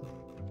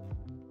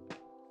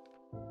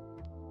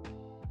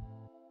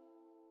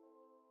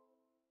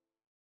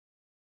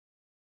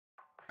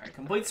 Alright,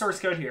 complete source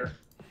code here.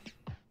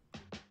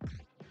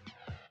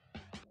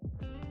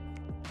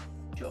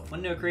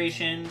 Window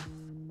creation.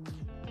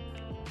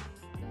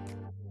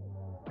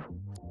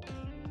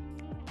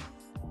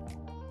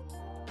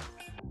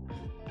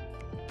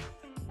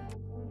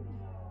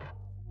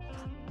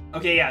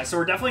 Okay, yeah, so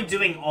we're definitely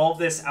doing all of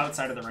this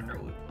outside of the render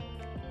loop.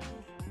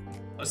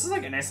 Oh, this is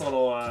like a nice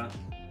little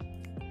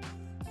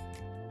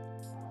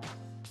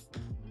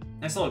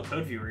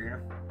code viewer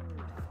here.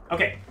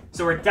 Okay,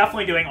 so we're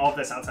definitely doing all of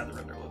this outside the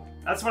render loop.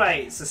 That's what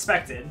I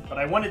suspected, but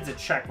I wanted to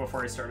check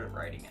before I started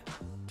writing it.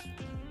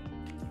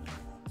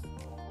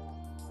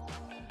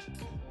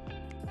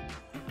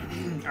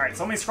 Alright,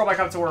 so let me scroll back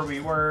up to where we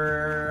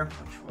were,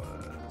 which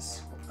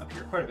was up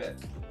here quite a bit.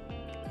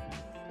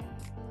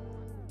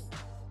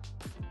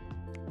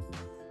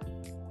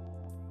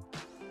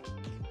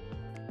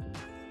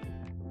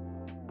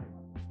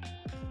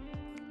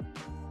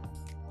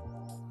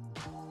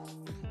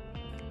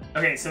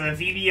 Okay, so the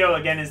VBO,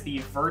 again, is the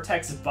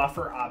vertex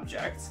buffer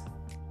object.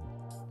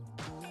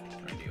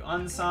 I'm going to do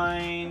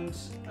unsigned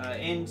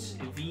int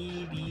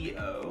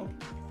VBO.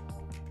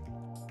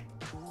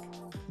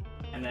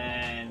 And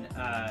then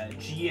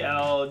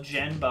GL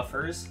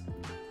genBuffers.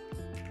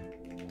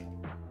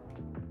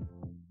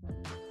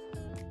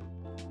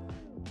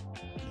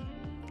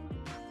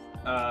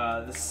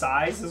 The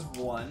size is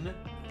 1.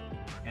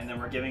 And then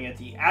we're giving it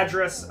the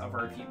address of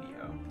our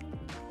VBO.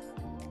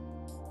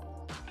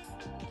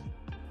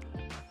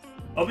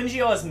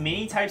 OpenGL has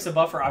many types of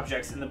buffer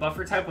objects, and the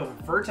buffer type of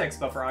a vertex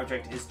buffer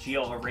object is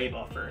GL array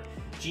buffer.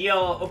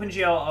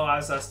 OpenGL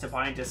allows us to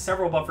bind to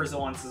several buffers at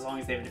once as long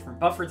as they have a different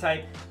buffer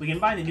type. We can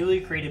bind the newly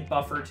created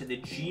buffer to the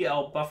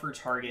GL buffer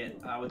target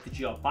with the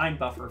GL bind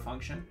buffer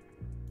function.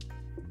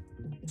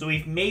 So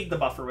we've made the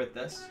buffer with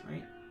this,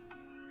 right?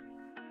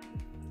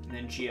 And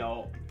then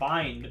GL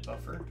bind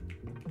buffer.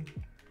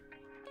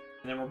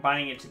 And then we're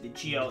binding it to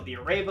the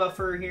array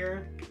buffer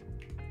here.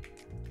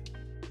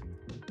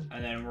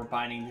 And then we're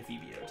binding the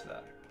VBO to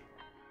that.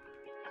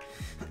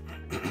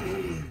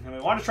 And we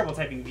want trouble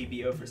typing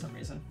VBO for some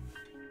reason.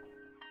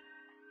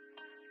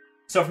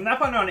 So from that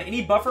point on,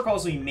 any buffer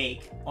calls we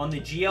make on the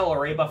GL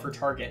array buffer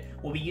target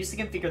will be used to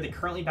configure the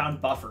currently bound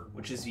buffer,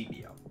 which is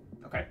VBO.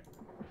 Okay.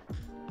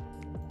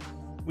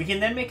 We can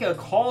then make a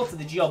call to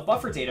the GL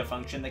buffer data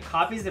function that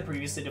copies the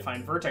previously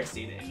defined vertex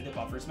data into the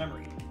buffer's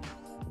memory.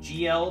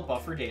 GL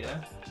buffer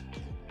data.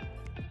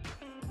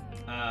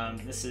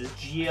 This is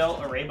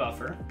GL array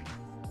buffer.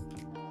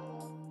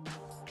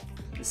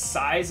 The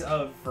size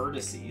of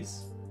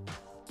vertices.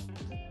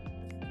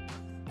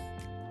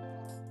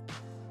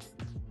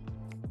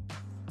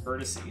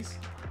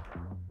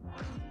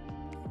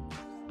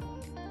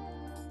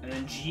 And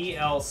then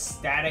GL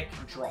static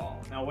draw.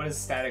 Now what is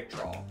static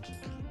draw?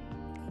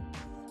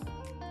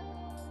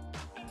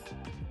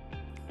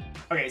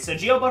 Okay, so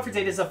GL buffer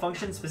data is a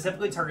function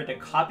specifically targeted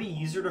to copy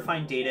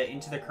user-defined data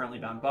into the currently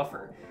bound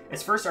buffer.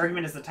 Its first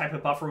argument is the type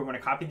of buffer we want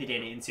to copy the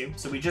data into,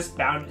 so we just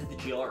bound it to the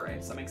GL array.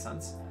 Does that make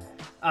sense?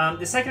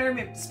 The second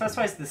argument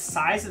specifies the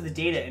size of the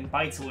data in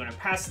bytes we want to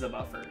pass to the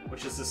buffer,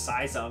 which is the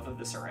size of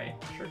this array.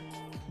 Sure.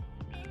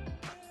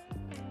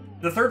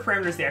 The third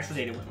parameter is the actual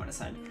data we want to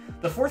send.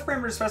 The fourth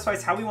parameter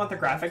specifies how we want the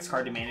graphics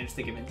card to manage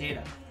the given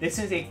data. This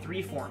can take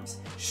three forms.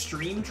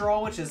 Stream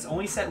draw, which is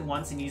only set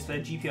once and used by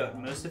the GPU at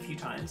most a few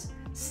times.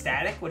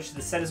 Static, which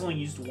the set is only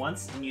used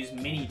once and used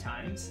many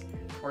times.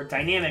 Or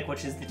dynamic,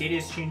 which is the data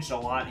is changed a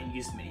lot and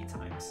used many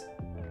times.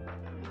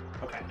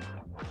 Okay.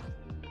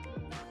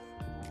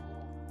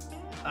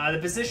 The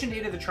position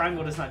data of the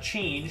triangle does not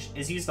change,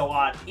 is used a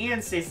lot,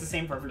 and stays the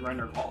same for every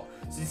render call.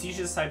 So this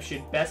usage type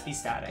should best be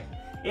static.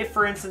 If,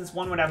 for instance,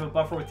 one would have a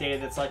buffer with data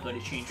that's likely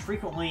to change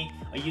frequently,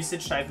 a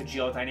usage type of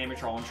GL dynamic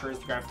draw ensures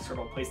the graphics card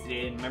will place the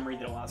data in memory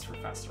that allows for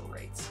faster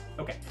rates.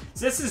 Okay,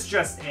 so this is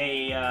just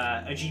a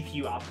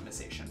GPU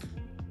optimization.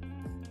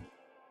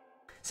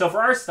 So for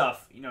our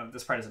stuff, you know,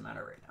 this probably doesn't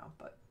matter right now,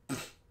 but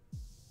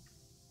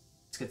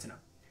it's good to know.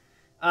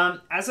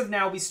 As of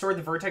now, we store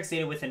the vertex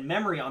data within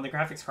memory on the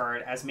graphics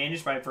card as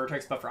managed by a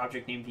vertex buffer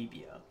object named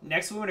VBO.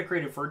 Next, we want to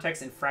create a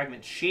vertex and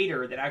fragment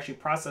shader that actually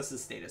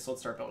processes data, so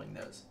let's start building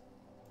those.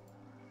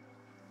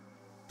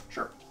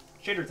 Sure,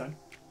 shader time.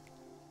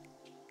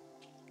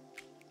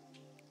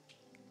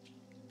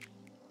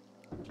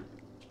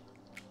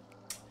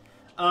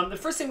 The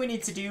first thing we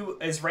need to do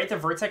is write the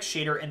vertex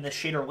shader in the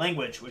shader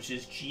language, which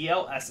is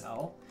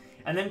GLSL,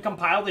 and then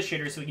compile the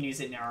shader so we can use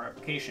it in our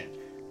application.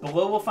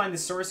 Below, we'll find the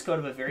source code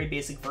of a very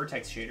basic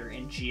vertex shader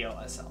in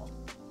GLSL.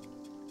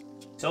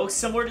 So it looks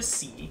similar to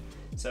C.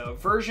 So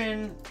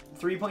version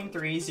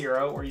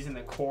 3.30, we're using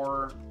the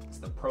core, it's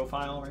the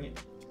profile, right?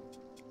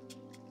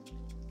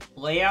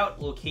 Layout,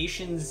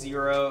 location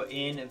 0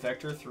 in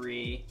vector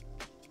 3.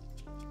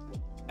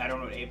 I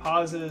don't know what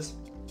apos is.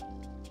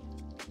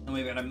 And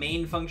we've got a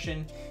main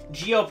function.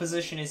 GL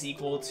position is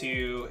equal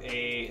to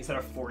a, is that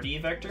a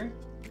 4D vector?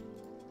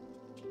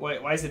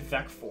 Why is it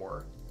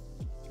vec4?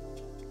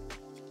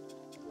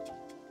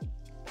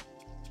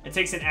 It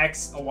takes an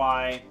X, a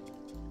Y,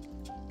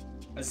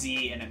 a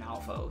Z, and an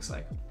alpha, looks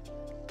like.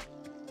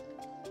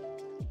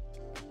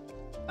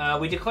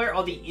 We declare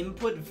all the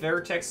input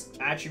vertex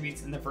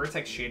attributes in the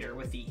vertex shader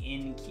with the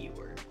in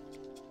keyword.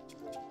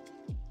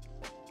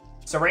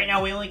 So right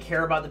now we only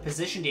care about the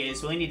position data,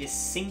 so we only need a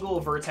single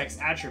vertex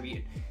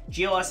attribute.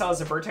 GLSL as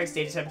a vertex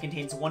data type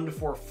contains 1 to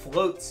 4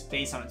 floats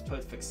based on its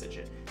postfix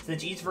digit.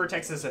 Since each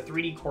vertex has a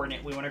 3D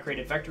coordinate, we want to create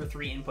a vector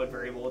 3 input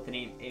variable with the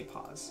name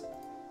apos.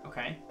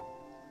 Okay.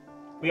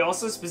 We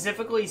also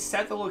specifically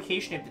set the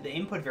location of the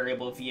input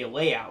variable via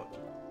layout.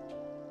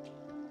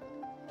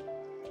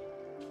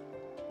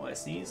 Will I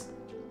sneeze?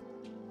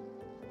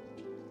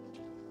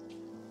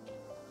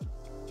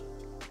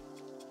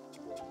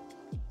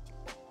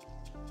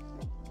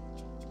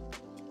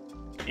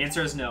 The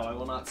answer is no, I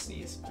will not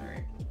sneeze.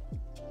 Alright.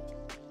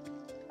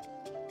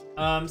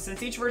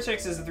 Since each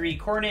vertex is a 3D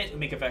coordinate, we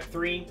make a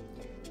vec3.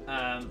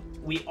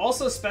 We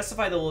also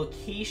specify the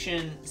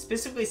location,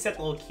 specifically set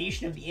the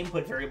location of the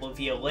input variable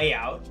via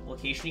layout,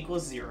 location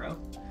equals 0.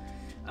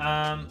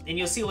 And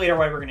you'll see later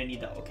why we're going to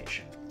need that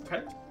location.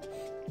 Okay.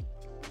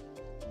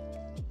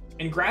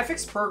 In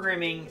graphics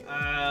programming,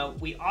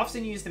 we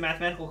often use the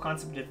mathematical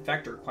concept of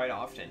vector quite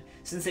often,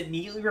 since it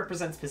neatly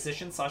represents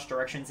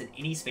position/directions in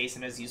any space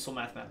and has useful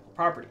mathematical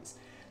properties.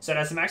 So it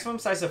has a maximum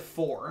size of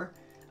 4,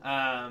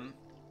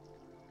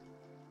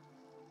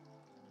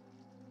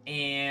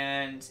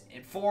 and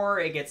in 4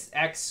 it gets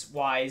X,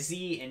 Y,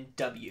 Z, and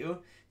W.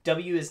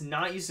 W is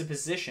not used as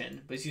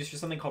position, but it's used for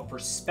something called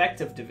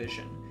perspective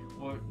division.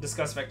 We'll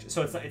discuss vector.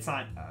 So it's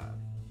not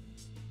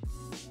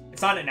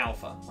an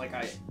alpha. Like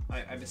I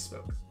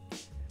misspoke.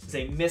 It's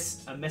a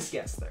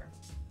misguess there.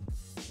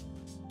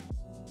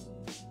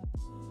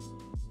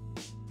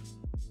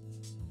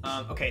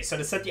 Okay, so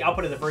to set the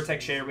output of the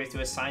vertex shader, we have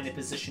to assign the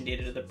position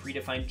data to the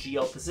predefined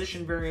GL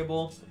position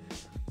variable,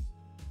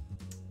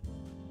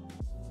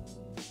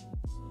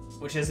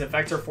 which is a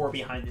vector 4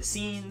 behind the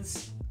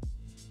scenes.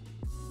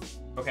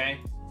 Okay.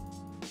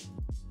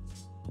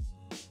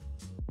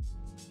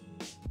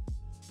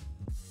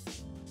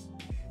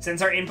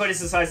 Since our input is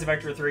the size of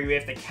vector 3, we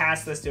have to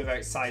cast this to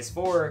a size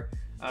 4.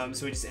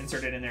 So we just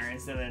insert it in there and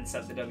then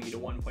set the W to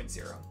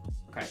 1.0.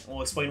 Okay,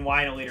 we'll explain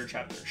why in a later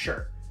chapter.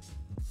 Sure.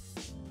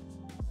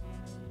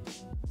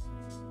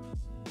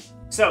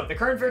 So the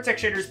current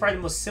vertex shader is probably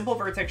the most simple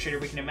vertex shader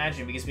we can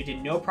imagine because we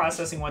did no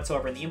processing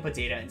whatsoever in the input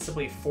data and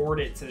simply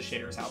forwarded it to the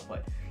shader's output.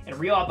 In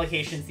real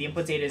applications, the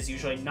input data is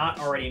usually not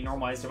already in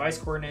normalized device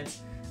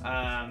coordinates.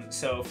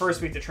 So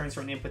first we have to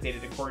transform the input data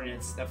to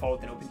coordinates that fall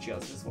within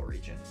OpenGL's visible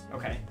region.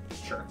 Okay,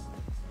 sure.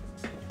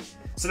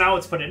 So now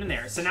let's put it in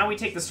there. So now we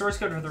take the source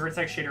code of the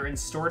vertex shader and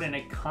store it in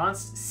a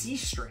const C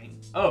string.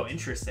 Oh,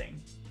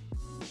 interesting.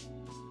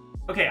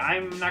 Okay,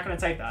 I'm not going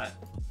to type that.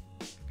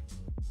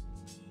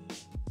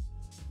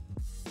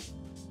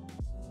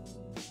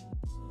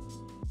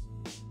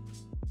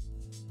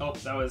 Oh,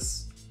 that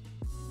was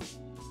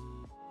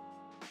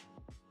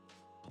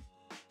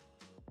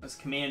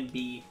Command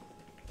B.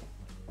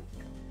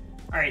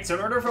 Alright, so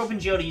in order for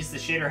OpenGL to use the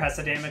shader, it has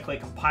to dynamically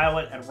compile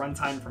it at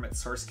runtime from its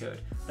source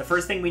code. The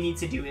first thing we need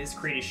to do is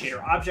create a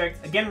shader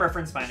object, again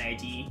referenced by an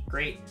ID.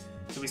 Great.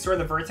 So we store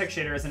the vertex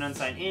shader as an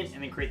unsigned int,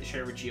 and then create the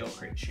shader with GL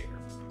create shader.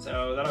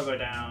 So that'll go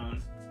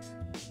down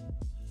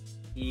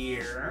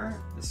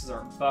here. This is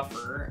our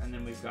buffer, and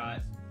then we've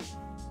got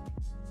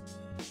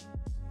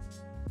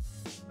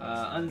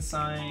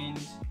unsigned.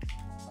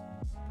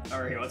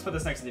 Or here, let's put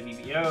this next to the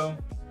VBO.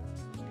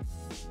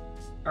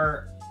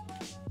 Or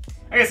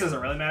I guess it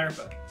doesn't really matter,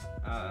 but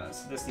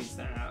so this needs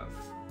to have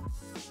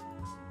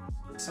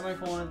a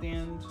semicolon at the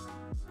end.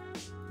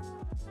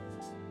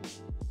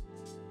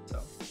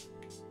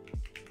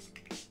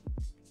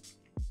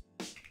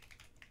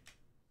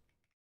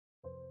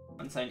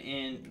 unsign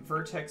in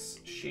vertex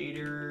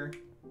shader.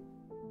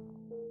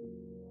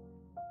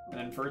 And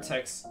then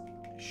vertex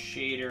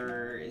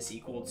shader is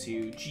equal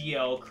to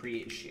GL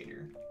create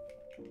shader.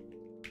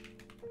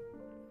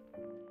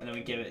 And then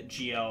we give it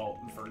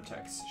GL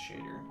vertex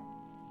shader.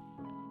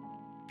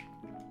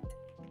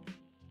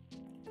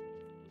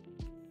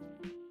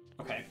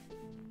 Okay.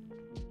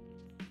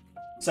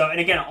 So, and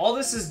again, all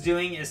this is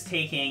doing is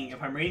taking,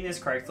 if I'm reading this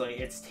correctly,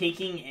 it's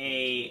taking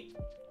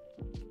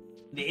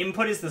the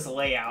input is this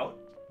layout.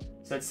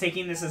 So it's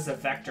taking this as a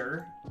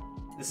vector.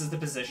 This is the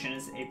position,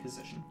 is a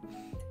position.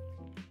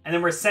 And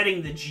then we're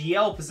setting the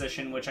GL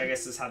position, which I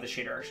guess is how the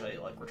shader actually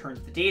like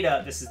returns the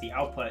data. This is the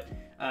output.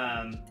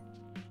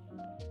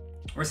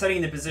 We're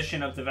setting the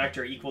position of the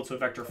vector equal to a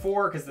vector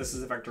 4, because this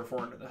is a vector 4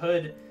 under the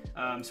hood.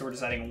 So we're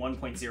just adding a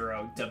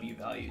 1.0 W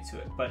value to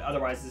it. But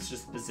otherwise, it's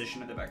just the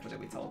position of the vector that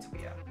we tell it to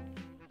be at.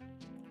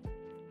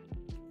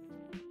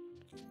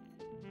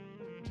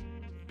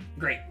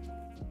 Great.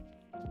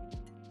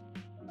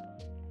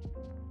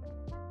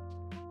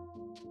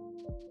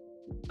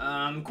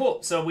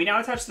 Cool. So we now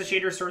attach the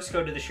shader source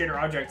code to the shader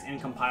object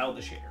and compile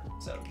the shader.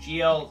 So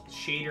GL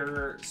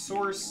shader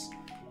source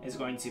is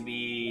going to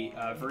be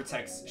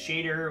vertex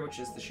shader, which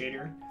is the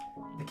shader.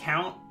 The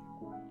count,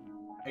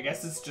 I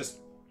guess it's just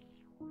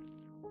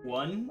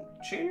one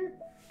shader.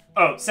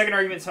 Oh, second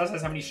argument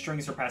specifies how many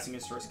strings are passing in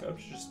source code,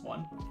 which is just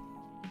one.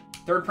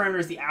 Third parameter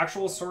is the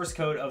actual source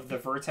code of the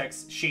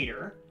vertex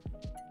shader,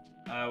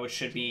 which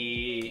should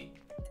be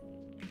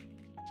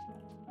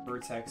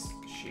vertex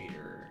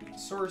shader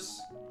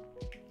source.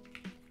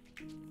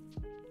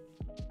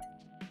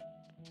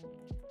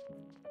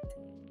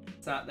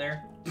 It's not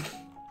there.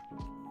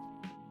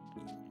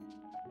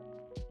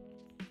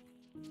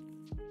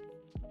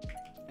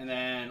 And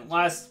then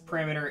last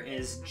parameter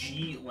is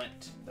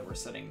glint that we're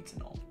setting to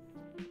null.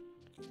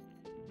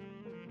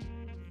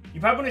 You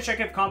probably want to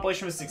check if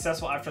compilation was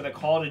successful after the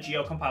call to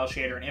GL compile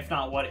shader, and if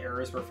not, what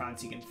errors were found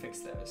so you can fix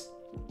those.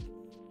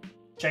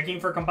 Checking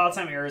for compile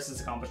time errors is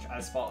accomplished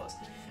as follows.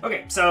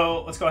 Okay,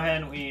 so let's go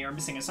ahead. We are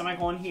missing a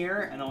semicolon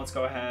here, and then let's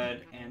go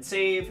ahead and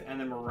save, and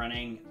then we're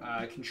running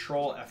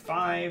Control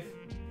F5.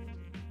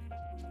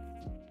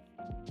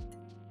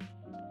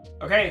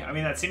 Okay, I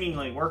mean, that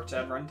seemingly worked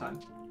at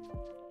runtime.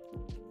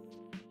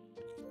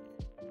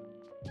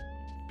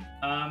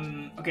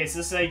 Okay, so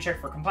this is how you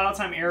check for compile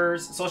time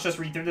errors. So let's just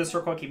read through this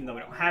real quick, even though we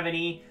don't have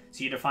any.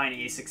 So you define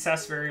a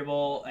success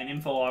variable, an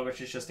info log,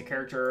 which is just a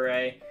character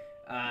array.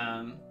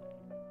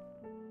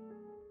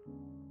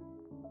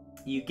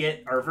 You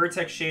get our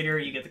vertex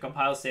shader, you get the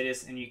compile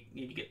status, and you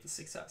get the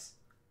success.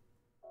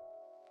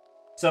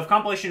 So if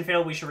compilation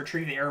failed, we should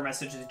retrieve the error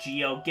message as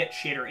GL get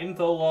shader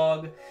info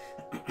log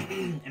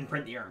and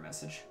print the error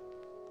message.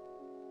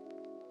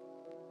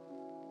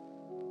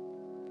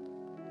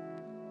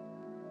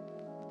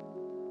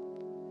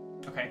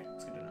 Okay,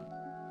 that's good to know.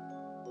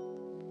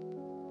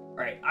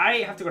 Alright, I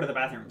have to go to the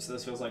bathroom, so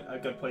this feels like a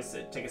good place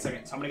to take a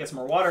second. So I'm gonna get some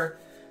more water,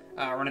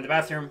 run to the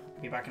bathroom,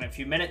 be back in a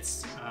few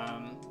minutes.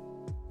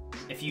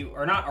 If you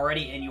are not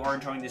already and you are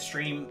enjoying this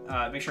stream,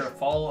 make sure to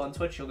follow on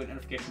Twitch. You'll get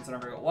notifications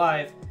whenever I go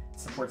live. It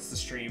supports the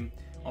stream,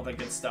 all that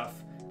good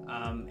stuff.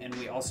 And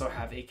we also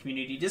have a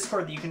community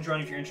Discord that you can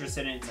join if you're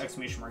interested in. It's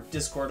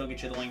 !Discord. I'll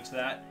get you the link to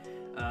that.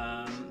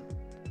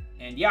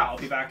 And yeah, I'll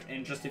be back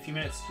in just a few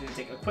minutes to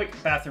take a quick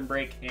bathroom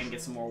break and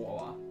get some more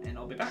Wawa. And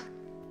I'll be back.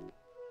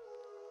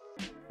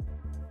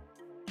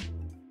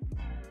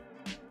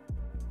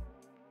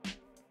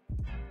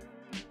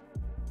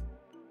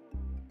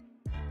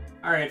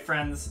 Alright,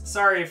 friends.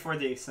 Sorry for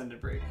the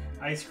extended break.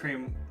 Ice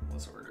cream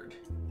was ordered.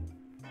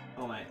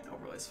 Oh, my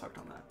overlay's fucked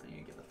on that. I need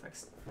to get that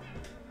fixed.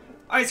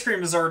 Ice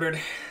cream is ordered.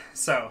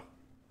 So,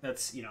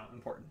 that's, you know,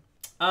 important.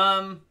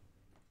 I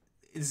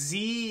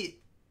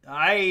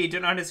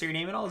don't know how to say your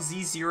name at all.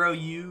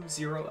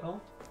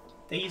 Z0U0L.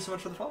 Thank you so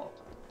much for the follow.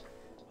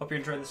 Hope you're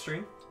enjoying the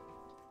stream.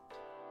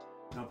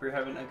 I hope you're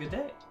having a good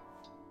day.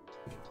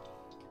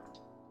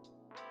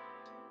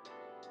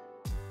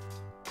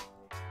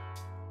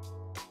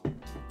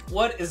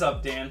 What is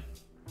up, Dan?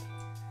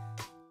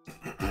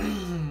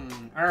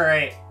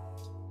 Alright.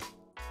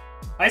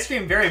 Ice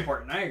cream, very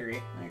important. I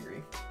agree.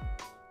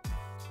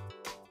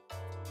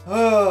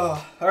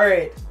 Oh,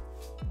 alright.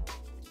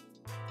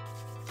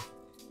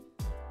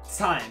 It's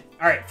time.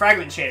 Alright,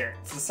 fragment shader.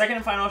 It's the second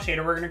and final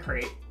shader we're going to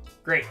create.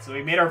 Great, so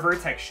we made our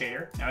vertex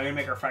shader. Now we're going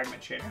to make our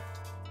fragment shader.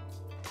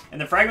 And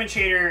the fragment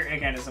shader,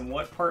 again, is in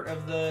what part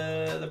of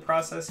the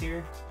process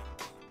here?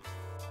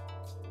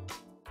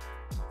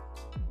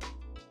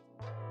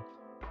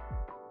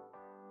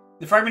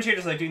 The fragment shader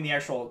is like doing the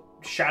actual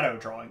shadow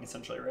drawing,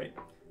 essentially, right?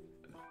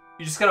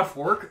 You just got a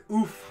fork?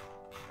 Oof.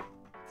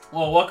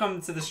 Well, welcome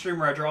to the stream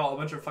where I draw a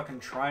bunch of fucking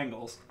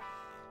triangles.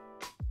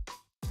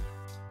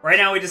 Right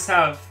now we just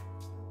have...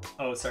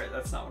 Oh, sorry,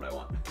 that's not what I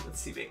want.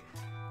 That's too big.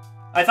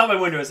 I thought my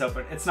window was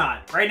open. It's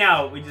not. Right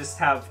now, we just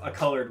have a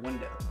colored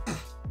window.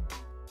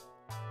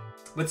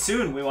 But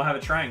soon, we will have a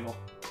triangle.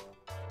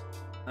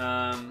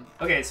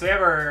 Okay, so we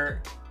have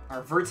our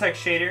vertex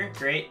shader.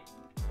 Great.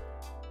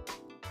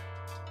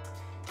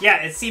 Yeah,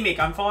 it's CMake.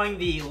 I'm following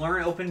the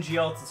Learn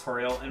OpenGL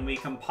tutorial, and we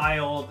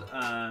compiled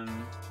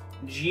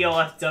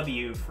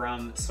GLFW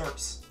from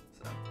source.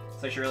 So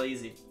it's actually really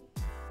easy.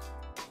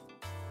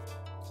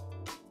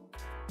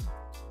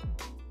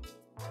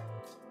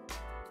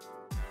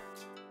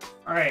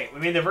 All right, we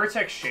made the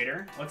vertex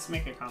shader. Let's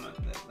make a comment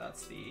that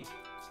that's the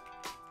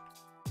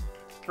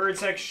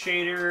vertex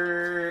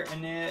shader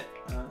init.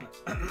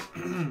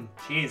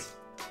 Jeez.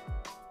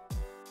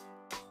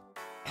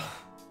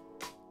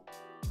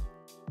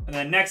 And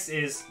then next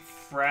is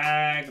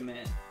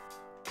fragment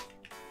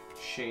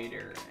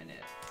shader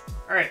init.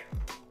 All right.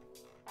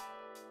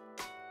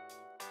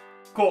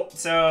 Cool.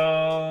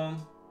 So,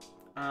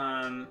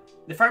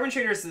 the fragment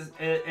shader is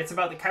it's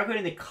about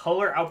calculating the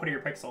color output of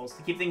your pixels.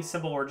 To keep things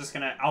simple, we're just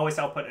gonna always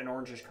output an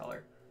orangish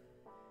color.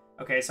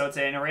 Okay, so it's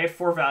an array of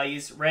 4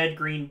 values: red,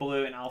 green,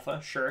 blue, and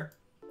alpha. Sure.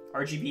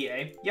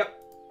 RGBA. Yep.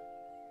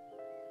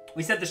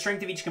 We set the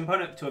strength of each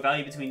component to a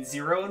value between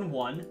 0 and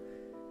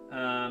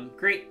 1.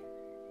 Great.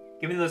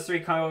 Given those 3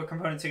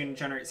 components, you can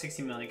generate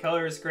 16 million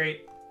colors.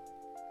 Great.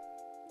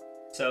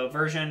 So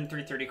version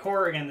 330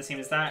 core, again, the same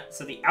as that.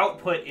 So the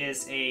output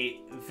is a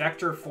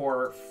vector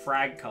for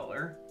frag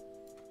color.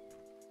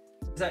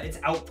 Is that its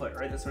output,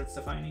 right? That's what it's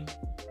defining.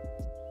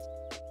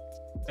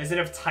 Is it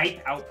of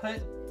type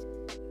output?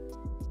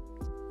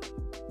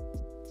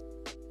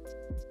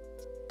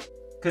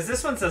 Because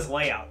this one says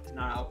layout,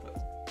 not output.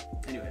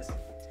 Anyways,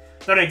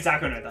 don't know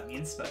exactly what that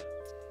means, but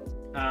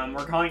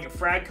we're calling it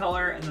frag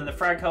color, and then the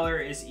frag color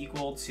is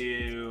equal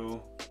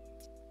to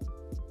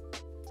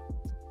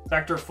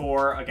vector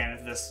 4, again,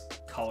 of this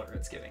color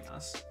it's giving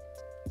us.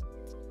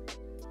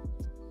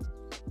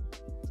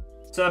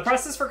 So the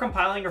process for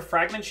compiling a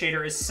fragment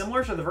shader is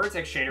similar to the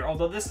vertex shader,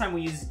 although this time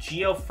we use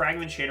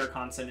fragment shader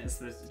constant as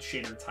the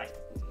shader type.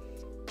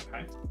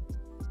 Okay.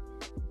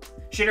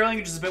 Shader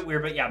language is a bit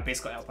weird, but yeah,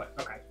 basically output.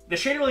 Okay. The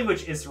shader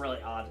language is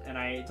really odd, and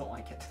I don't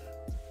like it.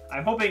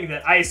 I'm hoping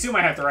that, I assume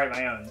I have to write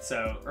my own,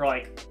 so, or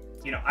like,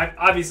 you know,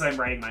 obviously I'm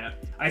writing my own.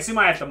 I assume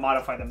I have to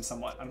modify them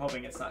somewhat. I'm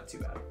hoping it's not too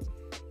bad.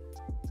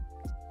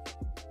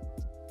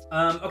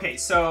 Okay,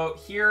 so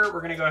here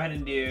we're gonna go ahead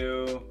and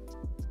do,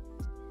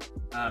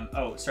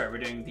 oh, sorry, we're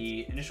doing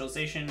the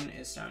initialization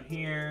is down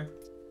here.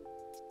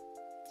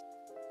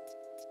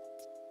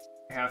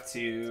 I have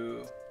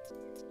to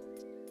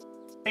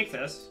take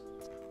this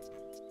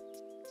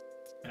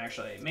and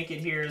actually make it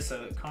here,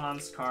 so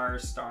const car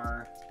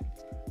star.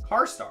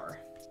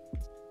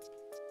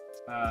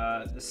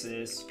 This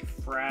is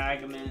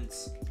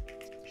fragment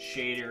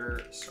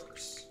shader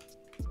source.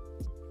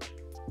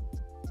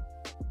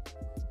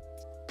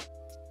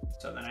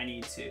 So then I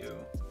need to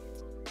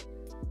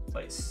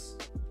place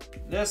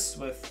this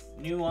with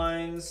new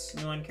lines,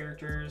 new line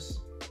characters.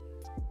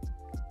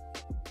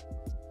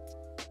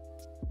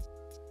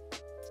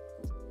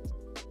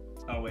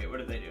 Oh wait, what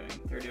are they doing?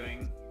 They're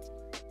doing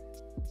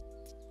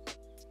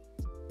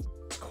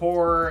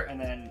core and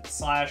then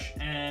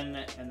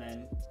 /n and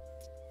then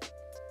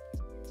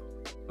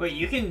wait,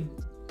 you can,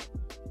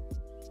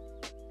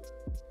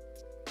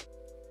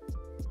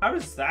 how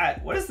does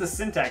that, what is the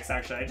syntax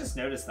actually? I just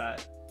noticed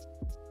that.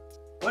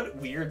 What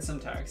weird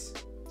syntax.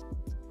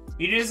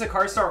 You can use a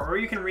car star, or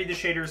you can read the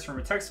shaders from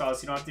a text file,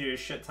 so you don't have to do a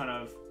shit ton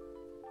of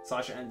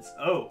 /ns.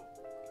 Oh.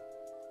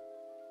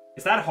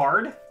 Is that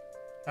hard?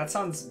 That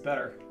sounds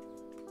better.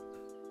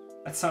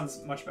 That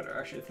sounds much better,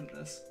 actually, than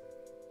this.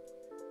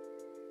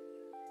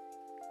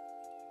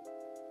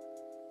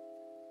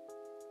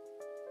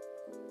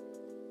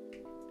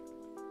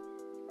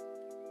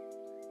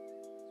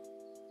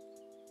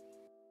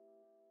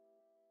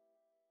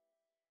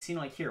 Seem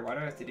like here, why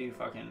do I have to do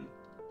fucking...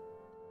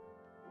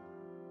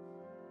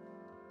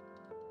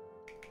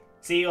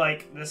 See,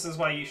 like, this is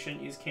why you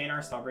shouldn't use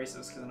KNR style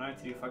braces, because then I have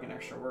to do fucking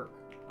extra work.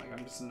 Like,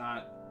 I'm just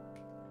not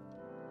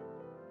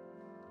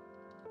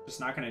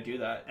gonna do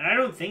that. And I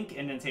don't think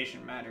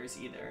indentation matters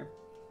either.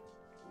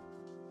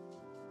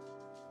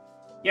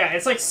 Yeah,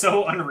 it's like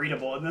so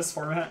unreadable in this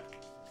format.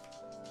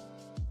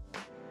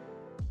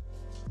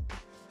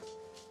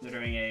 They're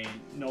doing a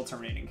null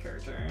terminating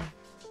character.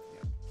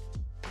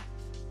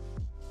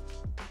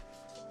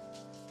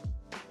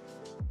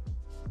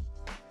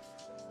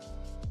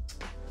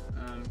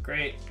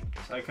 Great.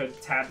 So I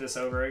could tab this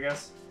over, I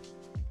guess.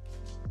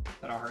 Is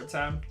that a hard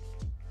tab?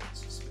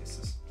 Let's just space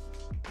this.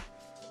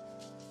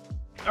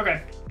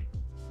 Okay.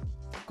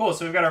 Cool,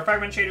 so we've got our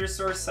fragment shader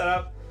source set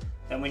up.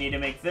 Then we need to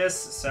make this.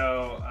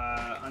 So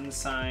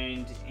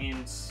unsigned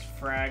int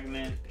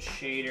fragment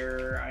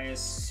shader, I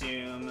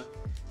assume.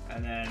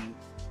 And then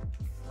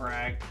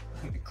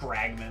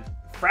fragment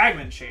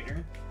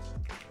shader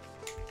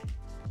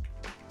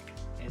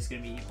is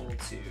going to be equal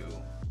to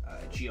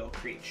GL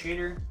create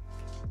shader.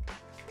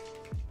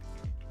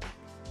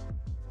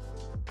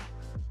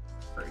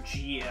 Or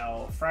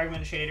GL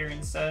fragment shader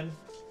instead.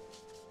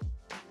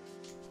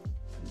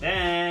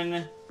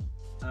 Then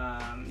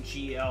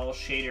GL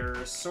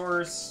shader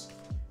source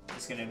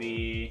is going to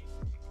be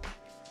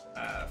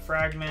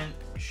fragment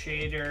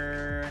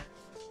shader.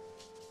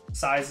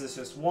 Size is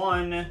just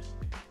 1,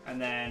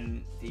 and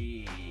then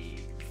the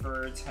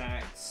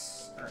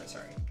vertex, or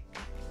sorry,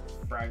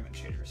 fragment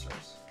shader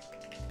source.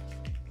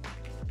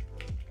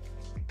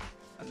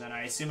 And then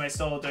I assume do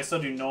I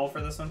still do null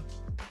for this one?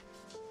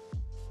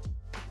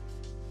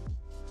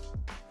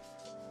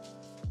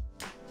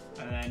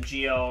 And then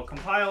GL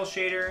compile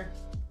shader.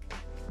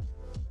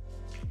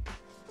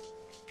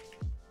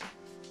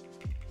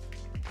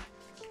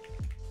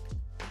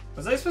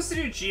 Was I supposed to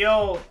do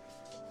GL?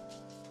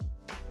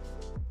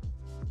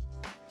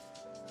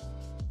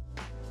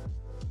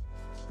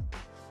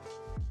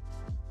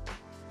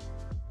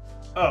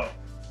 Oh.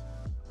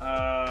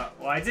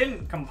 Well, I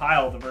didn't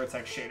compile the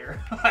vertex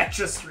shader. I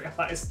just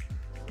realized.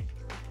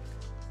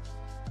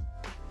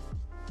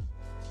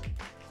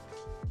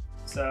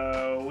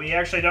 So we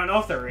actually don't know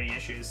if there were any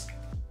issues.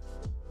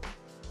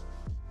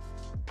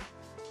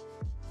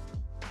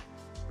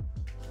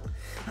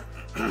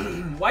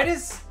 Why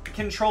does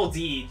Control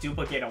D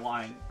duplicate a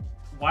line?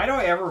 Why do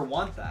I ever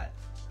want that?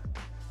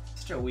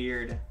 Such a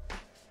weird...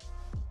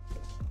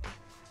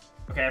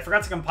 Okay, I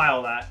forgot to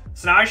compile that.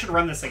 So now I should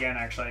run this again,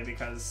 actually,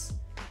 because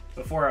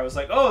before I was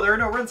like, oh, there are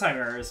no runtime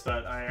errors,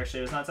 but I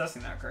actually was not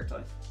testing that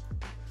correctly.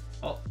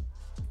 Well,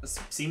 this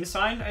seems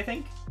fine, I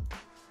think.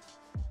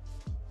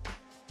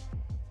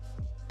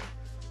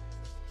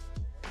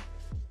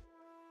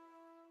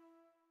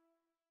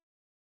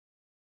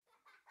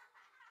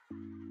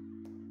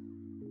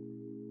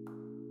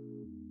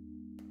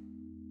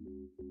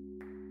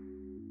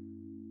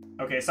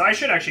 Okay, so I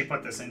should actually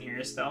put this in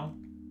here still.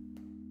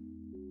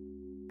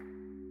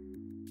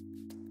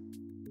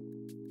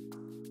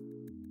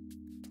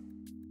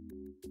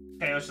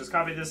 Okay, let's just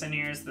copy this in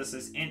here. So this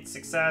is int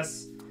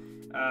success,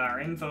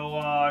 our info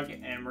log,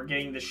 and we're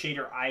getting the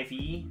shader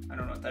IV. I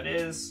don't know what that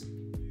is.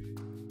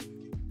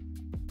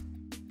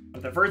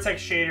 With the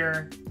vertex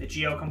shader, the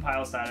GL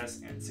compile status,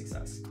 and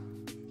success.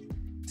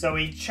 So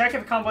we check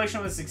if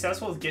compilation was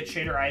successful with get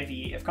shader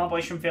IV. If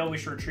compilation failed, we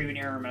should retrieve an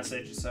error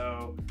message.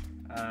 So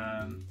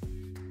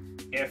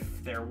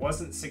if there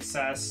wasn't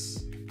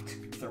success,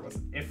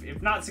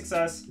 if not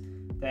success,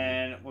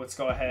 then let's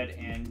go ahead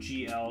and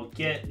GL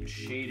get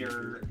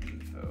shader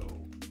info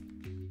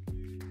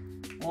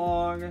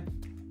log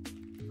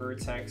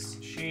vertex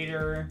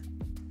shader.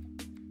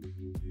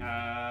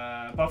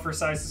 Buffer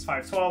size is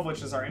 512,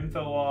 which is our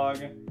info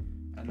log,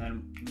 and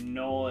then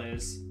null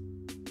is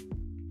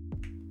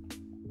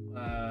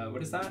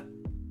what is that?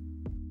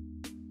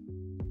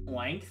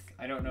 Length.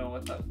 I don't know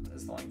what that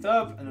is the length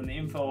of, and then the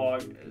info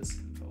log is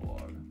info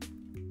log,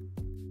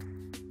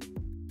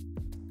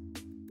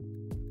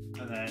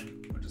 and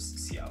then we'll just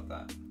see out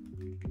that.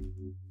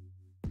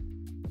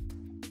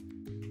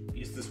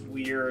 Use this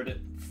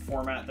weird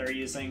format they're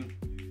using.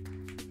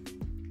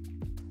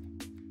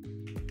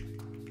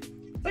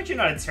 It's actually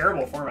not a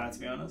terrible format, to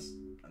be honest.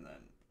 And then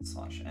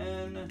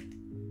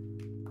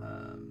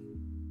 /n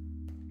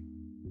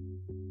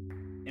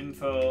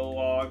info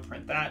log,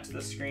 print that to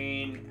the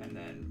screen, and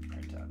then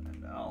print out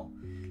ml.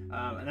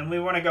 And then we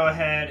want to go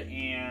ahead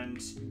and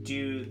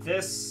do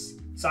this.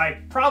 So what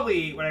I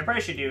probably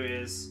should do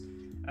is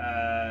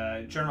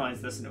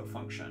generalize this into a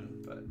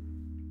function, but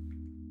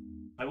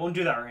I won't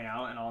do that right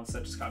now, and I'll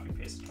instead just copy and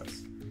paste it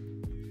twice.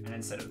 And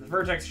instead of the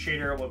vertex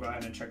shader, we'll go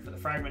ahead and check for the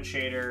fragment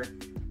shader.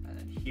 And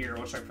then here,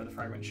 we'll check for the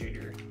fragment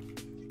shader.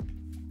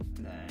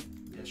 And then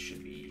this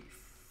should be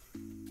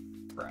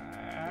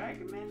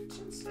fragment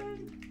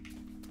instead.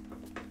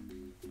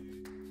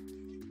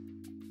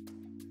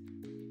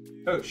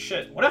 Oh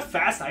shit, what a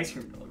fast ice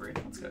cream delivery.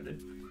 Let's go,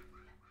 dude.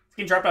 It's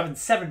getting dropped off in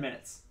 7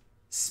 minutes.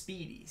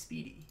 Speedy,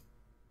 speedy.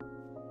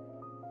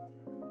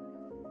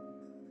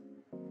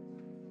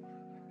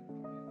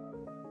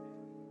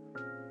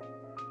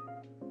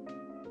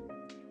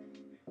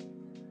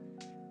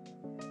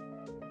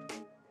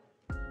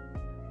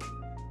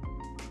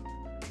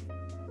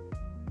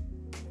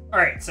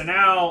 Alright, so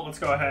now let's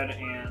go ahead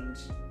and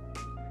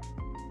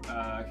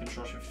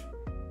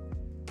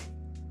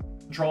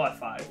Control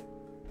F5.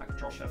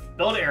 Control Shift.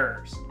 Build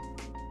errors.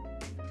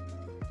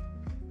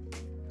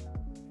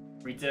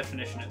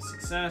 Redefinition of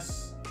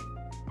success.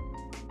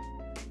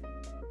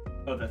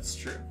 Oh, that's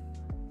true.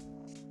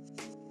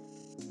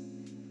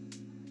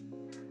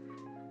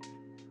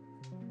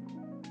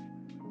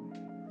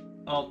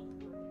 Oh.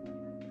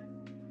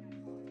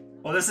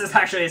 Well, this is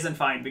actually isn't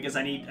fine because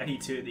I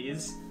need 2 of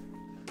these.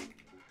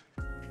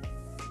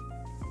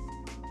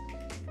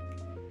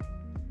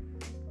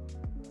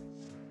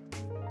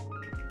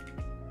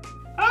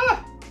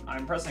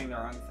 I'm pressing the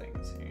wrong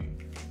things here.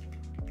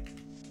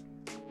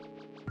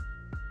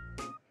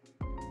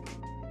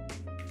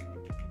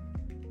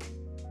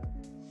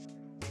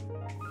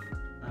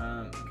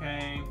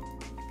 Okay.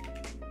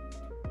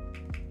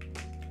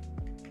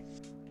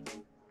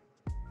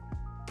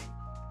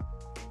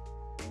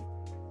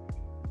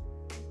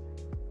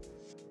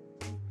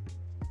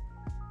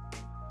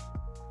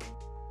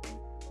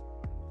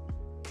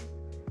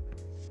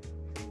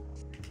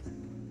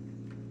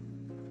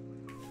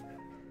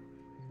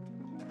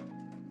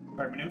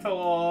 Fragment info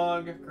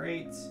log,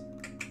 great.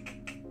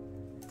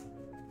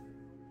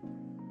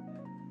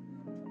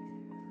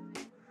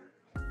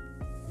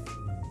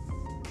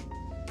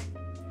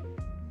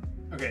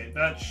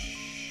 that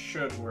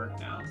should work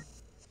now.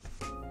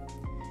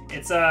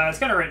 It's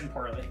kind of written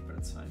poorly, but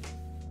it's fine.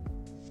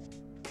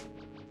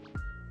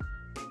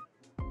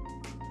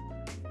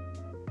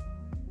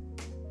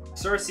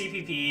 Source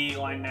CPP,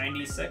 line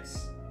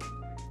 96.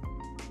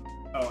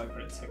 Oh, I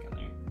put a tick in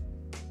there.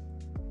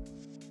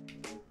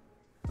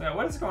 Yeah,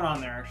 what is going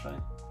on there, actually?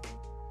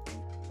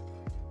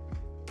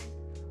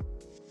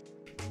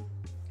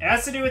 It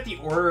has to do with the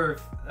order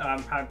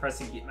of how I'm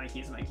pressing my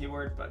keys on my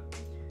keyboard, but...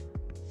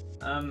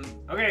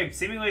 okay,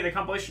 seemingly the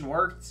compilation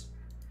worked.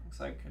 Looks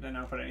like I didn't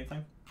output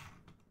anything.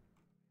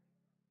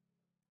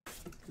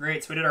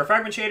 Great, so we did our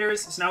fragment shaders,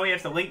 so now we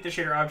have to link the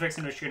shader objects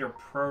into a shader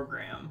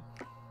program.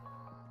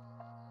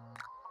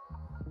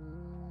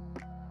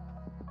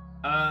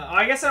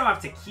 I guess I don't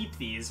have to keep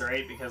these,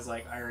 right? Because,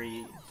 like, I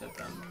already did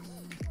them.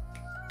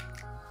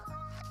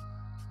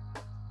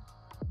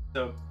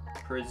 So,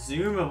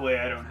 presumably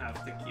I don't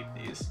have to keep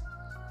these.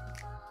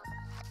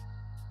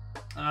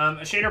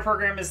 A shader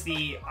program is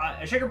a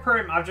shader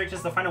program object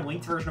is the final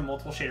linked version of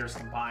multiple shaders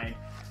combined.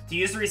 To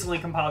use the recently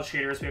compiled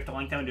shaders, we have to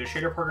link them into a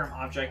shader program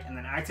object and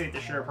then activate the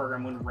shader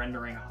program when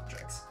rendering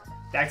objects.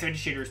 The activated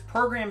shaders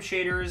program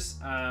shaders,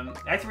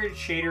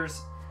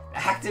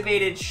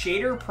 activated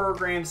shader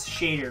programs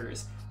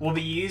shaders will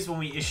be used when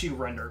we issue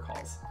render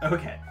calls.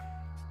 Okay.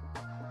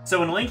 So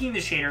when linking the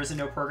shaders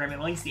into a program, it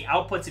links the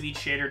outputs of each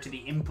shader to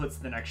the inputs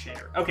of the next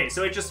shader. Okay,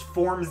 so it just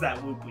forms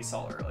that loop we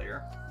saw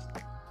earlier.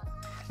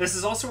 This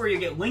is also where you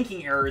get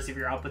linking errors if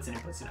your outputs and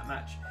inputs do not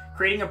match.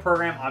 Creating a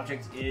program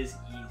object is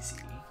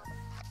easy.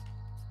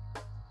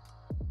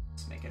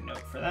 Let's make a note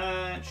for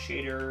that.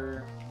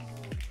 Shader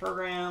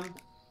program.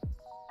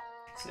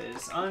 This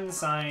is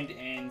unsigned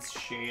int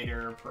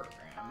shader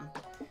program.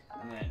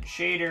 And then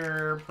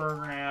shader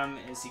program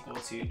is equal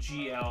to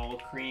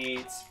GL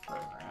creates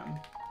program.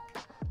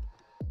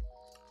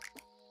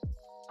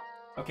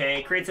 Okay,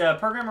 it creates a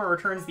program or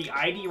returns the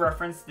ID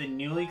reference to the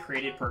newly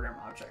created program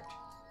object.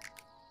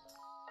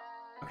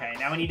 Okay,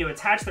 now we need to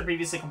attach the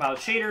previously compiled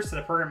shaders to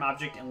the program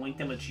object and link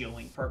them with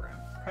GeoLink program.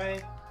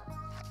 Okay.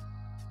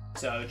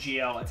 So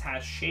GL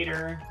attach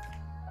shader.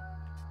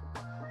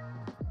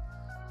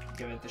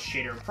 Give it the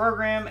shader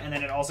program, and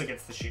then it also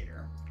gets the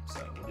shader.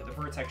 So we'll do the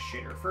vertex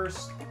shader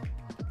first.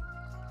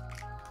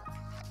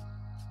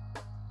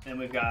 Then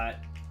we've got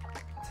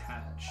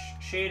attach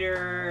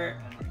shader,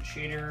 and then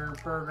shader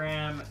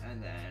program,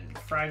 and then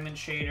fragment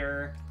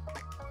shader.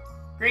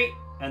 Great.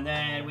 And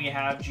then we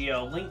have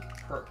GL link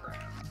program,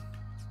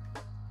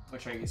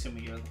 which I assume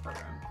we give it the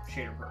program.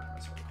 Shader program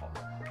is what we call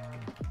it.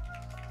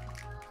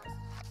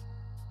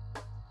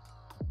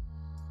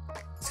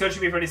 This code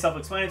should be pretty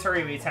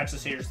self-explanatory. We attach the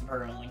shaders to the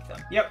program and link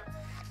them. Yep.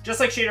 Just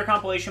like shader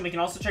compilation, we can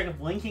also check if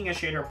linking a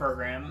shader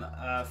program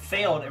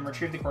failed and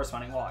retrieve the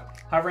corresponding log.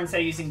 However, instead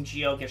of using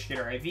GL get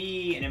shader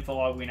IV and info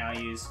log, we now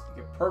use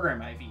get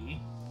program IV.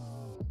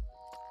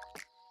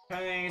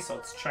 Okay, so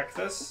let's check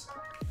this.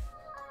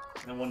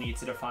 And then we'll need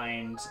to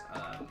define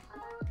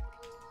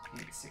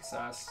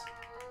success.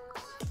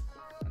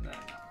 And then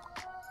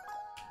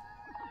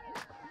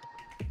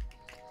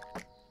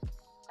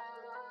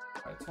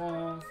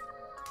 512.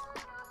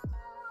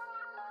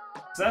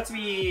 So that's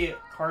be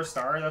car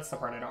star. That's the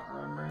part I don't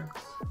remember.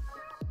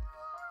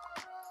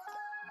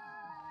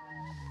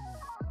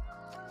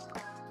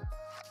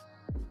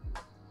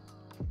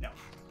 No.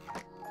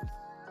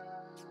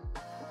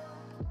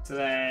 So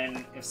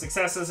then, if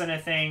success isn't a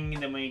thing,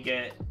 then we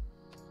get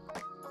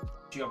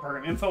GL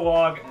program info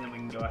log, and then we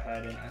can go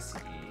ahead and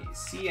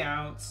SEC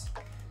out.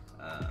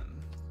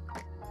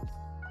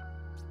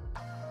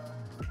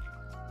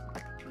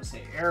 We'll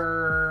say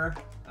error.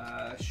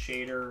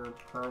 Shader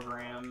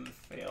program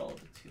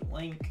failed to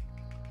link,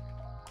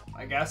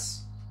 I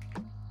guess.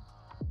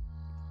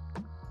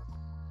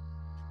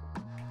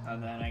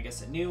 And then I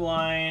guess a new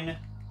line.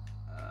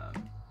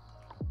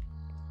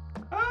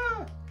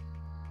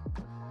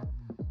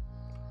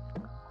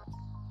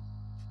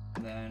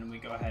 And then we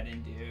go ahead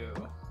and do,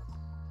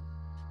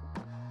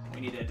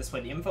 we need to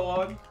display the info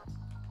log.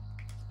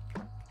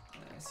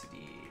 CD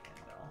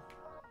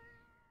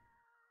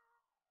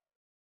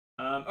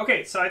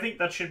okay, so I think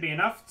that should be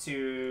enough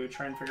to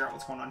try and figure out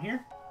what's going on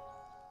here.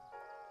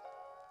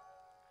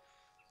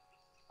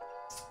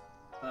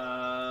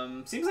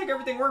 Seems like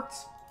everything worked.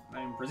 I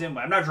mean,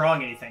 presumably. I'm not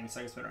drawing anything, so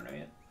I guess we don't know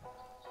yet.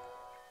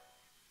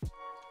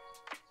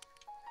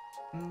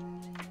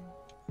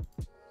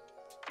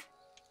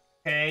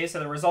 Okay, so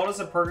the result is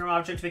a program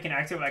object we can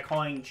activate by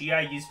calling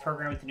GI use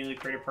program with the newly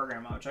created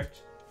program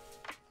object.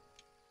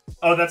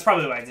 Oh, that's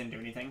probably why I didn't do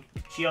anything.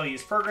 GL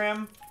use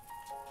program.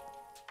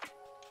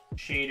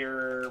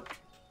 Shader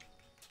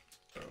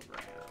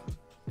program.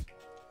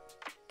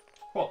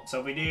 Cool.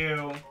 So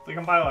if we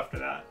compile after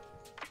that.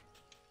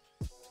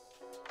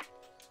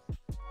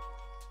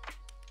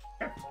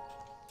 Okay.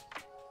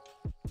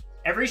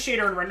 Every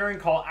shader and rendering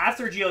call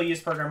after GL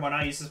use program will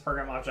now use this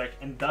program object,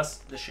 and thus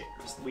the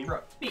shaders that we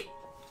wrote. Neat.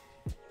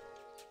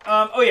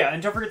 Oh yeah,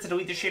 and don't forget to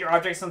delete the shader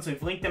objects since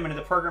we've linked them into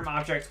the program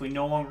objects. We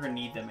no longer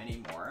need them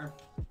anymore.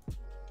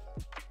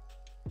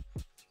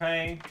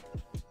 Okay.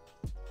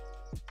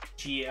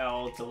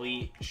 GL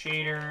delete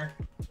shader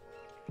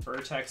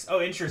vertex.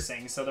 Oh,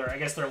 interesting. So I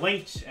guess they're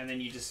linked, and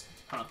then you just,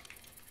 huh.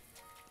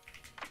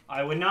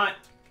 I would not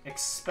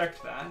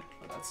expect that,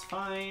 but that's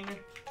fine.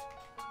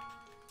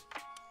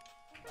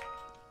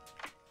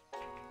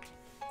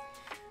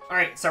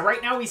 Alright, so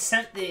right now we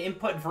sent the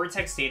input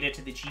vertex data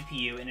to the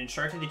GPU and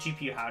instructed the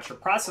GPU how to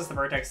process the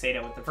vertex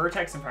data with the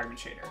vertex and fragment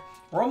shader.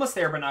 We're almost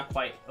there, but not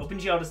quite.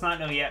 OpenGL does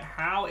not know yet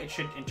how it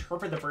should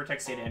interpret the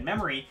vertex data in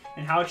memory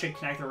and how it should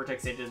connect the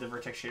vertex data to the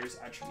vertex shader's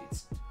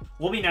attributes.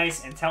 We'll be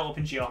nice and tell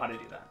OpenGL how to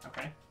do that,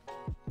 okay?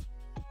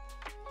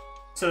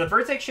 So the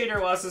vertex shader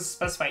allows us to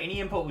specify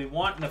any input we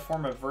want in the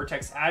form of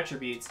vertex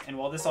attributes, and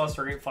while this allows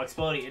for great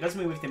flexibility, it doesn't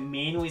mean we have to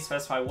manually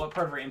specify what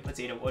part of our input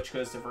data which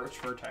goes to which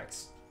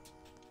vertex.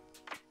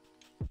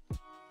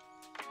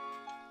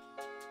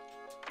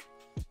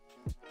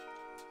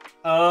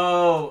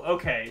 Oh,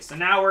 okay. So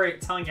now we're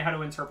telling you how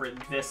to interpret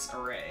this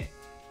array.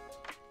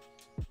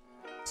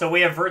 So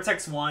we have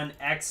vertex 1,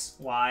 x,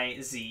 y,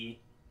 z.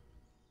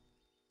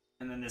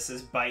 And then this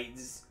is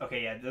bytes.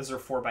 Okay, yeah, those are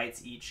 4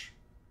 bytes each.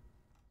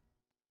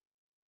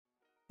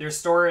 They're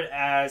stored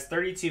as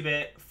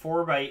 32-bit,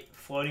 4-byte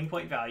floating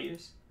point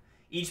values.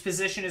 Each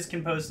position is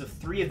composed of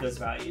 3 of those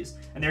values,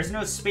 and there's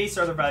no space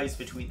or other values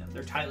between them.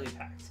 They're tightly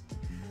packed.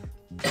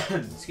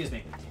 Excuse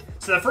me.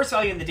 So the first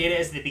value in the data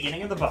is the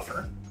beginning of the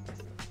buffer.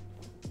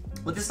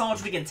 With this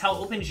knowledge, we can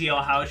tell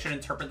OpenGL how it should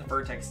interpret the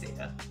vertex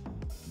data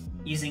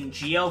using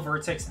GL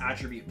vertex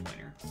attribute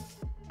pointer.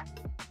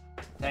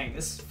 Dang,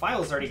 this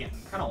file is already getting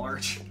kind of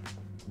large.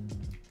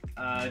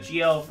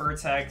 GL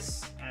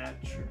vertex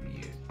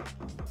attribute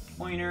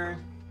pointer.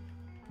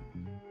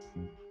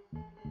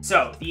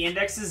 So the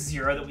index is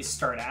 0 that we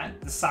start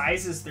at. The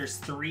size is there's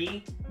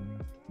 3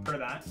 for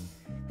that.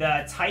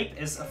 The type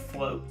is a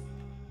float.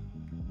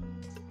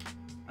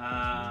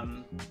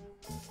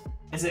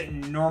 Is it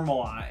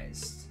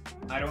normalized?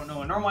 I don't know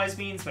what normalized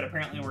means, but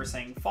apparently we're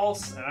saying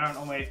false, and I don't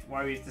know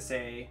why we have to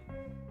say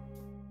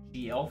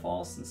GL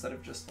false instead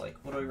of just like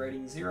literally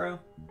writing 0.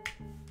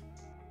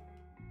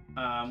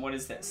 What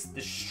is this?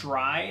 The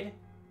stride.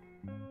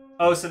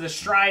 Oh, so the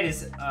stride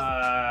is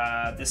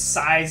the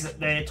size,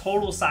 the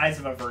total size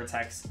of a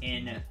vertex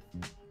in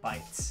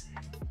bytes.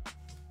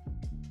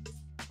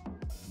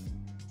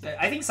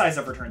 I think size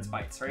of returns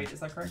bytes, right?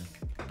 Is that correct?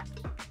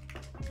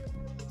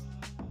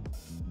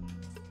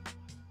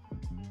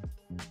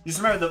 Just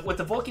remember, with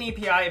the Vulkan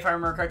API, if I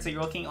remember correctly,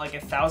 you're looking at like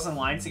 1,000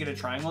 lines to get a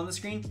triangle on the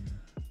screen.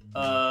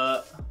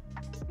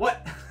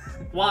 What?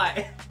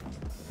 Why?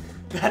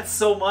 That's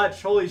so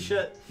much. Holy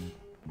shit.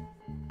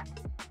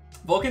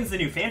 Vulkan's the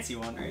new fancy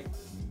one, right?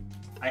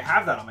 I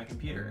have that on my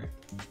computer.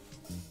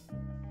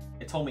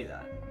 It told me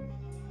that.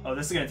 Oh,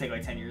 this is gonna take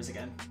like 10 years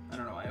again. I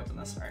don't know why I opened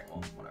this. All right,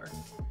 well, whatever.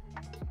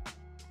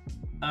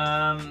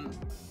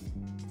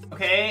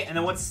 Okay, and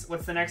then what's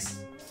the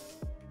next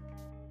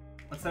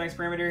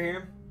parameter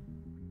here?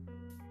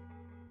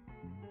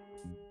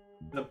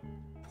 The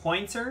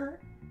pointer?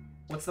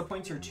 What's the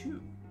pointer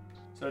to?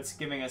 So it's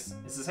giving us,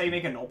 is this how you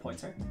make a null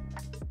pointer?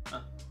 Huh,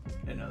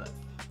 didn't know that.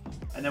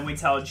 And then we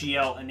tell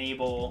GL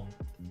enable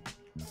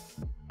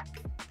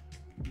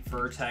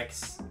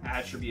vertex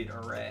attribute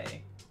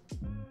array.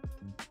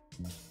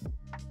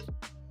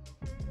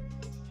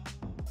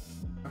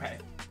 Okay.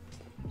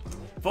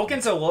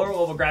 Vulkan's a lower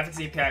level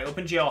graphics API.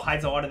 OpenGL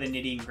hides a lot of the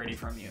nitty and gritty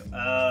from you.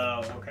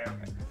 Oh, okay.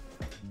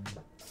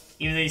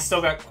 Even though you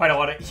still got quite a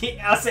lot of...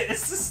 I'll say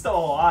this is still a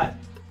lot.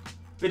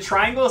 The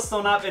triangle has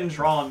still not been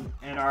drawn,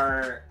 and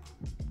our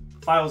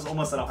file is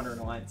almost at 100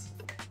 lines.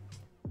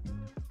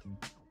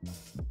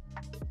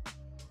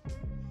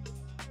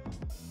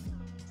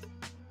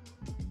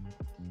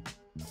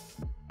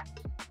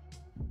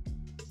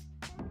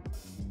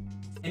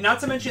 And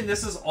not to mention,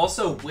 this is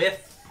also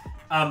with,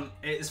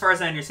 as far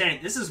as I understand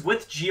it, this is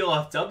with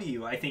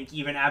GLFW, I think,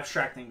 even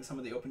abstracting some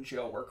of the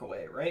OpenGL work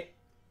away, right?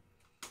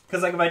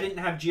 Because, like, if I didn't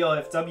have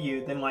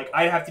GLFW, then, like,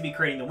 I'd have to be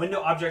creating the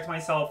window object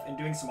myself and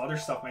doing some other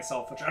stuff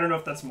myself, which I don't know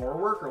if that's more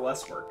work or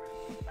less work.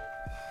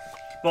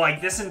 But,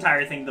 like, this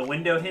entire thing, the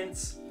window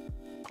hints,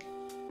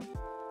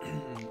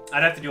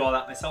 I'd have to do all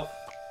that myself,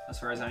 as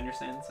far as I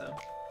understand, so...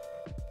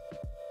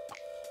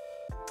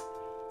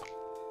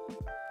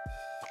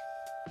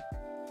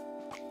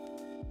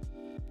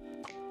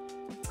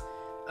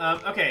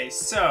 Okay,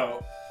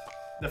 so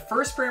the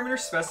first parameter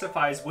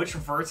specifies which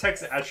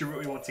vertex attribute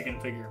we want to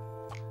configure.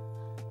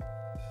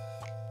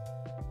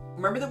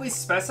 Remember that we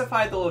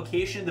specified the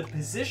location, the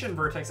position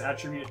vertex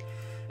attribute,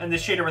 and the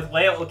shader with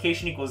layout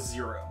location equals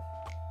 0.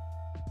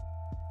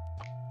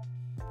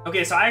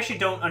 Okay, so I actually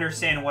don't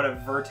understand what a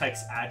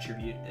vertex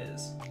attribute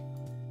is,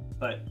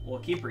 but we'll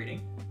keep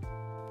reading.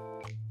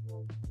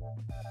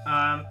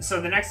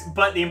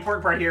 But the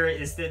important part here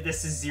is that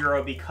this is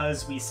 0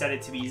 because we set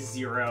it to be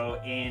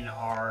 0 in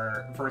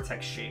our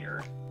vertex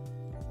shader.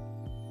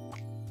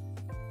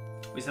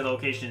 We said the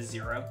location is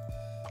 0.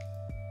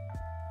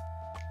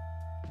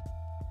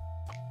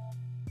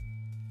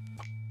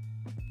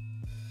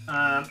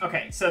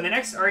 Okay, so the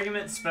next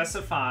argument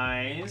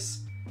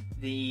specifies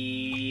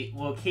the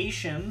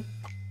location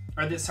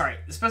or this, sorry,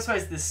 it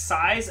specifies the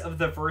size of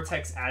the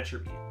vertex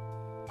attribute,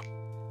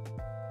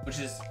 which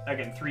is,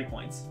 again, 3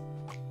 points.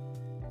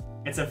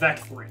 It's a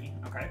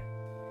vec3, okay?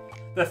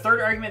 The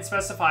third argument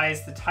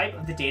specifies the type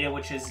of the data,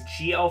 which is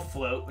GL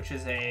float, which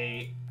is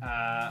a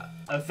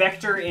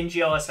vector in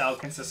GLSL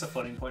consists of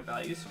floating point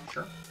values.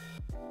 Sure.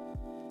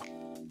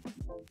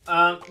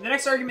 The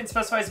next argument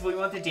specifies if we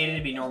want the data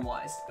to be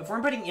normalized. If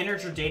we're inputting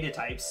integer data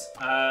types,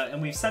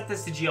 and we've set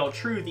this to GL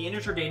true, the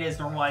integer data is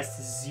normalized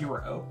to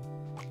 0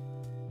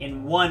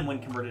 and 1 when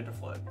converted to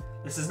float.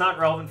 This is not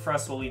relevant for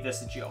us, so we'll leave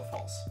this at GL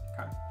false.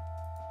 Okay.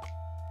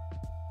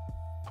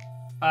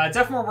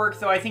 Def more work,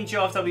 though I think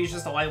GLFW is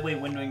just a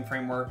lightweight windowing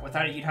framework.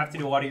 Without it, you'd have to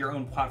do a lot of your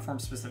own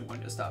platform-specific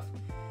window stuff.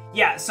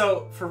 Yeah,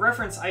 so for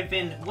reference, I've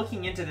been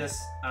looking into this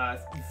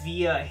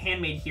via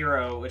Handmade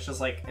Hero, which is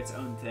like its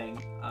own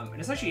thing. And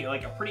it's actually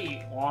like a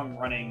pretty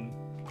long-running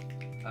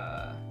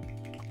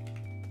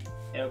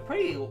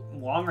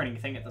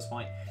thing at this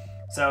point.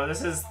 So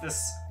this is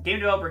this game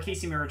developer,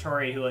 Casey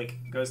Muratori, who like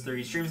goes through,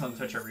 he streams on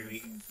Twitch every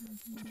week.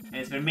 And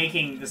has been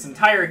making this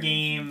entire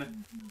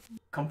game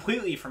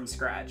completely from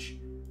scratch.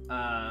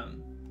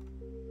 And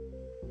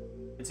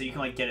so you can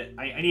like get it.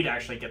 I need to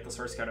actually get the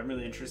source code. I'm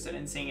really interested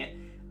in seeing it.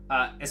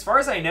 As far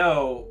as I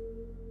know,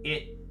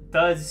 it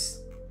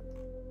does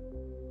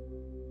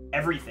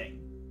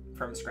everything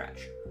from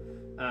scratch.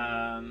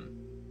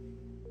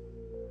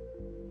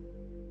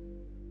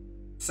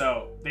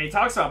 So he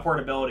talks about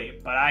portability,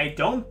 but I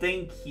don't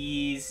think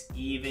he's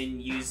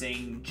even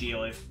using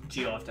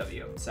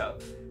GLFW. So,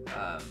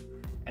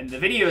 and the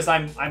videos,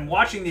 I'm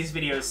watching these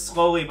videos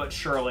slowly but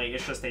surely.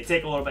 It's just they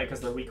take a little bit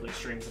because they're weekly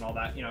streams and all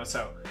that, you know.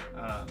 So,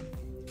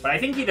 but I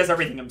think he does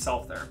everything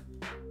himself there.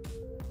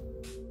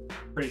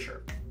 Pretty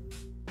sure.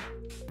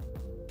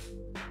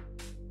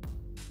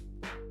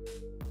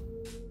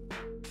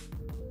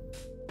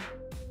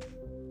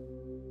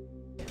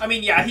 I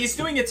mean, yeah, he's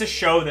doing it to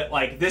show that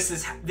like this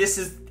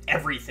is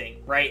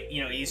everything, right?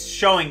 You know, he's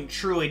showing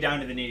truly down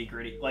to the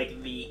nitty-gritty,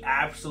 like the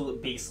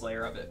absolute base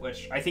layer of it,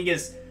 which I think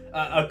is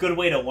a good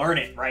way to learn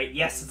it, right?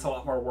 Yes, it's a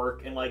lot more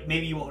work, and like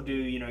maybe you won't do,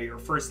 you know, your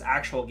first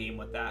actual game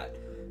with that,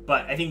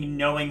 but I think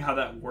knowing how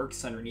that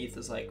works underneath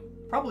is like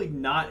probably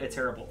not a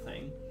terrible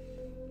thing.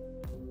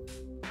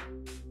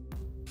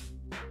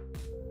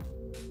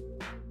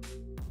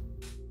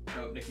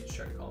 Oh, Nikki just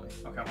tried to call me.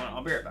 Okay, hold on,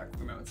 I'll be right back.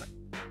 Give me 1 second.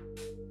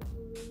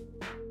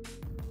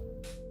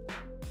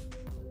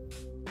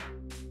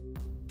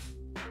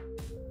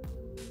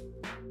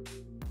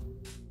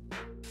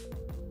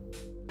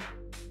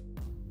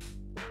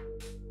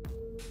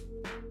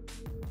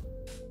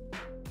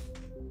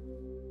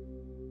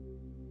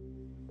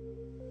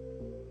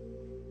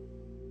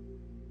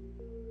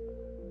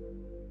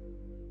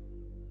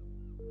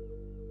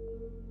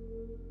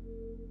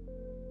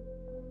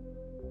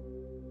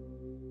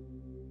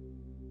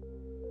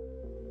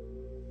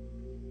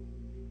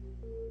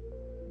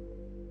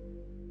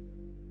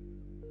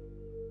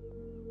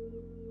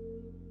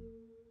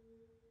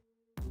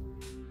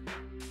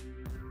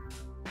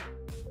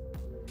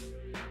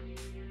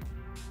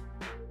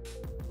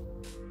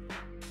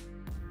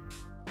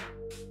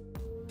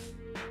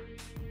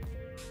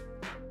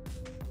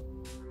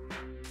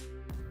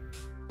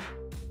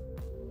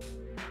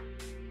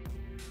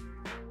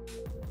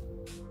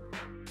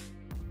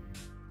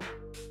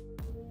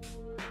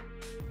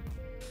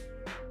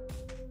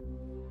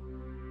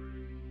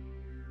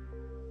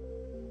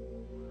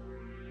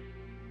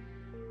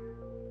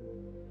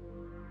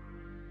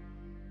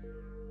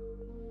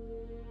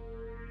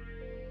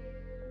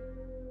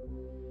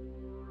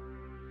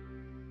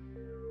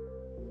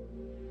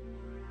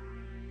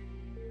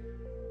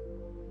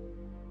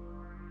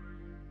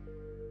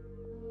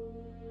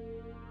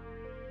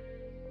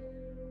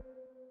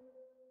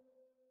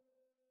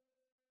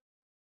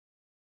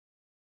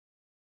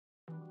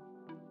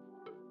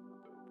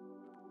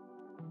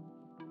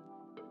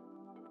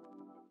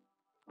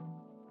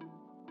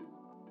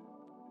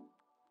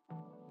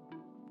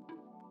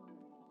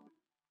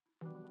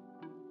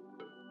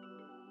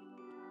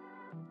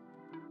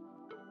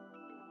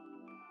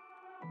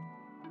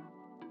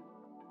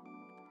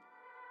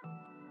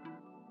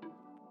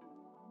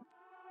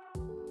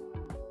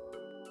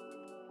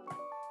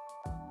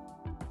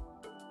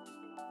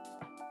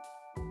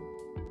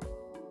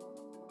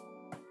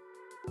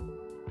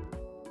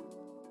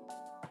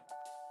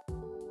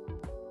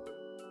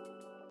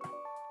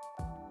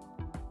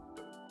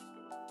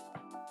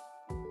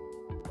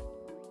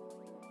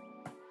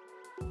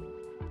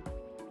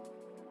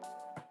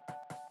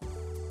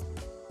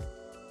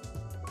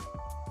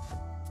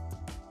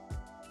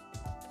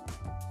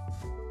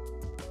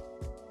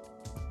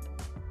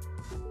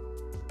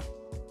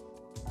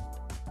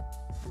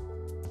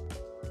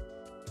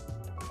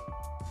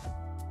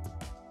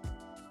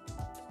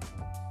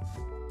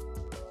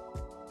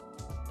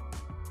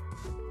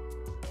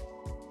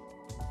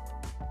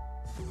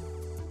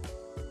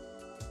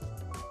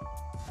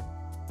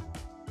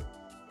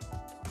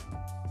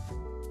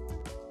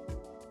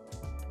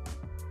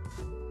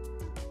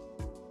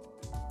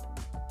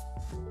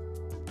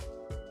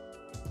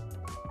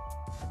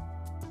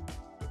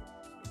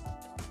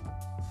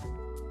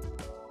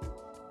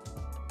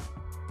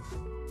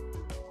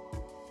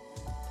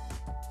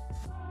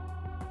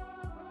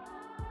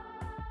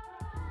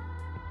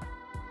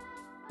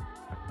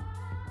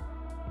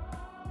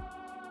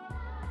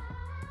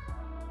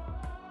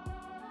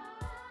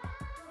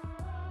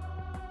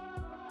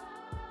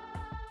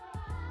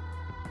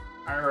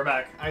 Alright, we're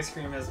back. Ice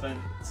cream has been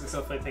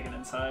successfully taken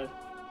inside.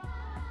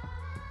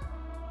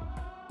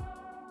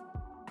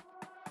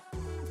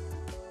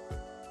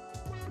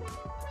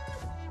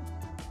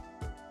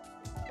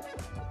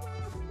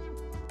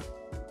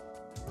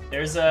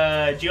 There's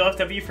a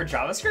GLFW for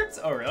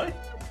JavaScript? Oh, really?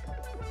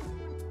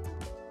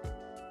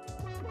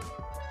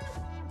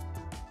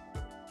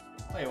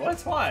 Wait,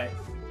 what? Why?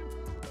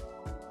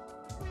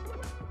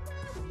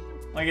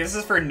 Like, is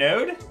this for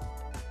Node?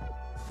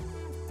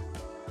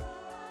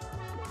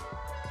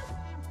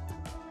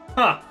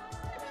 Huh.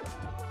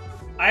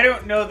 I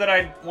don't know that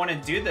I want to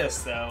do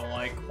this, though.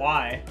 Like,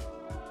 why?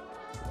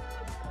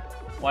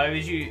 Why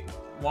would you...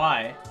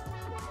 Why?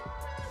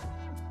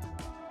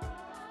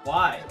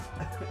 Why?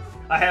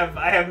 I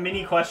have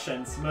many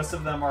questions. Most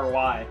of them are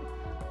why.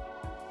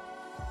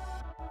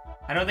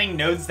 I don't think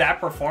Node's that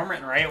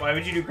performant, right? Why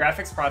would you do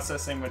graphics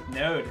processing with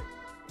Node?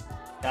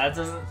 That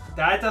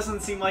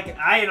doesn't seem like...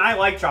 I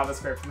like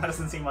JavaScript. That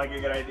doesn't seem like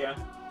a good idea.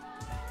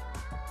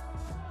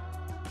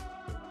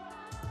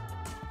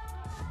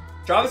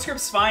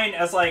 JavaScript's fine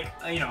as, like,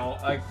 you know,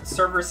 a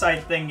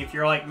server-side thing if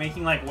you're, like,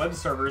 making, like, web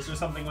servers or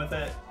something with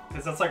it.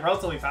 Because that's, like,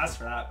 relatively fast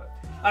for that. But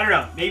I don't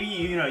know. Maybe,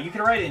 you know, you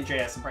can write it in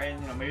JS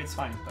and, you know, maybe it's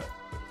fine, but...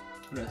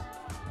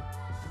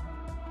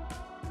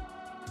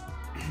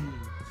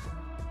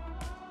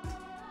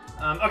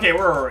 Okay,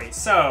 where were we?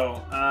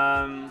 So,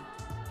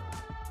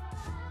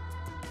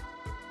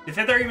 the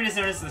fifth argument is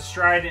known as the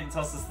stride, and it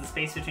tells us the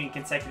space between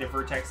consecutive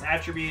vertex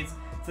attributes.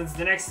 Since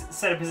the next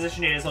set of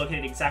position data is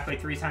located exactly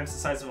 3 times the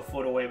size of a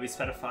float away, we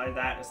specify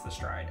that as the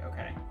stride.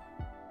 Okay.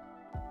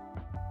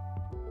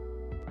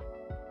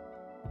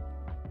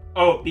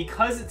 Oh,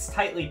 because it's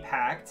tightly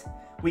packed,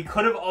 we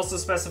could have also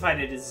specified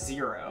it as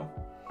 0.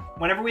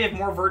 Whenever we have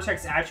more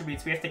vertex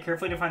attributes, we have to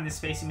carefully define the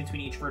spacing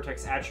between each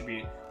vertex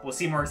attribute. We'll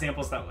see more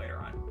examples of that later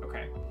on.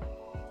 Okay.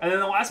 And then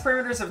the last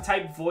parameter is of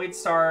type void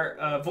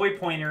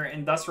pointer,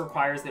 and thus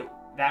requires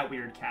that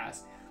weird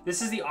cast.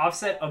 This is the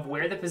offset of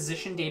where the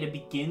position data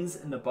begins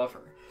in the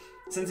buffer.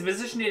 Since the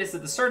position data is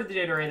at the start of the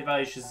data array, the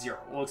value is just 0.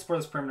 We'll explore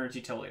this parameter in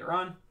detail later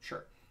on.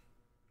 Sure.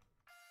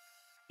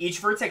 Each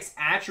vertex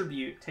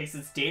attribute takes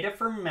its data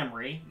from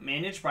memory,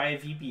 managed by a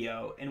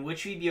VBO, and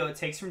which VBO it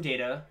takes from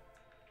data.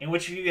 In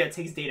which VBO it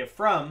takes data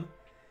from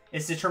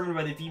is determined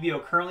by the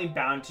VBO currently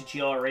bound to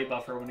GL array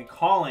buffer when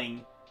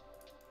calling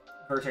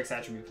vertex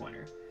attribute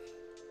pointer.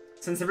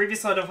 Since the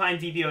previously defined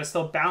VBO is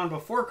still bound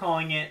before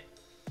calling it,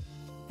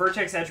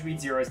 vertex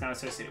attribute 0 is now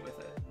associated with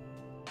it.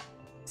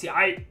 See,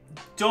 I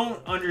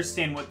don't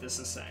understand what this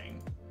is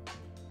saying.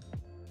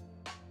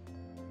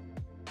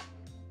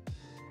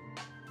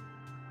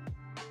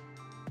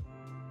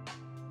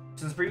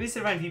 Since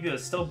previously defined VBO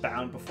is still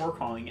bound before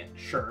calling it,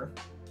 sure.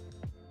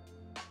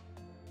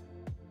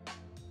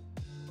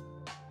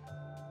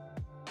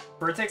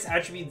 Vertex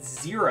attribute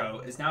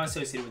 0 is now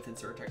associated with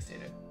its vertex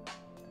data.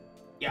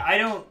 Yeah, I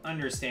don't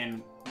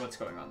understand what's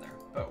going on there,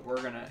 but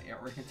we're gonna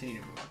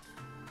continue to move on.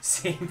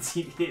 Same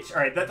TBH.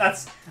 All right,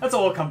 that's a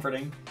little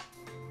comforting.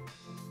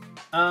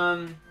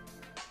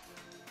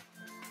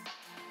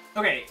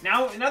 Okay,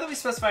 now that we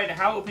specified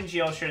how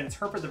OpenGL should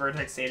interpret the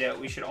vertex data,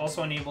 we should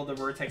also enable the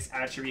vertex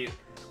attribute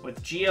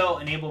with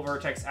GL enable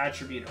vertex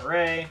attribute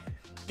array,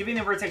 giving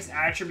the vertex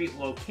attribute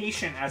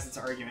location as its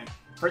argument.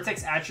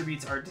 Vertex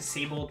attributes are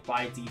disabled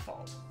by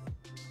default.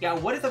 Yeah,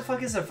 what the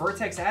fuck is a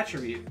vertex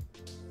attribute?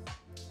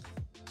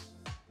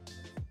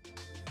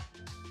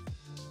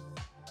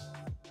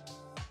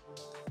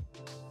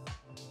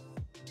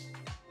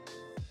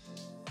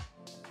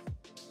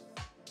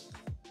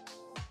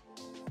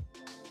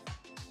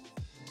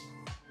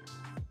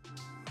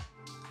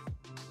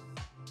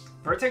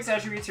 Vertex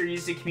attributes are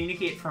used to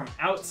communicate from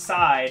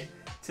outside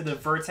to the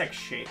vertex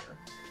shader.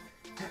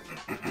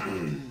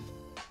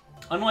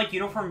 Unlike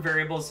uniform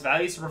variables,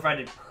 values are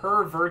provided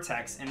per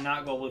vertex and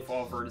not globally for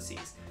all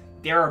vertices.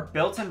 There are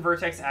built-in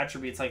vertex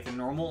attributes like the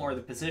normal or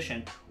the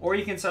position, or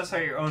you can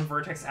specify your own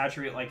vertex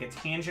attribute like a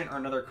tangent or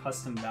another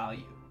custom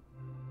value.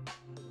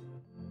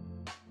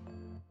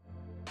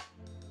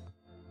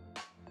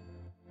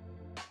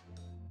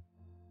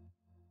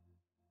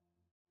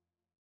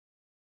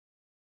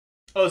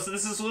 Oh, so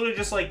this is literally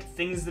just like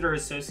things that are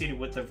associated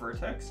with the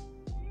vertex?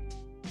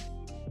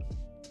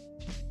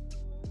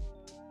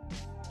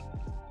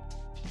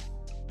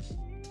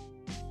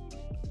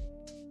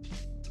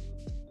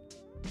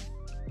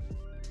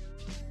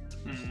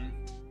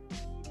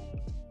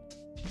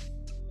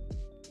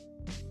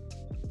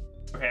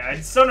 Okay, I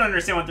still don't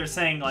understand what they're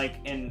saying, like,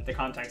 in the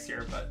context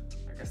here, but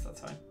I guess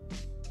that's fine.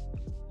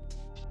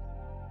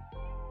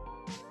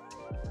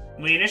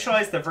 We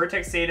initialize the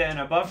vertex data in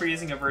a buffer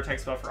using a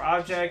vertex buffer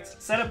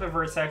object, set up a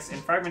vertex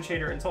in Fragment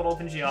Shader, and told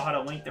OpenGL how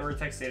to link the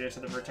vertex data to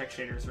the vertex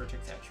shader's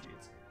vertex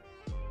attributes.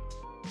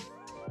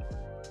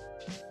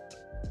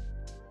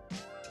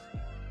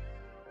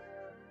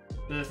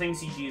 The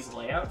things you'd use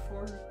layout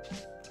for?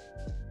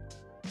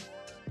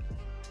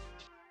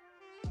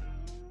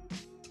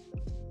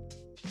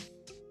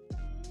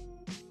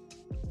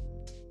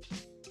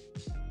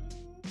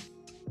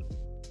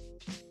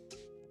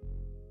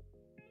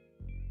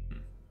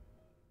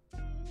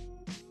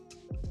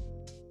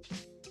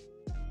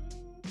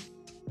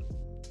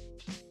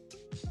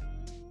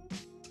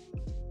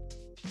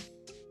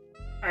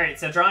 All right,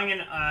 so drawing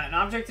an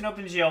object in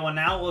OpenGL will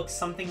now look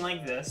something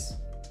like this.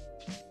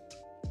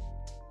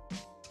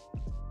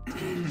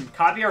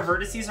 Copy our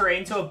vertices array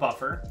into a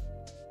buffer.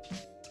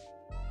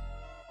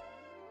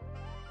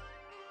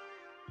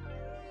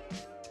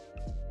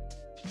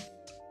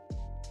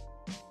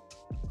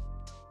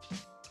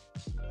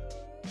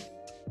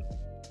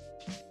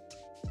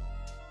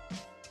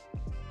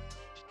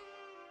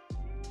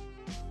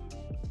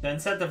 Then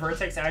set the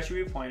vertex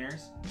attribute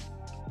pointers.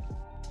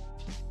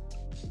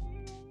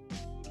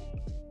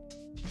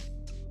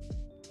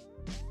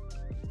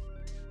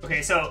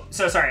 Okay, so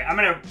sorry, I'm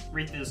gonna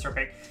read through this real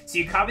quick. So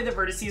you copy the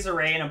vertices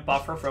array in a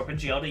buffer for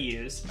OpenGL to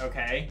use,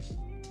 okay?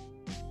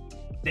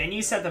 Then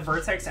you set the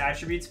vertex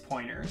attributes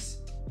pointers.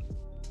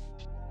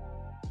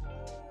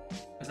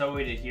 Is that what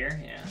we did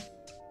here? Yeah.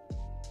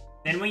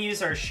 Then we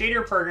use our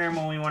shader program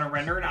when we want to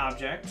render an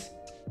object.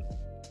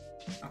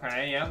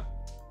 Okay, yep.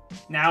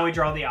 Now we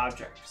draw the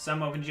object. Some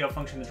OpenGL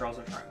function that draws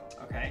a triangle,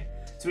 okay?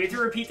 So we have to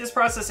repeat this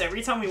process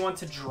every time we want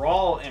to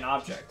draw an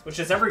object, which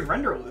is every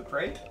render loop,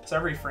 right? So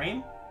every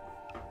frame.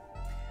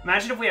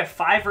 Imagine if we have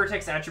 5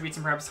 vertex attributes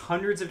and perhaps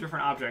hundreds of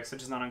different objects,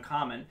 which is not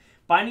uncommon.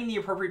 Binding the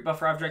appropriate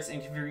buffer objects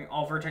and configuring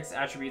all vertex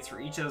attributes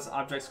for each of those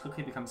objects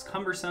quickly becomes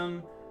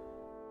cumbersome.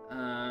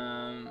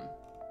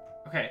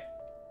 Okay.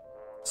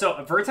 So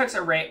a vertex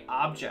array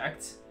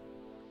object,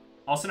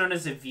 also known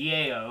as a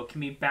VAO,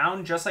 can be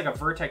bound just like a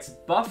vertex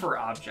buffer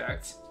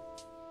object.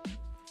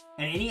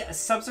 And any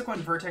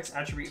subsequent vertex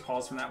attribute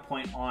calls from that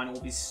point on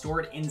will be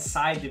stored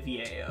inside the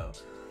VAO.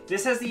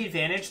 This has the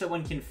advantage that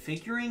when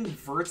configuring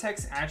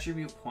vertex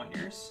attribute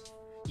pointers,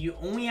 you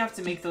only have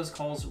to make those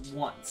calls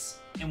once.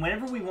 And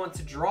whenever we want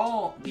to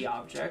draw the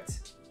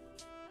object,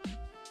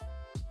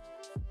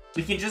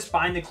 we can just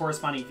bind the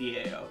corresponding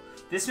VAO.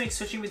 This makes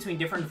switching between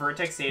different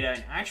vertex data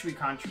and attribute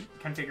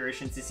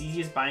configurations as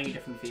easy as binding a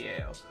different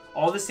VAO.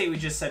 All the state we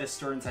just set is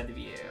stored inside the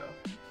VAO.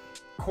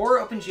 Core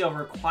OpenGL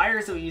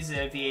requires that we use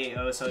a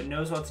VAO so it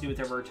knows what to do with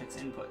our vertex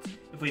inputs.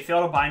 If we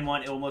fail to bind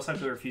one, it will most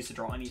likely refuse to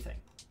draw anything.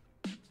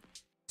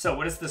 So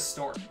what does this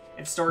store?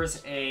 It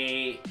stores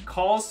a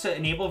calls to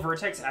enable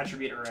vertex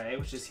attribute array,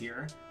 which is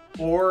here,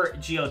 or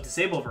GL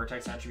disable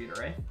vertex attribute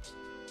array.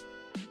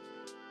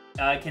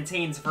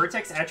 Contains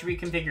vertex attribute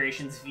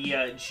configurations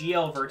via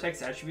GL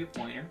vertex attribute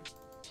pointer,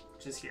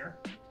 which is here.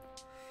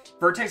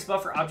 Vertex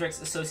buffer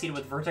objects associated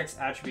with vertex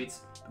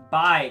attributes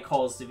by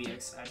calls to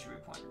VX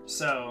attribute pointer.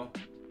 So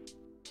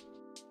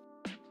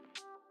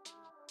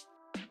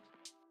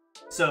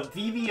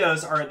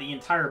VBOs are the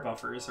entire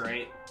buffers,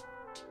 right?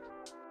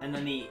 And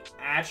then the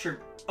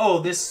attribute... Oh,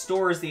 this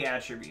stores the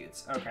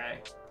attributes. Okay.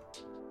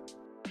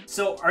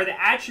 So are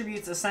the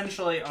attributes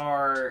essentially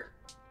are...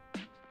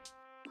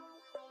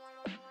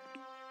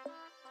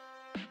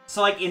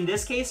 So like in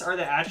this case, are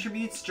the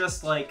attributes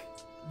just like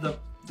the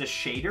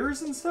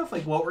shaders and stuff?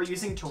 Like what we're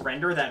using to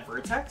render that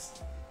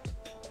vertex?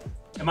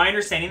 Am I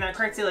understanding that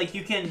correctly? Like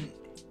you can...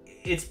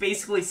 It's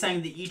basically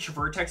saying that each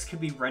vertex could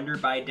be rendered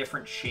by a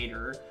different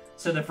shader.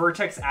 So the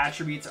vertex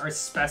attributes are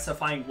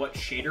specifying what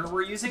shader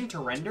we're using to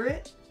render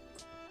it?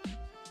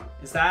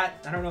 Is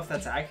that... I don't know if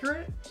that's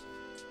accurate.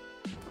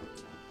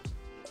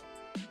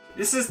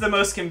 This is the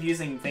most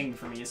confusing thing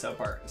for me so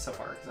far,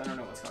 because I don't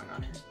know what's going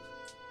on here.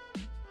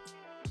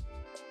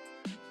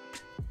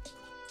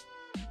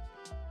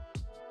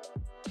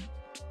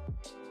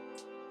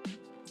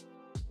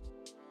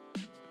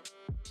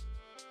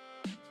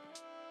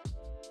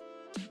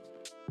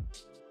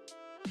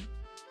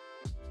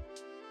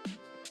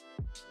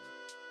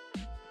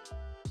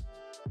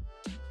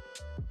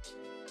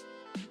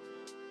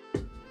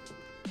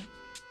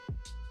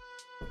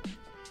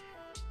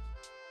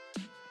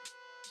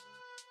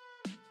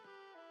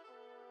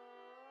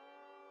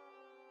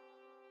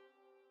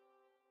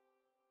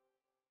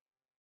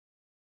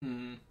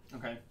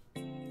 Okay.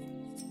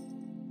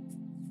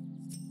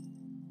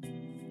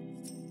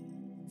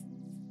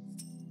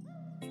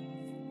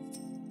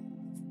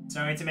 So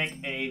I'm going to make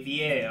a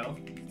VAO.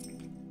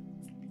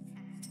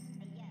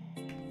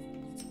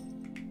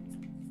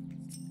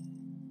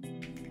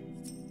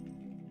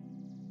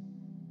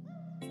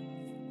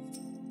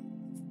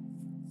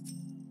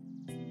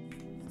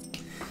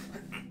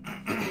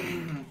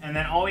 And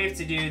then all we have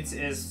to do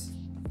is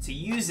to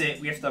use it,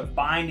 we have to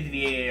bind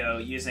the VAO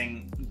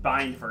using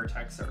bind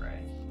vertex array.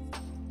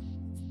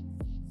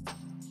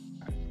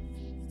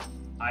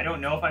 I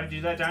don't know if I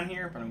do that down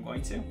here, but I'm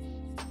going to.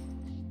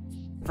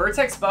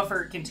 Vertex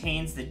buffer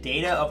contains the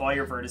data of all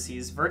your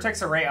vertices.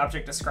 Vertex array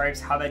object describes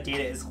how that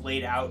data is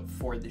laid out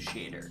for the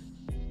shader.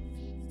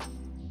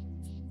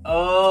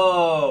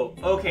 Oh,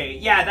 okay.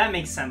 Yeah, that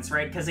makes sense,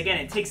 right? Because again,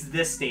 it takes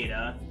this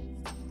data.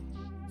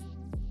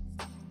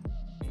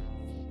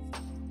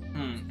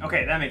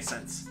 Okay, that makes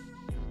sense.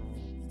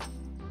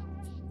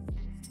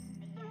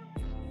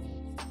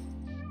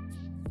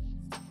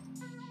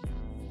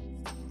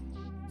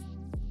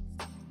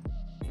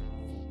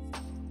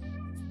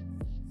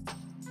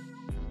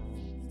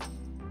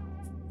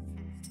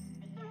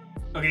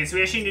 Okay, so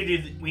we actually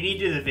need to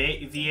do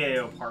the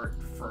VAO part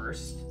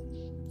first.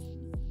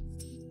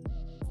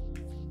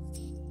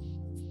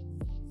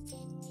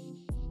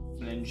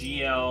 then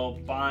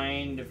GL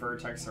bind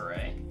vertex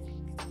array.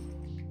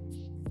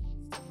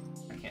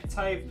 I can't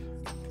type.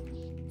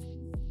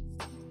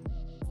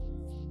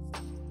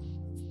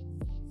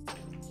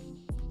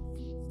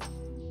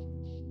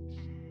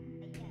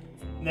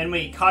 And then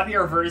we copy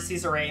our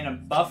vertices array in a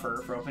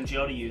buffer for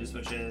OpenGL to use,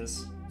 which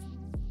is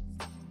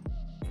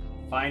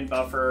bind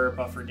buffer,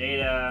 buffer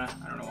data.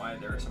 I don't know why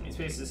there are so many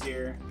spaces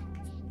here.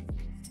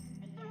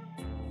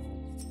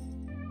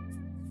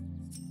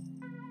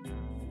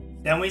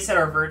 Then we set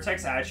our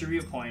vertex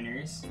attribute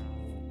pointers.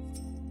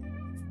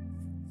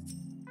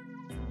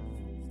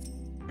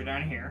 Go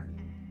down here.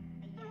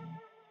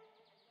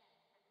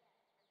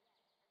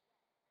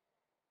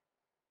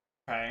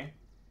 Okay.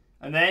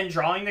 And then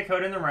drawing the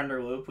code in the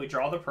render loop, we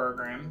draw the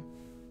program,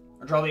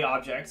 or draw the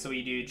object. So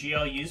we do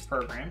GL use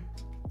program.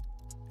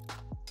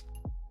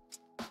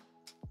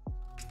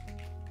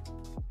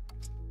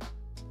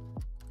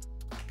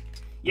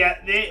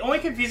 Yeah, the only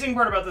confusing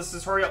part about this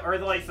tutorial, or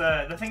like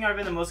the thing I've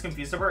been the most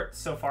confused about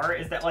so far,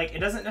 is that like it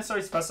doesn't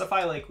necessarily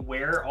specify like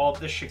where all of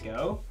this should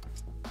go.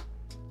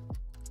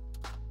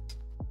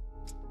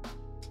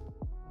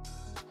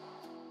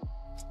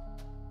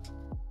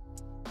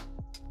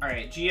 All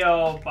right,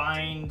 GL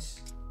bind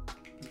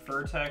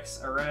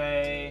vertex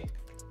array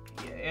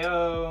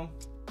PAO.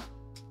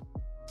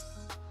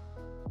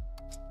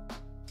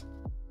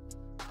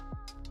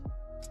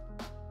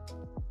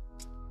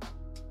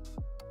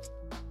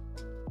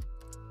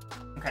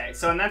 Okay,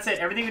 so and that's it.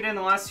 Everything we did in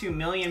the last 2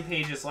 million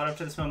pages led up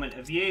to this moment,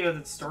 a VAO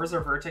that stores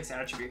our vertex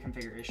attribute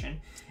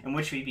configuration and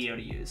which VBO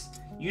to use.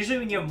 Usually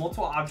when you have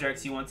multiple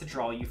objects you want to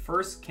draw, you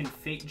first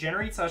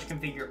generate /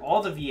 configure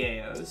all the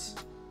VAOs.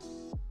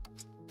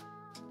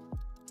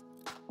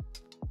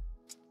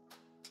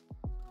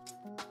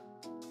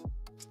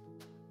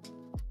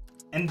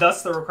 And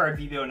thus the required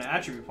VBO and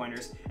attribute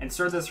pointers, and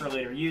store this for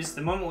later use.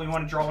 The moment we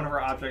want to draw one of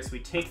our objects, we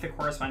take the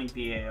corresponding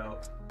VAO,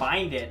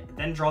 bind it,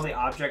 then draw the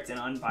object and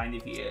unbind the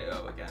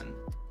VAO again.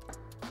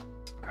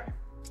 Okay.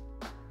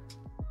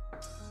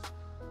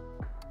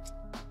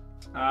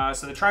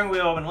 So the triangle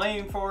wheel I've been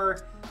waiting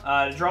for.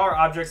 To draw our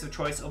objects of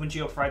choice,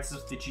 OpenGL provides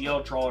us with the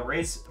GL draw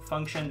arrays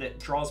function that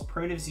draws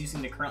primitives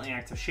using the currently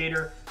active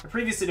shader, the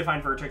previously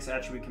defined vertex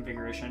attribute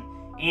configuration,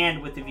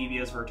 and with the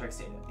VBO's vertex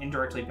data,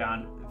 indirectly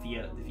bound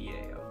via the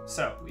VAO.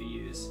 So we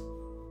use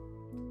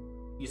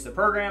the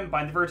program,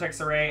 bind the vertex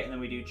array, and then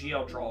we do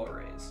GL draw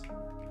arrays.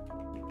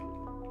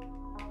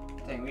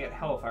 Dang, we got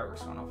hella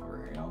fireworks going off over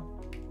here, y'all.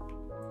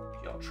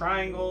 GL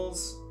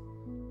triangles.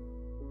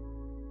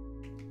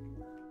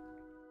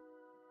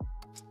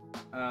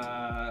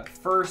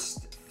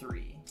 First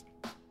 3.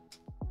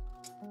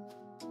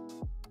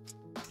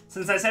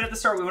 Since I said at the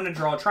start we want to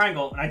draw a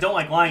triangle, and I don't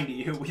like lying to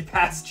you, we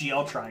pass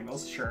GL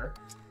triangles, sure.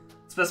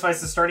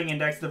 Specifies the starting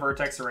index of the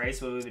vertex array,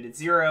 so we leave it at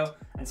 0,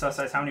 and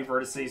specifies how many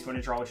vertices we want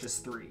to draw, which is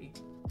 3.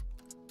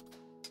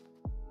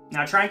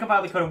 Now try and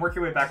compile the code and work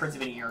your way backwards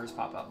if any errors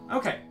pop up.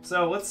 Okay,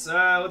 so let's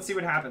see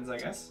what happens, I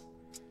guess.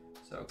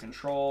 So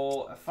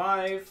Control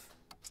F5.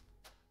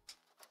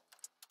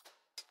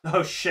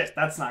 Oh shit,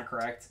 that's not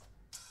correct.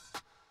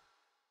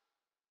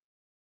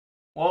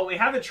 Well, we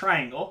have a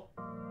triangle.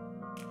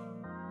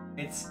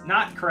 It's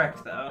not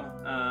correct though.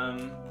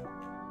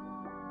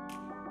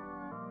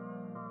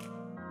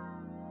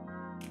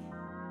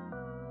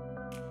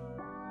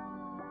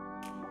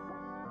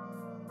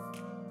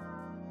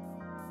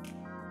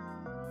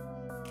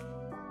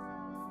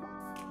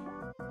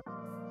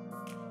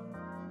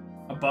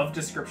 Above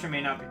description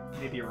may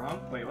be wrong.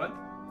 Wait, what?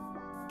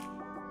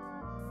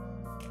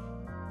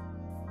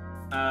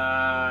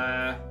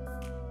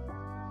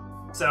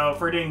 So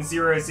if we're doing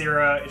 0,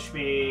 0, it should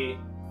be,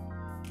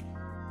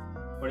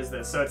 what is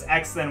this? So it's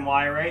X then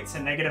Y, right? So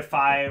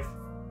 -5,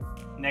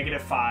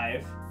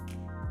 -5.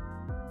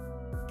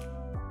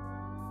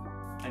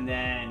 And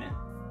then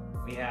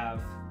we have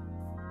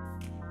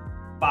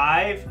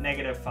 5,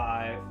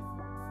 -5.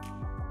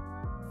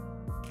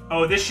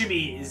 Oh, this should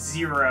be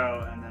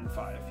 0 and then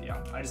 5. Yeah,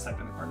 I just typed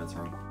in the coordinates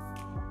wrong.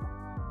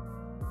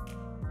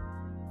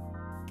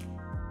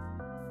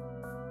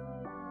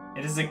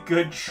 It is a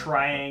good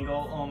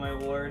triangle. Oh my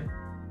lord.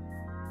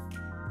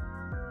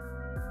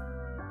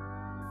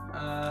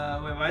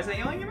 Wait, why is that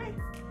yelling at me?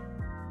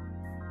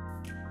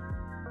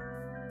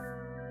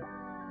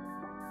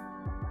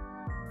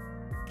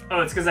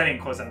 Oh, it's because I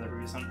didn't close out the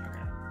previous one.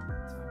 Okay.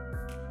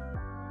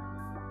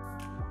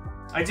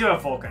 I do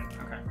have Vulkan.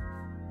 Okay.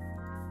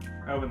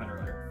 I opened that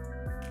earlier.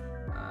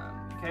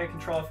 Okay,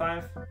 Control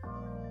F5.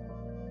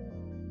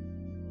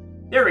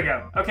 There we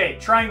go. Okay,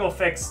 triangle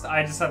fixed.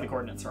 I just had the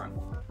coordinates wrong.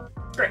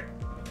 Great.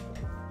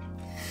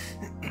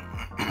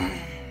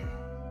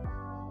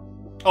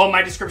 Oh,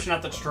 my description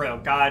of the tutorial.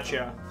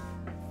 Gotcha.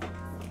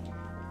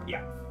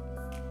 Yeah.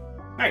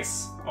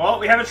 Nice. Well,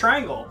 we have a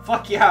triangle.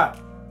 Fuck yeah.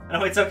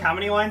 And it took how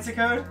many lines of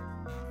code?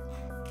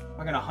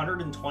 Fucking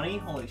 120?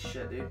 Holy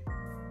shit, dude.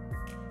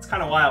 It's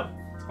kind of wild.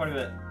 It's quite a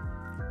bit.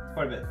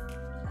 Quite a bit.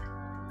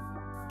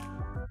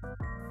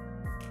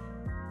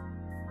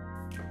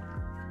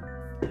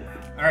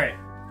 Alright.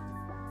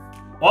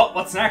 Well,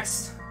 what's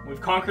next?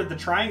 We've conquered the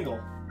triangle.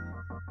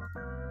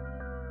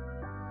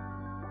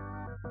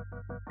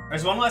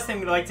 There's one last thing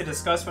we'd like to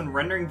discuss when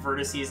rendering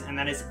vertices, and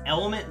that is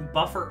element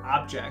buffer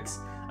objects,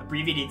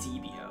 abbreviated to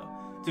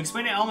EBO. To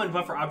explain how element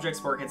buffer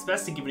objects work, it's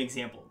best to give an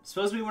example.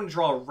 Suppose we want to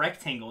draw a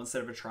rectangle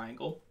instead of a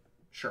triangle.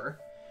 Sure.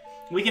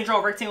 We can draw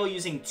a rectangle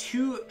using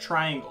 2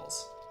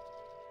 triangles.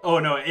 Oh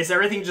no, is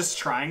everything just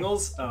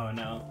triangles? Oh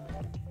no.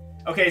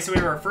 Okay, so we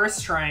have our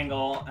first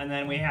triangle, and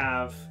then we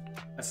have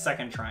a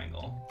second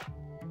triangle.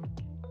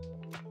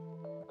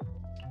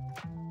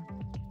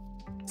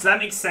 So that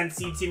makes sense.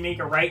 You need to make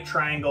a right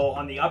triangle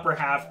on the upper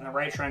half and a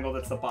right triangle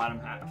that's the bottom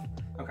half.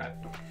 Okay.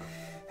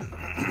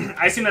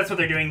 I assume that's what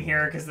they're doing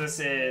here, because this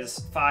is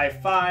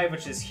 5, 5,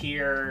 which is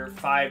here,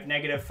 5,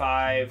 negative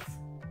 5,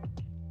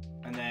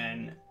 and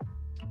then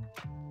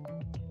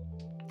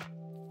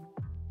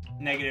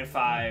negative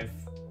 5,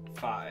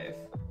 5.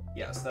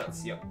 Yes,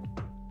 that's, yep.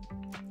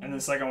 And the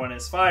second one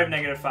is 5,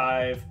 negative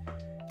 5,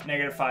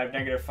 negative 5,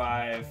 negative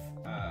 5,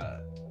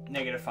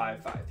 negative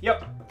 5, 5.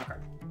 Yep. Okay.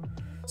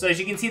 So as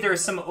you can see, there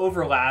is some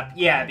overlap.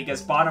 Yeah,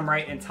 because bottom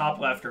right and top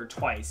left are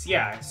twice.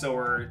 Yeah, so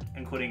we're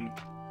including...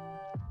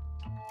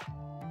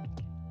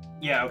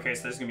 Yeah, okay,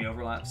 so there's going to be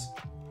overlaps.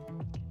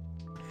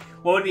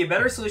 What would be a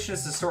better solution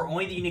is to store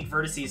only the unique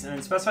vertices and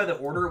then specify the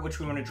order at which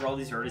we want to draw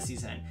these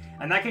vertices in.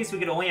 In that case, we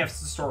could only have to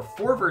store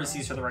 4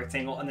 vertices for the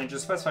rectangle and then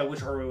just specify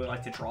which order we would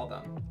like to draw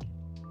them.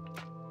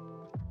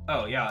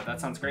 Oh, yeah, that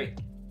sounds great.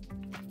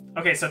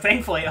 Okay, so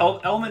thankfully,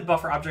 element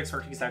buffer objects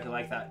work exactly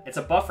like that. It's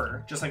a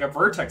buffer, just like a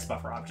vertex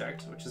buffer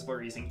object, which is what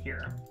we're using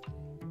here.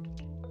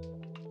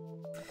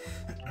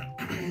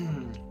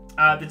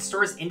 That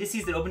stores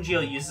indices that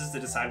OpenGL uses to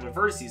decide what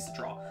vertices to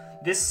draw.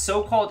 This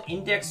so-called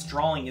index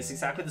drawing is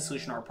exactly the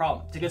solution to our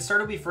problem. To get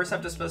started, we first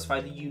have to specify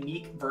the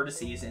unique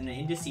vertices and the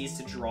indices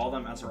to draw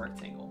them as a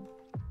rectangle.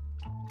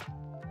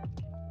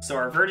 So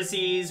our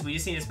vertices, we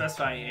just need to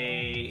specify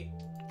a...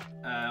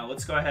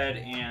 let's go ahead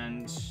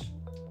and...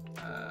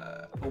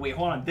 oh wait,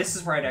 hold on. This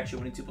is where I'd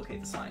actually want to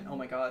duplicate the sign. Oh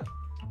my god.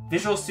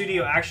 Visual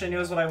Studio actually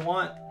knows what I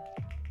want.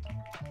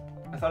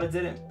 I thought it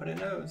didn't, but it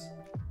knows.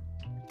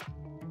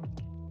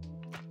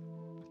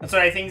 That's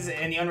why I think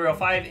in the Unreal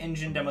 5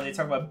 engine demo, they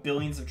talk about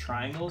billions of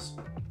triangles.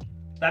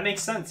 That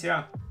makes sense,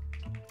 yeah.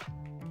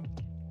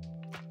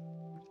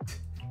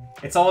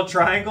 It's all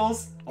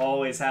triangles?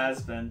 Always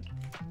has been.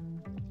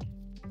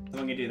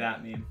 Someone can do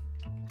that meme.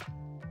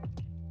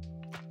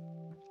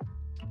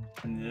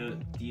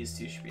 And these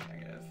two should be negative.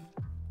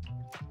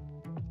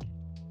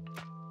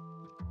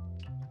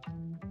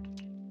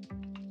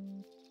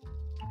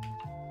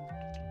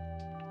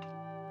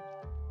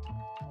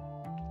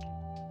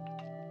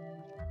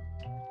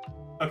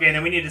 Okay, and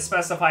then we need to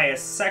specify a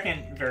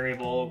second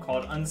variable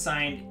called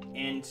unsigned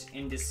int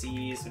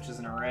indices, which is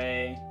an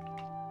array.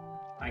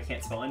 I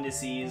can't spell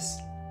indices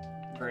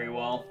very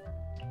well.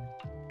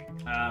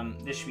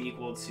 This should be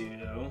equal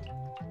to...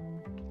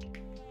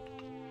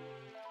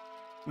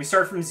 We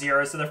start from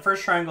 0, so the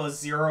first triangle is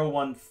 0,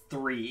 1,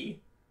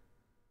 3.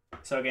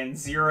 So again,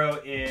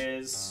 0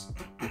 is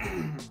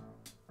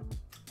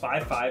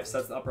 5, 5, so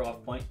that's the upper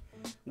left point.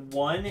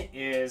 1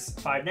 is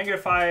 5, negative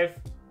 5.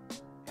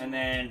 And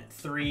then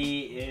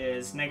 3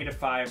 is negative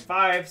 5,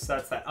 5, so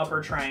that's that upper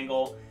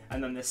triangle.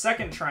 And then the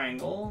second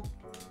triangle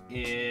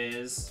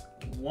is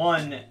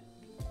 1.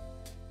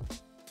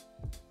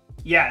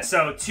 Yeah,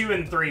 so 2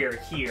 and 3 are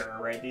here,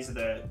 right? These are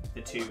the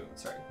two,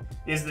 sorry.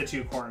 These are the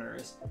 2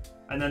 corners.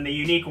 And then the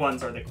unique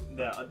ones are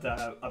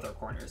the other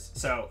corners.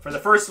 So for the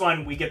first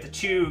one, we get the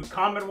 2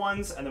 common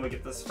ones, and then we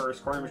get this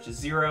first corner, which is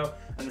 0.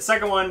 And the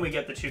second one, we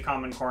get the 2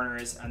 common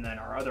corners, and then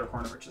our other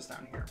corner, which is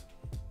down here.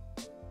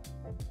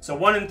 So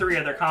 1 and 3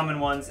 are the common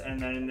ones, and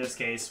then in this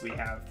case, we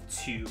have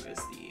 2 as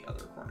the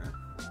other corner.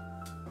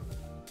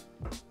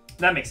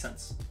 That makes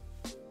sense.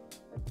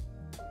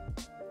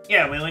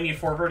 Yeah, we only need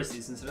 4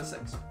 vertices instead of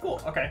 6.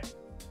 Cool, okay.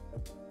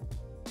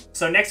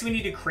 So next we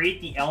need to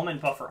create the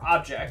element buffer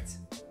object.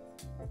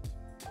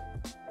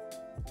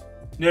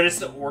 Notice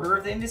the order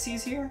of the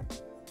indices here?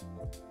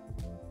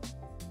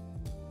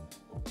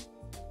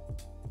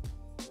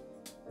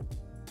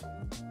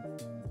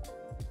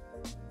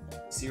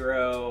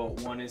 0,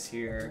 1 is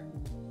here.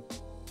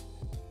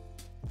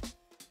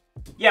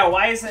 Yeah,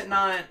 why is it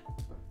not...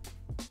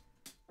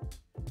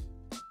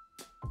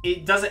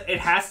 It doesn't... It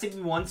has to be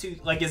 1,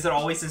 2... Like, is it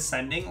always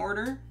ascending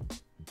order?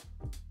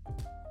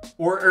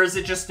 Or is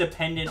it just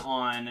dependent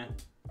on...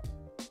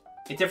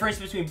 A difference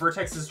between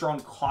vertexes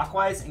drawn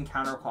clockwise and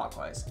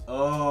counterclockwise.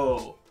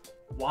 Oh.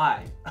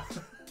 Why?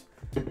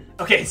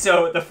 Okay,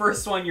 so the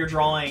first one you're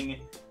drawing...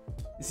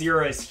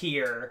 0 is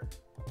here.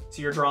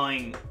 So you're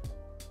drawing...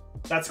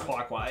 That's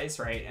clockwise,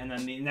 right? And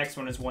then the next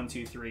one is 1,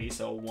 2, 3.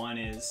 So 1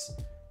 is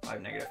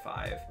 5, negative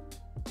 5.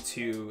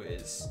 2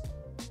 is...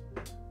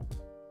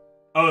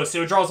 Oh,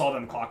 so it draws all of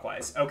them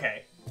clockwise.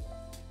 Okay.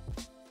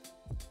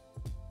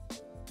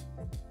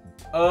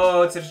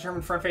 Oh, it's a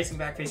determined front-facing,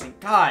 back-facing.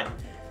 God.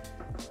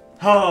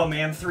 Oh,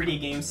 man. 3D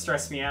games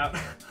stress me out.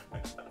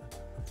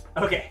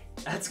 Okay.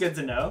 That's good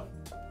to know.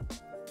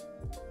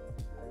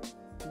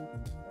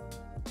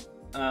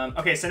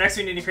 Okay, so next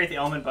we need to create the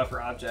element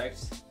buffer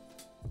object.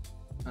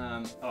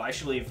 Oh, I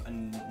should leave a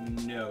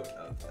note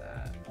of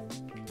that.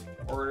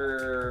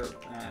 Order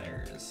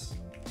matters.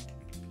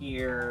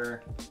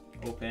 Here,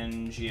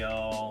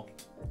 OpenGL.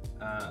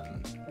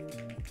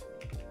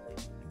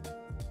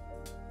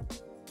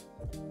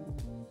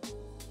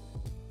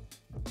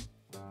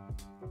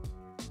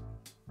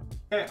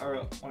 Okay, I'll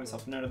let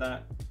myself a note of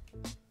that.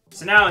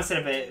 So now instead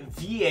of a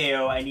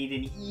VAO, I need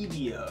an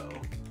EVO.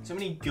 So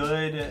many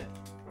good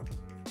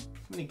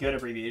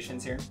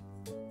abbreviations here.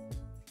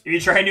 If you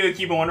try to do a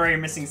cube and wonder why you're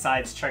missing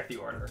sides, check the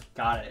order.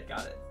 Got it.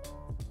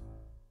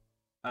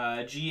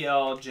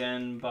 GL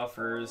gen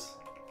buffers.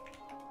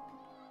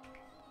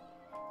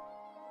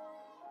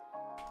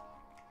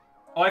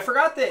 Oh, I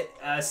forgot that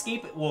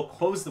escape will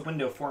close the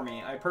window for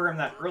me. I programmed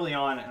that early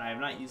on, and I have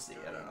not used it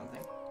yet, I don't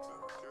think.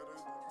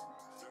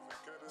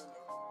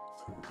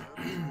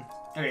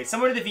 Okay,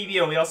 similar to the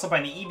VBO, we also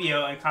bind the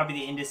EBO and copy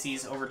the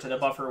indices over to the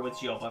buffer with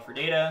GL buffer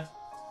data.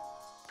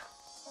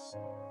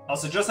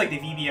 Also, just like the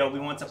VBO, we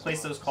want to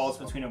place those calls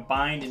between a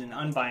bind and an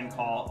unbind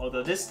call,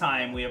 although this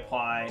time we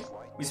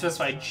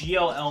specify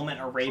GL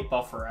element array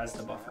buffer as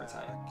the buffer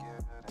type.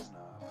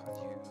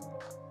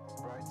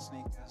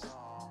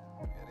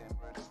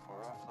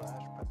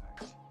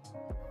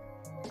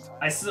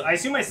 I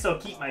assume I still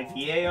keep my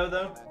VAO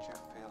though.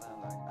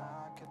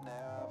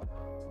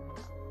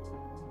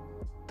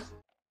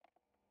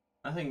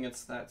 I think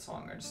it's that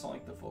song. I just don't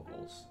like the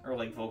vocals. Or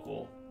like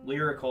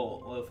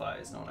lyrical lo-fi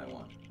is not what I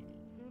want.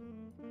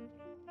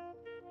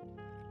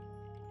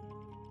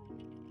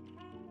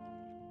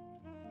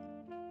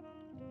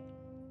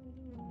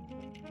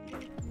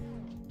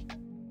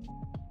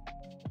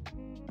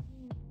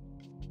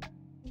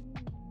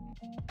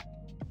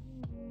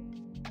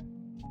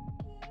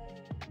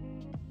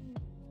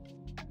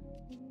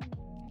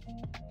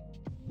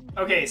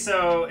 Okay,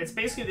 so it's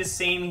basically the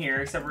same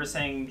here, except we're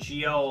saying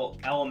GL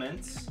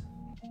elements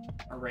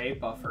array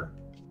buffer,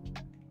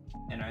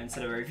 and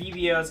instead of our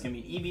VBO, it's gonna be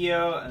an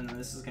EBO, and then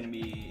this is gonna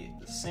be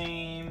the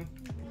same.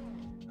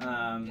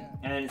 And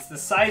then it's the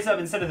size of,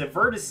 instead of the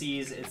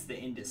vertices, it's the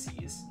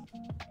indices.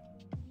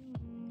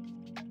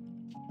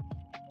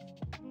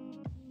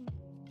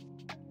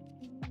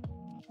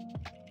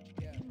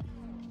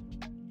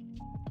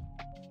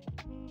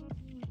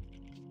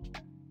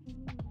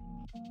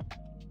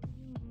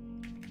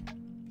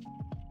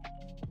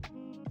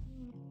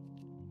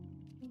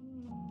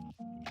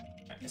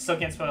 Still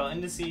can't spell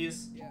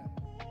indices.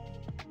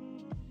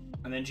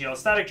 And then GL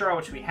static draw,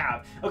 which we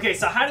have. Okay,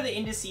 so how do the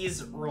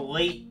indices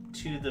relate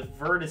to the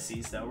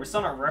vertices, though? We're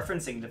still not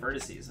referencing the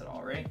vertices at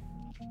all, right?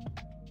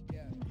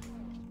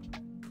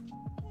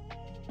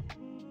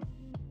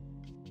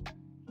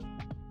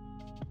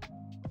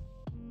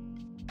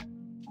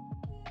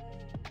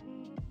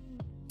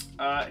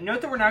 Note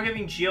that we're now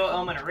giving GL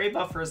element array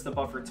buffer as the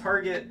buffer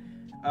target.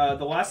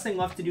 The last thing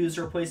left to do is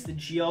replace the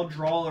GL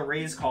draw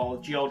arrays call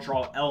with GL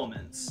draw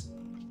elements.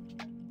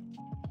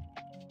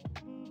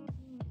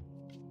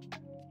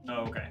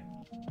 Oh, okay.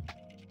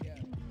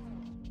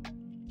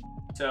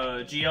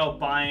 So GL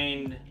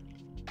bind.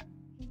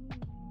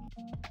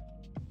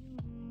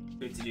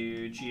 We have to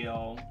do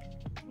GL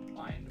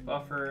bind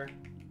buffer.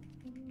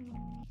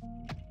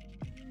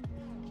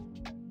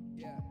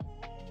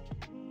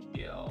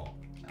 GL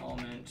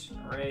element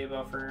array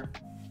buffer.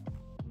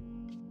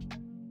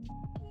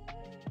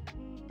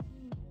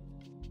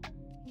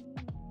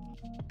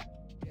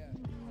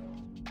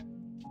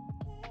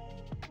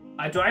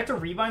 Do I have to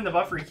rebind the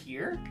buffer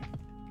here?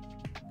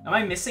 Am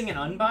I missing an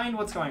unbind?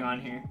 What's going on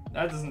here?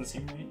 That doesn't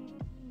seem right.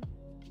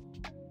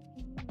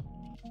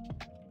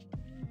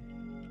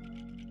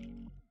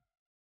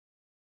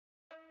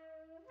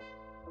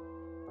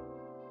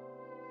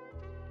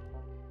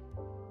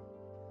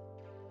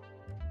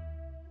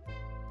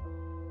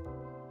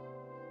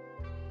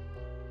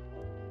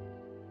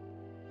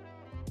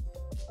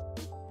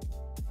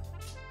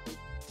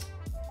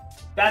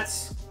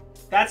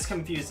 That's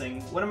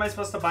confusing. What am I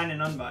supposed to bind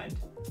and unbind?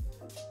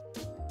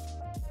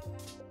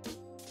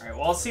 Alright,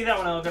 well, I'll see that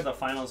when I look at the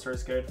final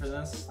source code for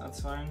this.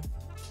 That's fine.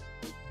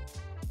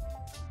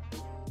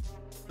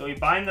 So we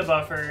bind the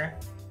buffer.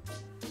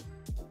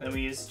 Then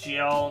we use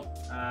GL.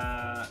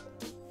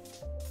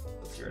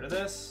 Let's get rid of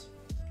this.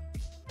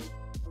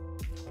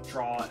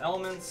 Draw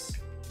elements.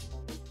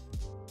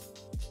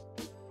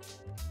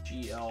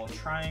 GL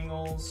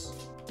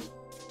triangles.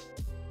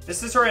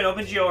 This is where an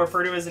OpenGL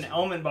referred to as an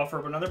element buffer,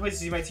 but in other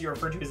places you might see it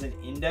referred to as an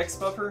index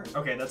buffer.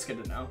 Okay, that's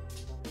good to know.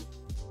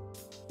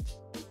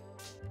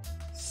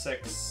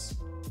 6.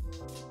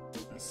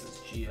 This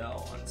is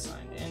GL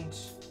unsigned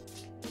int.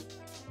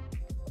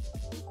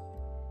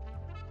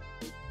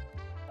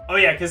 Oh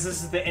yeah, because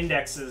this is the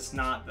indexes,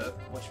 not the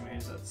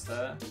whatchamajors. It's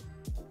the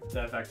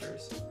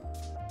vectors.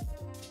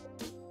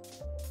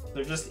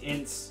 They're just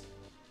ints.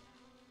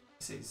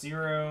 Say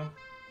 0.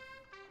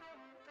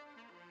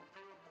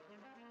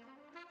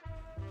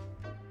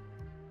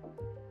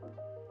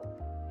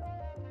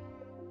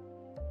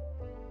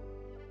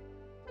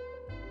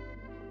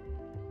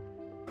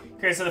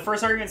 Okay, so the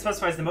first argument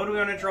specifies the mode we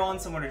want to draw in,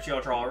 similar to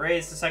GL draw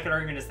arrays. The second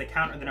argument is the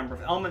count or the number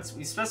of elements.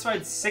 We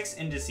specified 6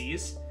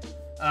 indices.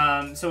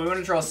 So we want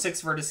to draw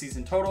 6 vertices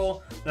in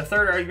total. The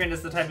third argument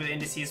is the type of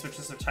indices, which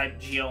is of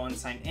type GL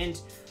unsigned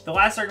int. The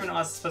last argument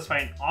allows us to specify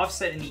an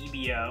offset in the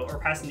EBO, or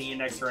passing the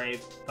index array,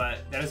 but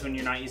that is when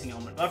you're not using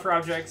element buffer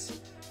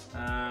objects.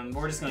 But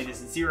we're just going to leave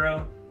this at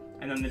 0.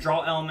 And then the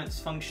draw elements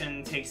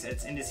function takes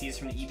its indices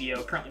from the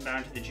EBO, currently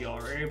bound to the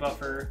GL array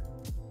buffer.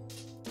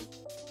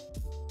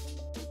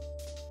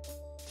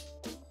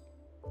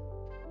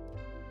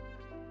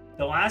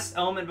 The last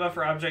element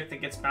buffer object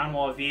that gets bound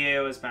while a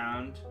VAO is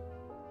bound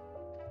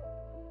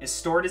is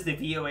stored as the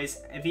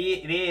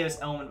VAO's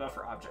element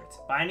buffer object.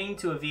 Binding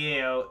to a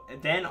VAO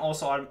then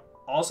also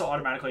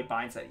automatically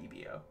binds that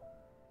EBO.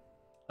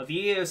 A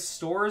VAO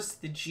stores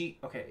the G...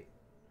 Okay.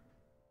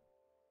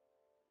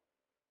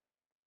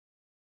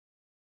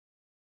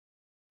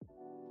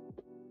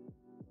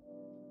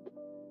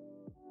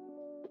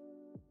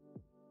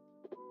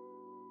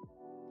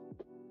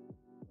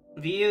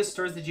 VAO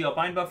stores the GL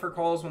bind buffer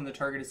calls when the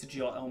target is the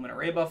GL element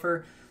array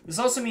buffer. This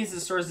also means it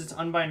stores its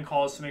unbind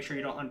calls, so make sure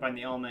you don't unbind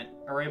the element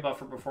array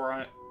buffer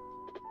before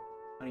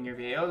running your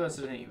VAO. That's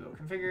the thing you will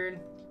configured.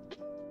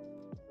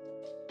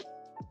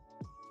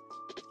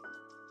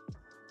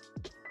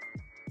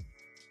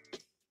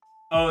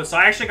 Oh, so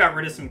I actually got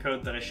rid of some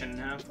code that I shouldn't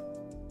have.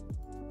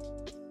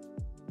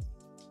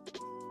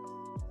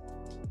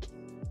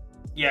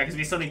 Yeah, because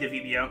we still need the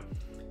VBO.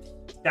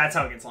 That's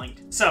how it gets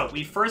linked. So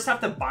we first have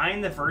to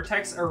bind the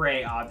vertex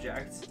array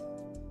object,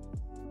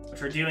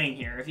 which we're doing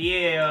here.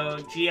 VAO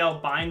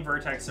GL bind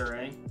vertex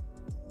array.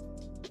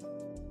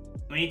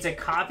 We need to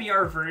copy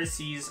our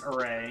vertices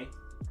array.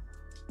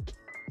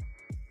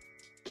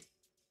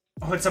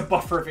 Oh, it's a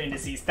buffer of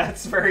indices.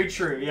 That's very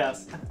true,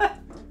 yes.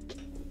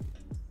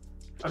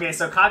 Okay,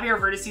 so copy our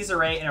vertices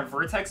array in a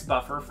vertex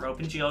buffer for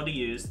OpenGL to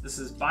use. This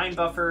is bind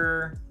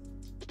buffer.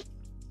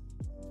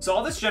 So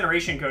all this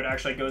generation code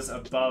actually goes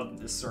above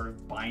this sort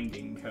of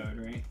binding code,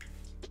 right?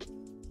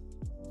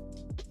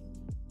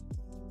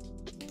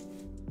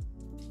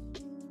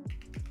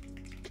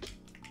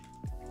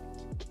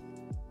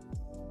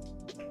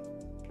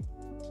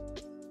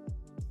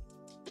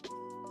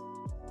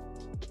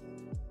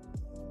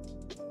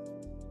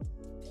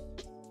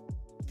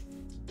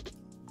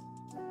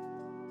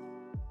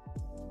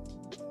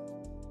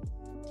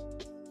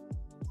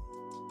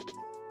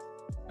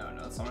 Oh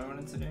no, that's not what I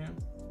wanted to do.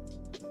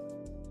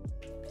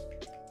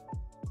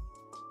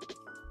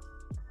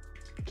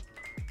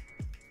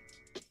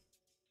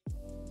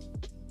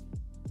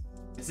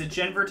 Is it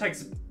gen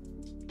vertex?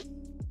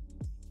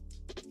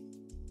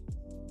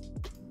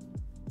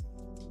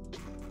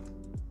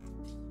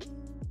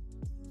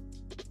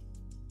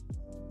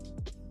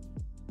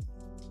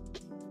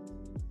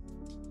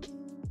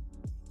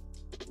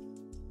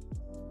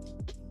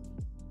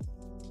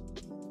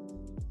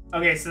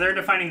 Okay, so they're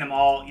defining them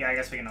all. Yeah, I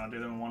guess we can all do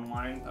them in one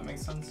line. That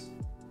makes sense.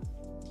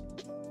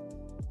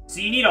 So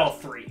you need all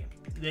 3.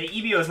 The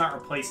EBO is not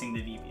replacing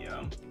the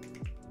VBO.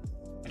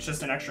 It's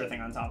just an extra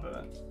thing on top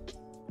of it.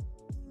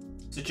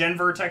 So gen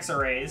vertex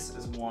arrays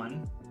is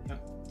 1.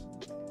 Yep.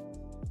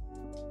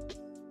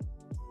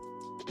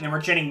 And then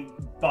we're genning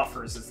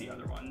buffers is the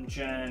other one.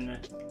 Gen...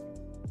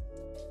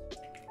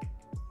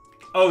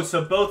 Oh,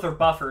 so both are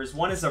buffers.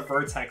 One is a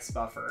vertex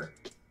buffer.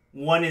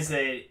 One is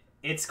a...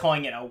 It's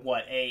calling it a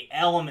what? A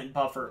element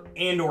buffer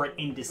and or an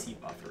indice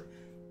buffer.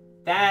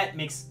 That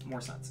makes more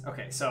sense.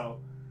 Okay,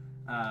 so...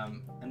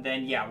 and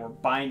then, yeah, we're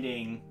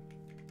binding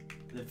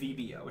the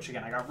VBO, which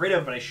again, I got rid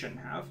of, but I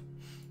shouldn't have.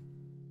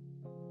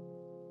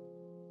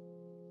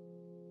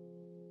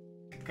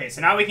 Okay,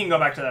 so now we can go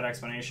back to that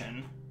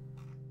explanation.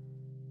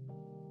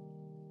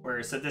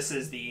 Where, so this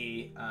is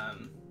the,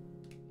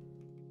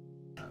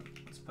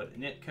 let's put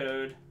init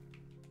code.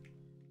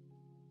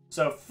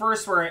 So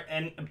first we're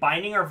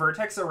binding our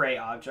vertex array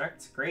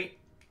object, great.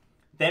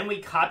 Then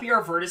we copy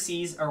our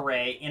vertices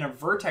array in a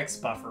vertex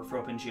buffer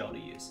for OpenGL to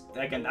use.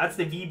 Again, that's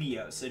the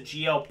VBO, so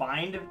GL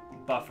bind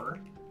buffer.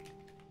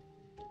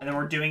 And then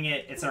we're doing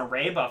it, it's an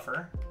array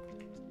buffer.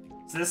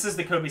 So this is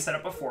the code we set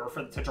up before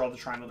to draw the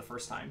triangle the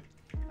first time.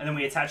 And then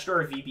we attach to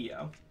our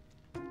VBO.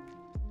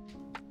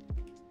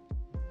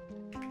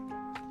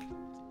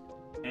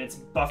 And it's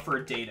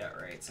buffer data,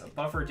 right? So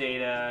buffer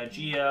data,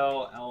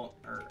 GL,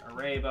 or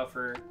array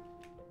buffer.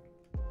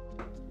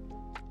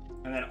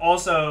 And then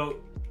also,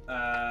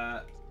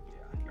 yeah,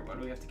 here, what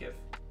do we have to give?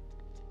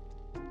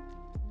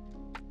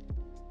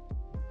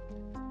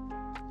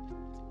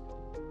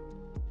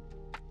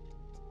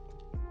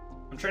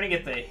 I'm trying to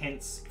get the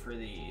hints for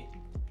the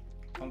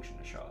function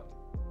to show up.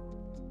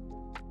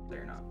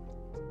 They're not.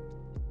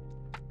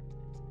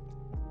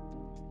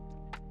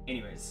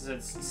 Anyways, so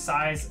it's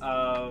size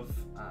of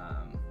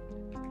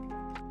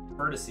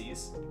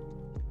vertices.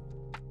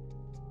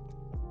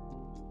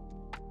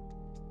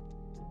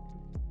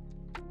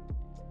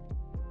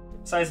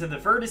 Size of the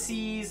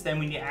vertices, then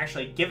we need to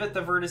actually give it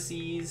the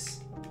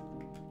vertices.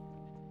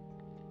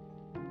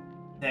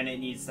 Then it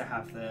needs to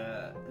have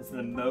the, is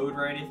the mode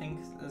right, I think,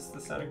 is the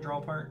static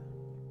draw part.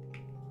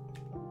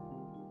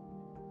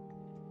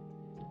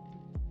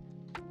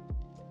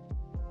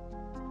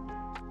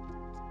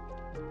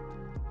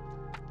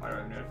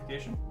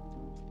 notification.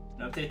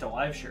 An update to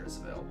live share is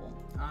available.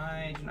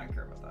 I do not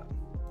care about that.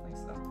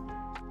 Thanks, though.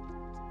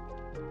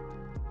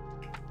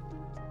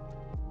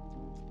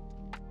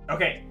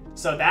 Okay,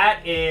 so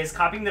that is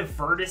copying the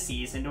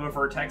vertices into a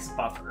vertex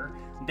buffer.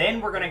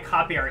 Then we're going to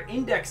copy our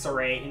index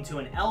array into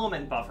an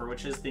element buffer,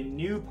 which is the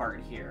new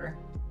part here,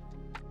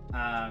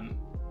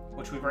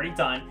 which we've already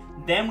done.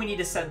 Then we need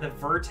to set the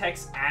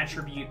vertex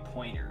attribute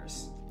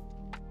pointers,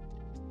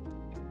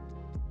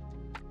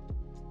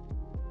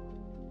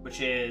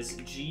 which is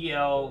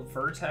GL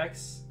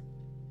vertex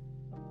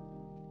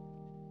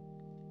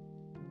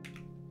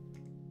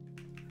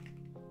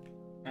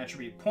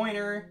attribute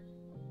pointer,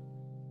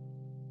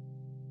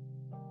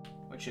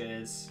 which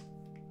is,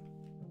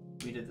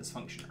 we did this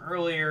function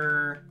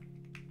earlier.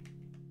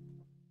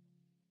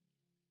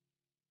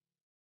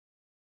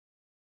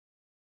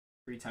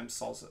 Three times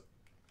solves it.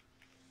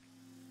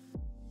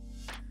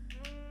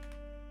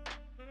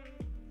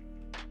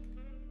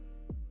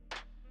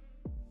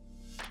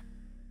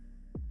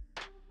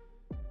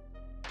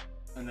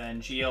 And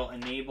then GL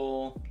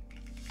enable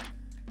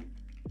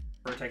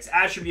vertex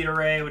attribute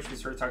array, which we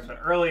sort of talked about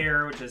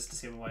earlier, which is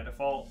disabled by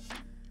default.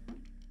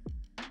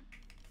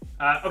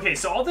 Okay,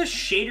 so all this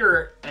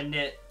shader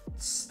init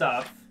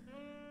stuff.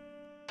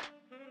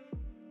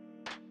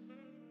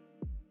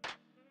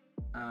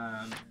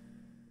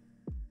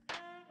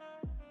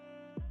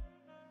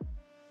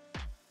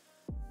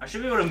 I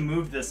should be able to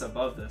move this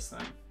above this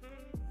then.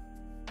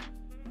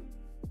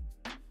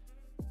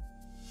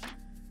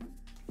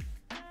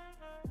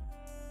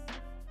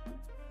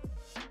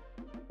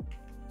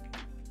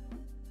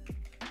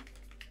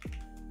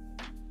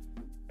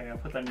 Okay, I'll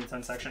put that in the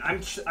 10 section. I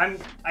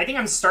think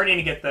I'm starting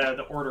to get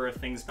the order of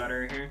things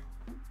better here.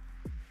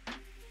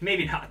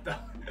 Maybe not though.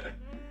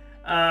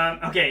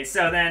 Okay,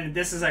 so then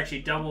this is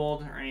actually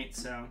doubled, right?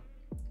 So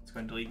let's go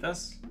and delete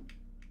this.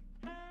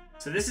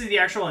 So this is the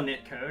actual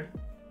init code.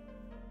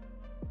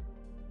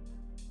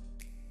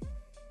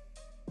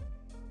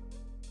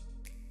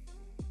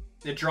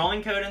 The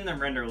drawing code and the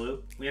render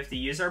loop. We have to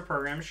use our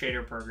program,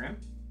 shader program.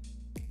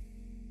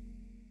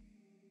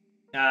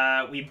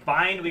 We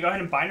go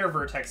ahead and bind our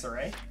vertex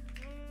array,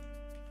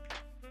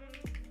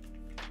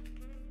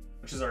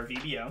 which is our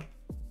VBO.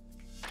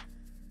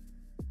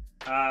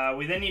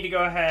 We then need to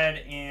go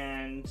ahead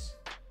and...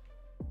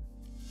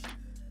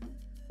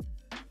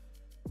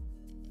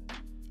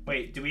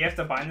 Wait, do we have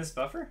to bind this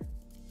buffer?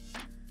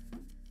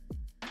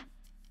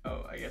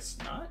 Oh, I guess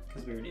not,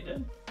 because we already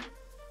did.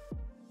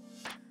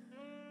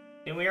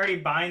 Didn't we already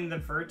bind the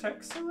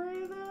vertex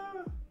array,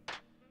 though?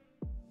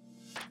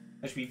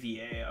 That should be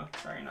VAO.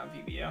 Sorry, not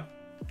VBO.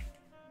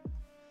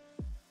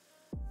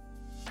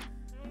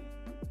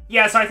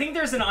 Yeah, so I think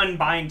there's an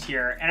unbind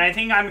here, and I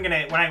think I'm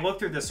gonna, when I look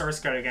through the source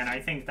code again, I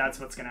think that's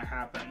what's gonna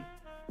happen.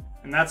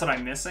 And that's what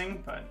I'm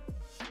missing, but...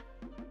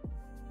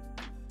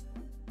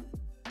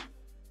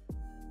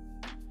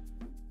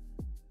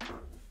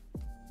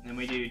 Then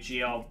we do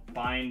GL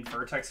bind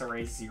vertex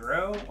array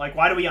 0. Like,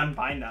 why do we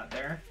unbind that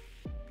there?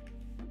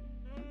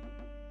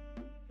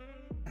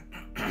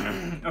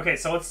 Okay,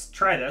 so let's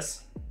try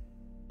this.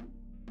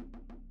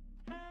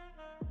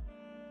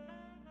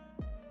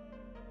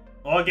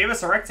 Well, it gave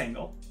us a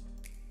rectangle.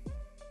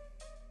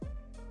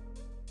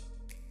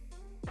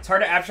 It's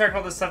hard to abstract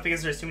all this stuff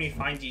because there's too many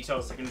fine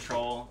details to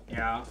control.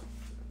 Yeah.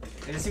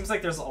 It seems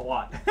like there's a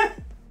lot.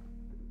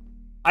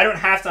 I don't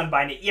have to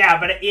unbind it. Yeah,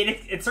 but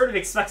it sort of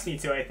expects me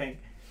to, I think.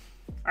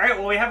 All right,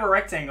 well, we have a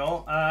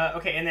rectangle.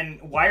 Okay, and then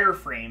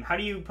wireframe. How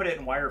do you put it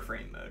in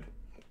wireframe mode?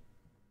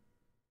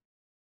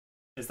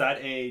 Is that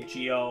a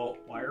GL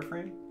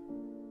wireframe?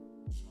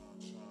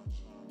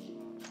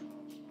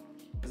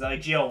 Is that a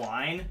GL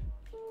line?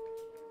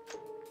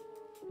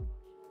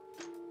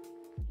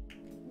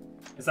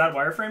 Is that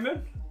wireframe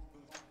mode?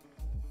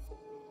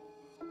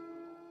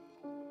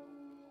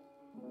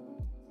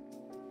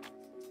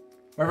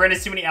 My friend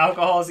has too many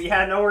alcohols.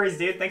 Yeah, no worries,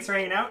 dude. Thanks for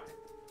hanging out.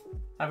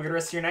 Have a good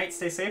rest of your night.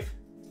 Stay safe.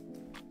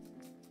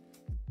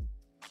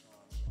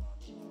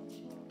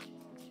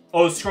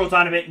 Oh, scroll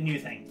down a bit. New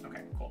thing.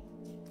 Okay, cool.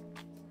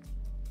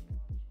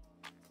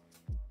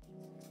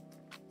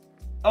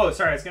 Oh,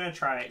 sorry. I was going to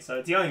try it. So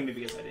it's yelling at me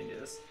because I didn't do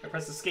this. I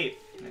press escape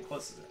and it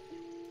closes it.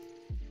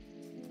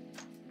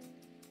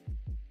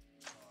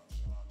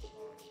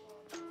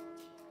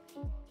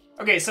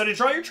 Okay, so to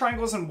draw your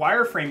triangles in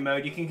wireframe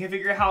mode, you can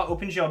configure how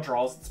OpenGL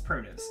draws its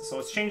primitives. So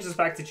let's change this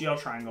back to GL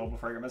triangle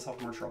before I get myself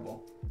in more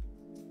trouble.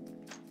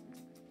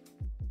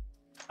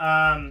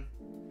 I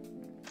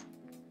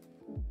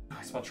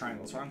spelled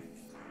triangles wrong.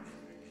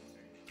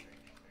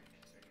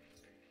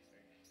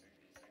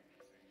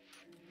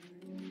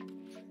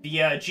 The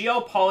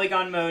GL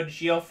polygon mode,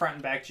 GL front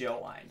and back,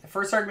 GL line. The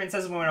first argument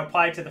says we want to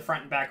apply it to the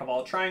front and back of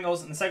all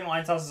triangles, and the second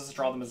line tells us to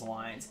draw them as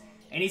lines.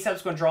 Any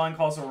subsequent drawing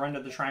calls will run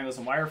to the triangles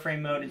in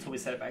wireframe mode until we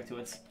set it back to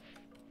its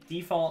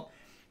default.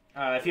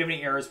 If you have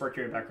any errors, work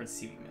your way backwards to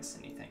see if you missed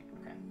anything.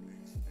 Okay.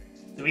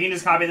 So we can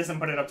just copy this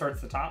and put it up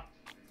towards the top.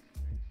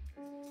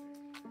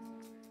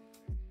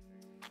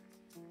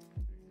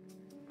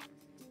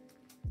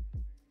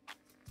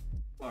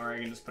 or I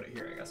can just put it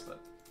here, I guess, but.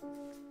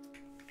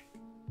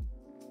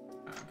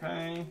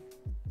 Okay.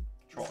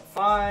 Control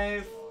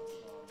F5.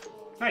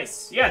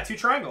 Nice. Yeah, 2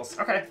 triangles.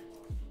 Okay.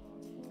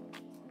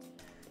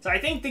 So I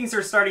think things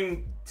are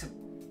starting to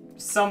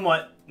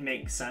somewhat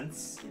make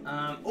sense.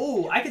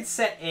 Oh, I could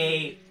set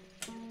a...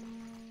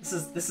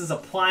 This is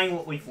applying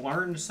what we've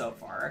learned so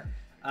far.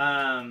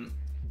 I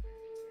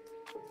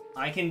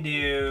can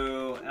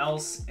do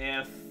else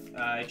if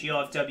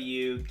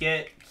glfw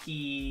get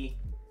key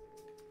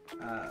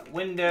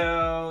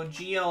window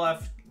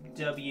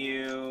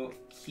glfw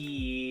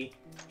key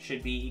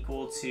should be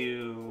equal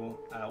to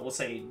we'll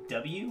say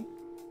w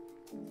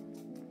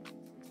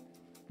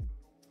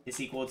is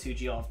equal to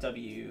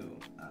glfw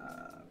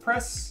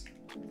press.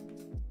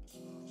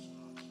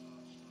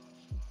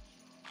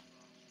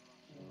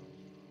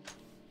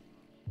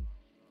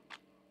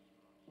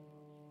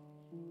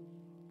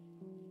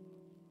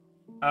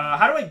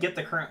 How do I get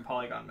the current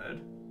polygon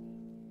mode?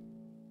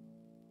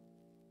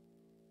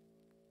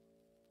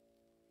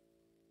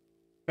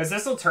 Because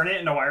this will turn it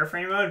into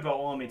wireframe mode, but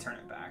will let me turn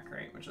it back,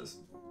 right? Which is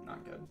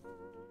not good.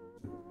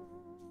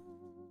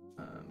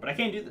 But I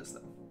can't do this,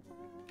 though.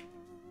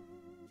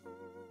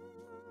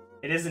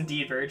 It is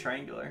indeed very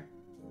triangular.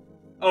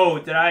 Oh,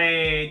 did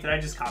I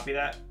just copy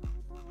that?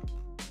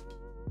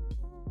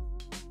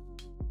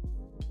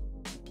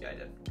 Yeah, I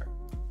did. Okay.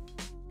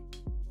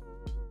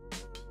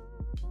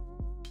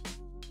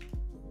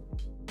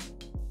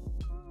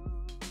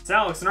 So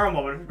now it looks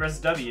normal, but if we press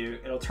W,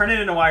 it'll turn it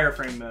into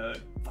wireframe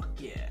mode. Fuck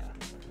yeah.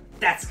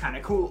 That's kind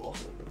of cool.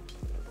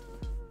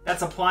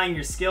 That's applying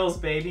your skills,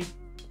 baby.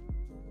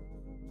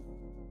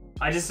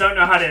 I just don't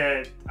know how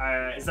to...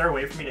 is there a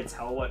way for me to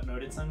tell what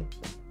mode it's in?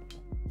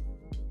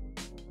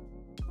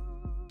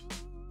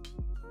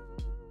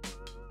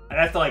 I'd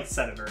have to, like,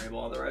 set a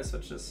variable otherwise,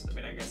 which is... I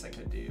mean, I guess I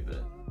could do,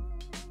 but...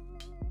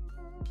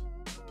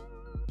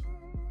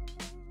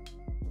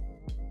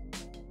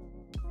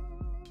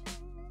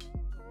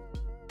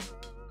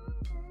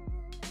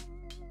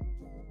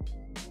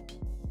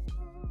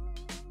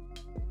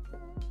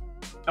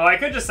 Oh, I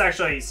could just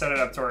actually set it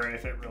up to where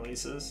if it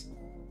releases.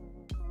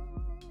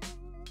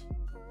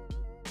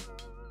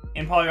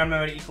 In polygon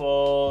mode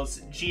equals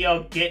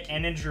GL get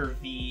integer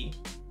v.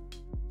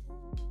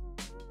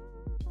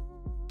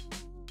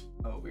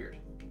 Oh, weird.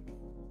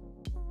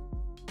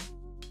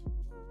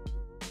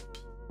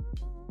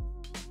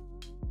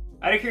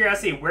 Out of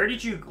curiosity, where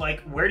did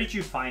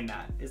you find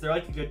that? Is there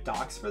like a good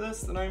docs for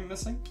this that I'm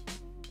missing?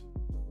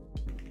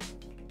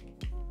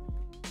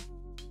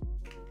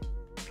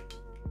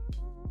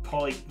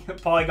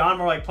 Polygon,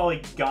 more like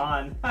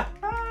polygon.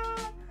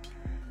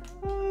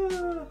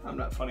 I'm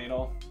not funny at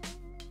all.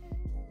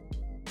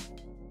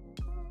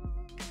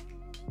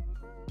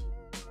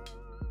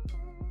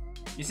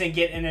 You saying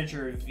get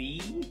integer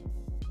v?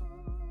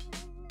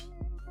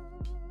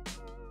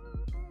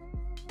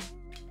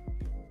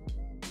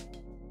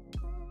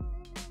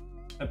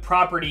 The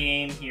property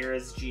name here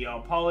is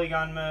GL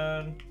polygon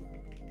mode.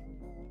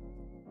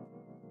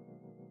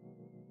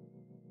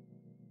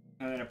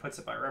 And then it puts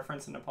it by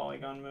reference into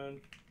polygon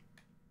mode.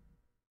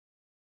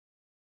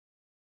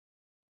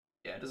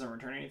 Yeah, it doesn't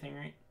return anything,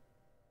 right?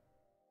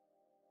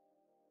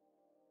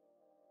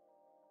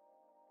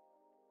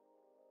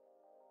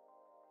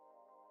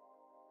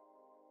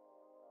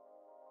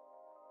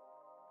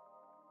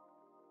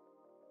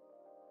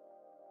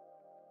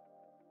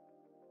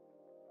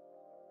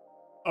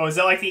 Oh, is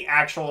that like the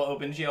actual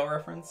OpenGL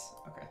reference?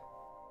 Okay.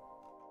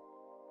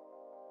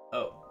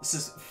 Oh, this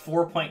is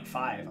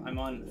 4.5. I'm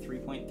on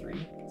 3.3.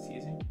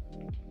 Excuse me.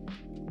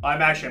 Well,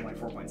 I'm actually on like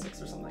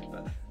 4.6 or something,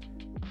 but.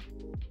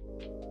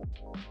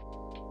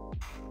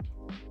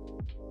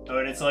 Oh,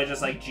 and it's like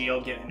just like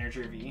GL get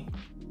integer v.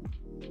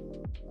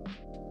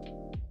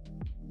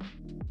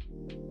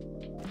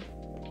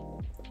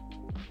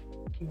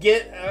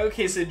 Get,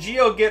 okay, so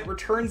GL get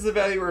returns the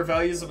value or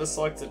values of a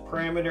selected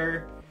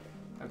parameter.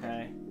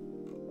 Okay.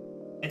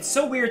 It's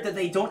so weird that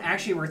they don't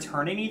actually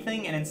return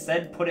anything and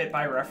instead put it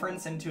by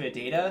reference into a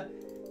data.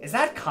 Is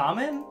that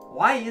common?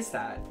 Why is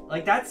that?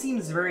 Like, that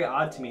seems very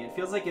odd to me. It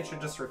feels like it should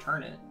just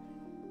return it.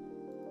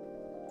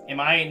 Am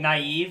I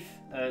naive?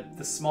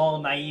 The small,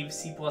 naive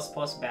C++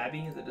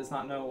 babby that does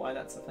not know why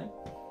that's a thing?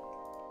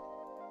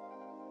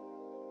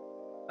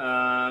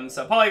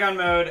 So polygon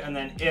mode, and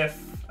then if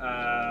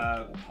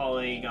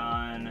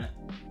polygon...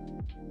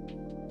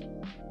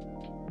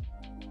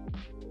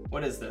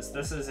 What is this?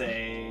 This is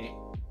a...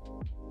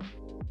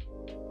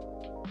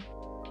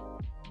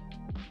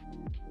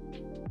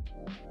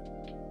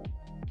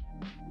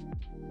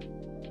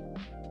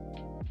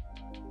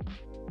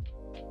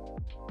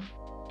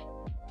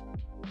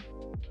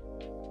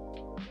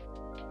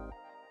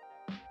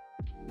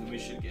 We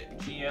should get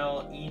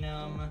GL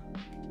enum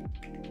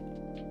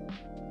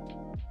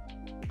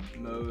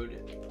mode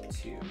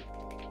to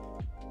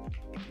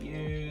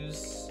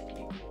use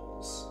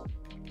equals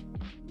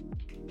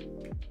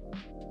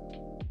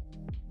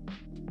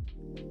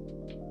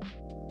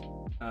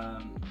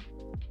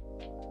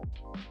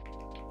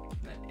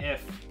then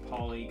if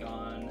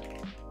polygon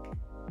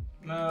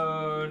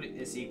mode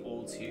is equal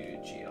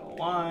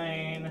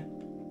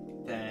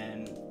line,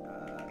 then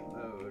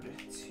mode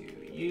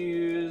to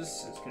use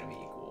is going to be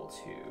equal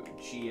to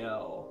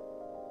GL.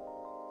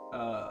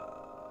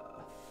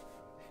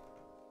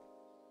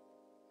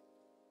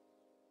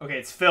 Okay,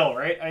 it's fill,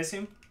 right? I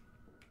assume.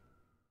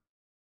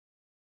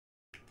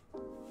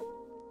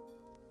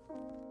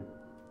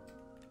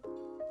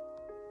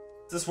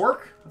 Does this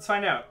work? Let's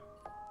find out.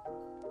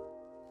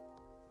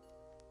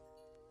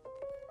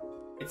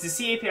 It's a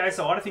C API,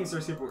 so a lot of things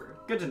are super weird.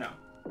 Good to know.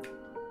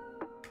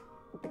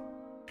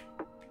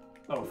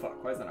 Oh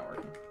fuck, why is that not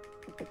working?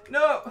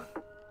 No!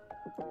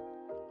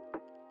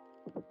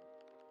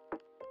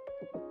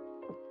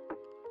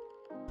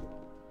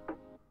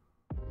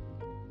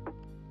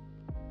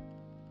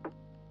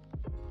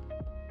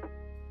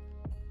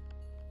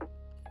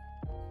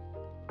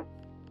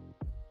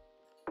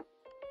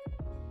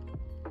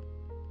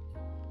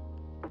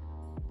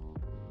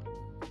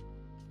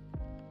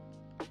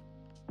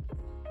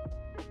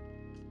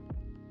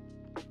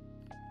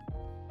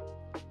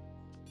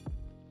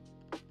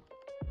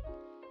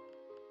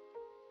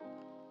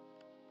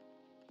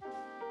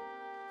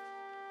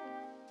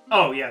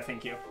 Oh, yeah,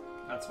 thank you.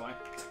 That's why.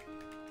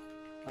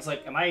 I was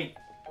like, am I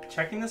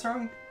checking this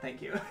wrong?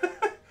 Thank you.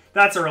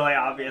 That's a really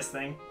obvious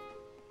thing.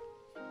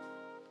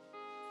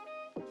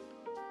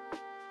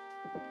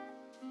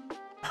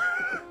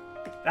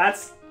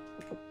 That's...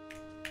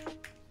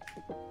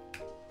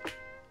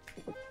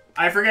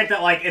 I forget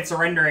that, like, it's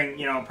rendering,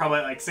 you know,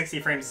 probably like 60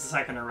 frames a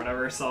second or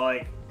whatever, so,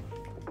 like...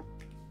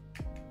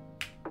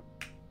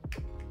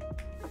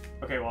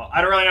 Okay, well,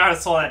 I don't really know how to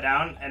slow that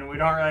down, and we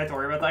don't really have to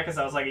worry about that because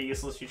that was like a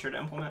useless feature to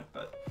implement,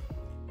 but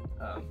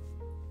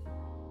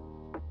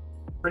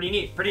pretty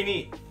neat, pretty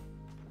neat.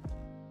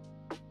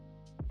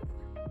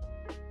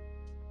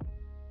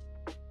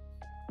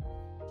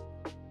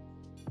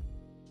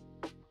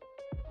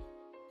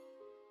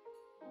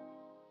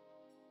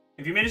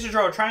 If you managed to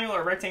draw a triangle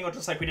or a rectangle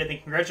just like we did, then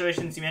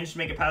congratulations, you managed to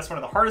make it past one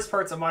of the hardest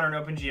parts of modern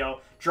OpenGL,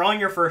 drawing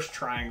your first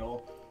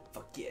triangle.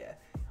 Fuck yeah.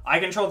 I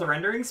control the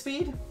rendering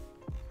speed?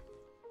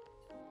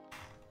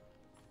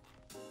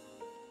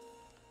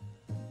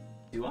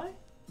 Do I?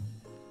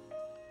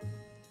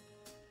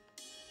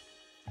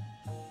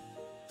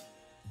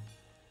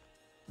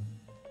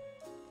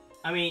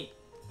 I mean,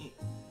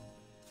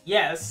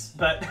 yes,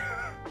 but...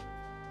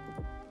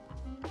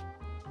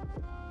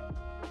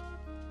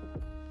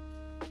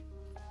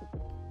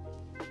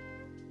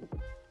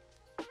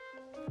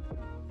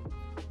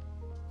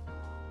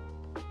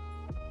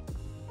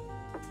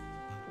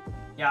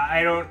 yeah,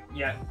 I don't...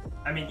 Yeah,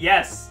 I mean,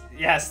 yes,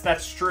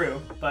 that's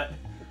true, but...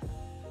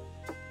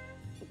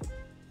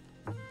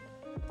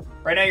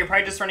 Right now, you're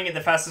probably just running at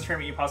the fastest frame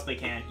rate you possibly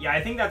can. Yeah,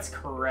 I think that's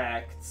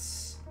correct.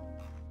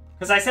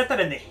 Because I set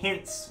that in the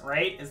hints,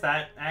 right? Is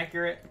that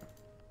accurate?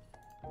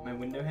 My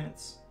window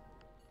hints?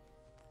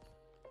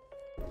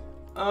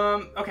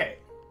 Okay.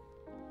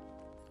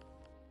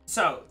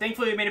 So,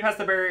 thankfully we made it past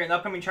the barrier, and the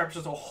upcoming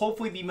chapters will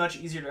hopefully be much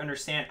easier to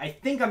understand. I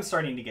think I'm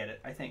starting to get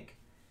it, I think.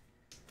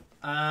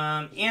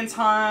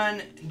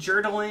 Anton,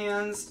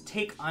 Jerdalands,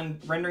 take on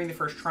rendering the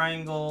first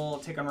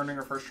triangle, take on rendering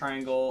our first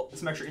triangle,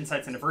 some extra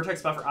insights into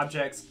vertex buffer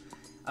objects.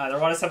 There are a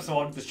lot of steps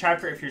involved with this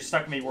chapter. If you're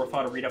stuck, maybe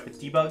worthwhile to read up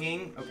with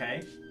debugging.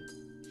 Okay.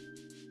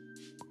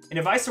 An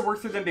advice to work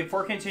through them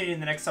before continuing to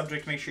the next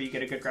subject to make sure you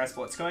get a good grasp of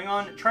what's going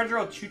on. Try to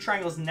draw two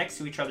triangles next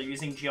to each other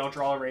using GL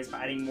draw arrays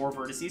by adding more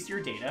vertices to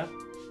your data.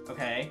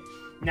 Okay.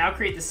 Now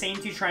create the same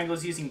two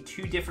triangles using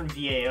two different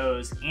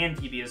VAOs and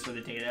VBOs for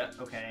the data.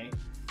 Okay.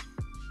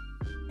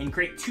 And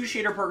create two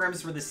shader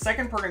programs where the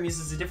second program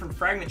uses a different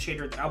fragment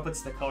shader that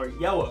outputs the color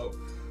yellow.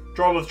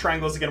 Draw both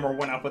triangles again where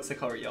one outputs the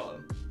color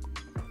yellow.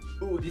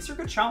 Ooh, these are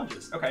good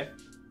challenges. Okay.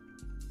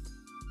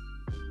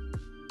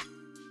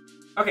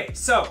 Okay,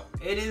 so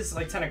it is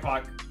like 10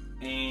 o'clock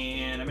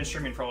and I've been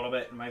streaming for a little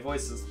bit and my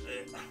voice is...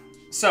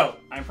 So,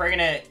 I'm probably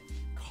gonna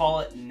call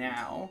it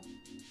now.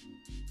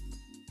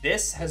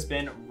 This has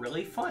been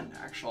really fun,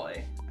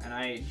 actually. And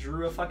I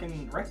drew a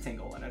fucking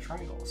rectangle and a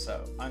triangle,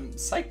 so I'm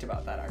psyched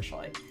about that,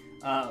 actually.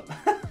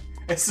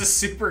 It's just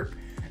super...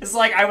 It's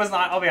like,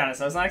 I'll be honest,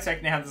 I was not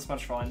expecting to have this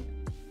much fun.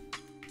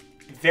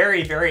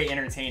 Very, very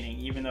entertaining,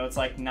 even though it's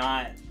like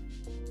not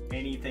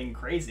anything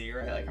crazy,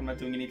 right? Like I'm not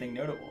doing anything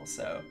notable,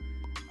 so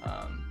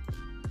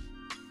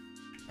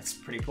that's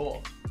pretty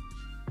cool.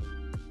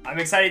 I'm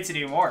excited to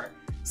do more.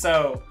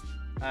 So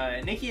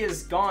Nikki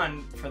is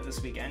gone for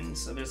this weekend,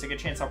 so there's a good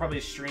chance I'll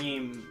probably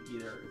stream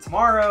either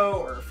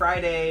tomorrow or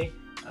Friday.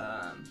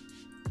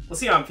 We'll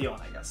see how I'm feeling,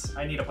 I guess.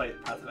 I need to play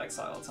Path of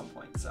Exile at some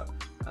point, so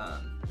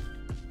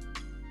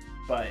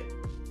but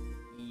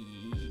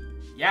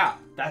yeah,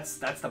 that's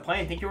the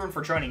plan. Thank you everyone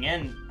for joining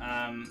in.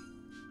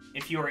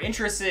 If you are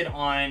interested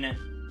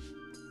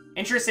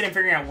in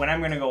figuring out when I'm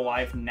going to go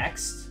live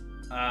next,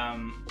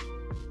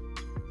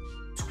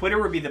 Twitter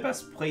would be the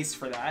best place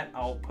for that.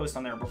 I'll post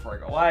on there before I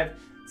go live.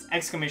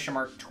 It's !,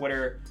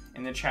 Twitter.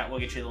 In the chat, we'll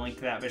get you the link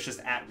to that, but it's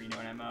just at Reno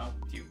and MO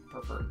if you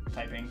prefer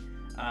typing.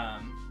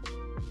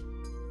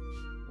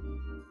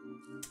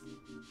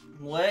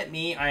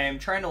 I am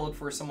trying to look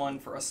for someone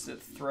for us to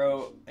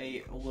throw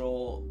a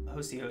little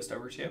hosty host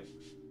over to.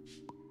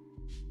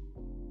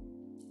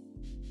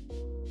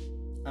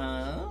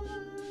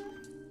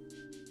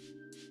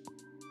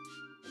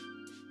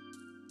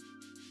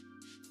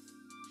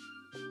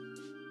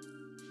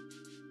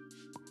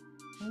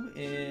 Who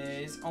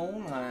is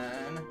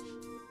online?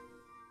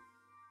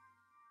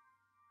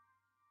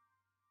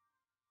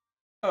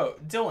 Oh,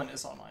 Dylan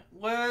is online.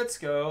 Let's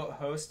go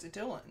host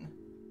Dylan.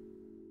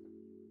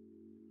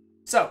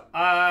 So,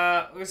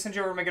 we'll send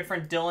you over my good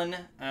friend Dylan.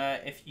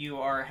 If you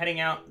are heading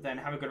out, then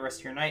have a good rest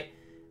of your night.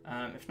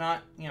 If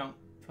not, you know,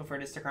 feel free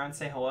to stick around and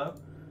say hello.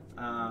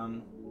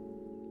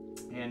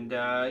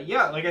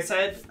 Yeah, like I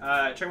said,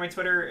 check my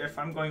Twitter if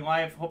I'm going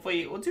live.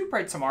 Hopefully, we'll do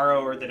probably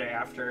tomorrow or the day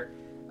after.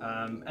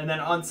 And then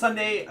on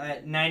Sunday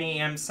at 9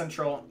 a.m.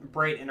 Central,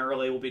 bright and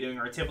early, we'll be doing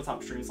our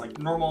tabletop streams like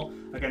normal.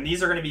 Again,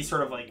 these are going to be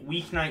sort of like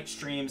weeknight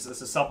streams as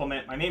a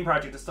supplement. My main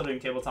project is still doing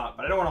tabletop,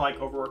 but I don't want to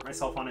like overwork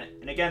myself on it.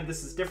 And again,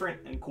 this is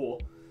different and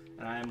cool,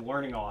 and I'm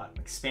learning a lot,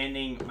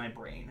 expanding my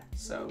brain.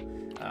 So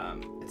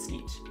it's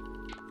neat.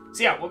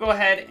 So yeah, we'll go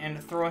ahead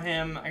and throw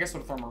him. I guess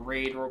we'll throw him a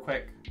raid real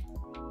quick.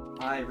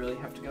 I really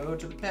have to go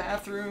to the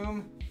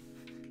bathroom.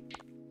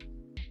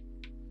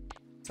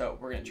 So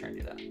we're going to try and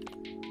do that.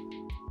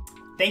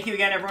 Thank you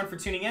again, everyone, for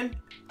tuning in.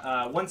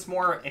 Once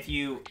more, if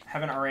you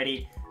haven't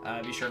already,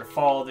 be sure to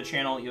follow the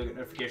channel. You'll get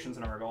notifications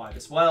whenever I go live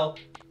as well.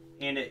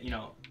 And it, you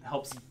know,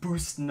 helps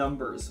boost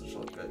numbers, which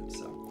look good.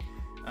 So,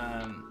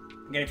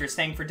 again, if you're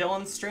staying for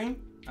Dylan's stream,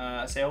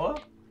 say hello.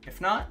 If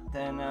not,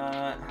 then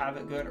have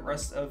a good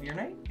rest of your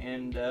night.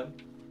 And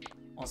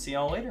I'll see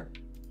y'all later.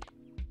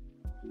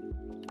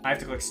 I have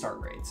to click start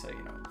raid, so,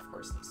 you know, of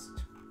course, this.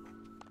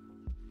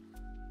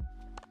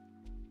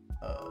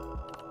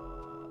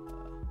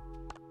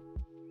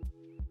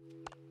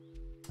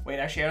 Wait,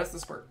 actually, how does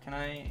this work? Can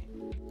I...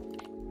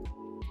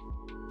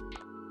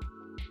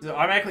 Does it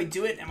automatically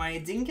do it? Am I a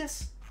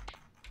dingus?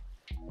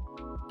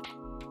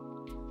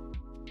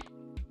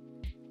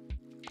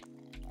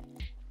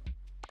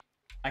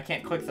 I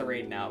can't click the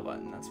raid now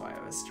button. That's why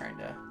I was trying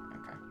to...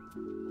 Okay.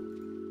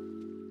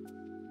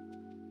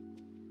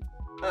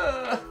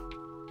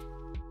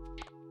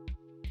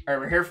 Alright,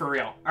 we're here for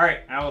real. Alright,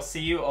 I will see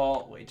you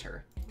all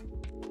later.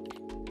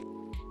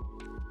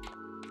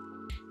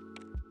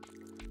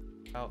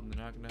 Out and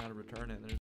they're not gonna know how to return it.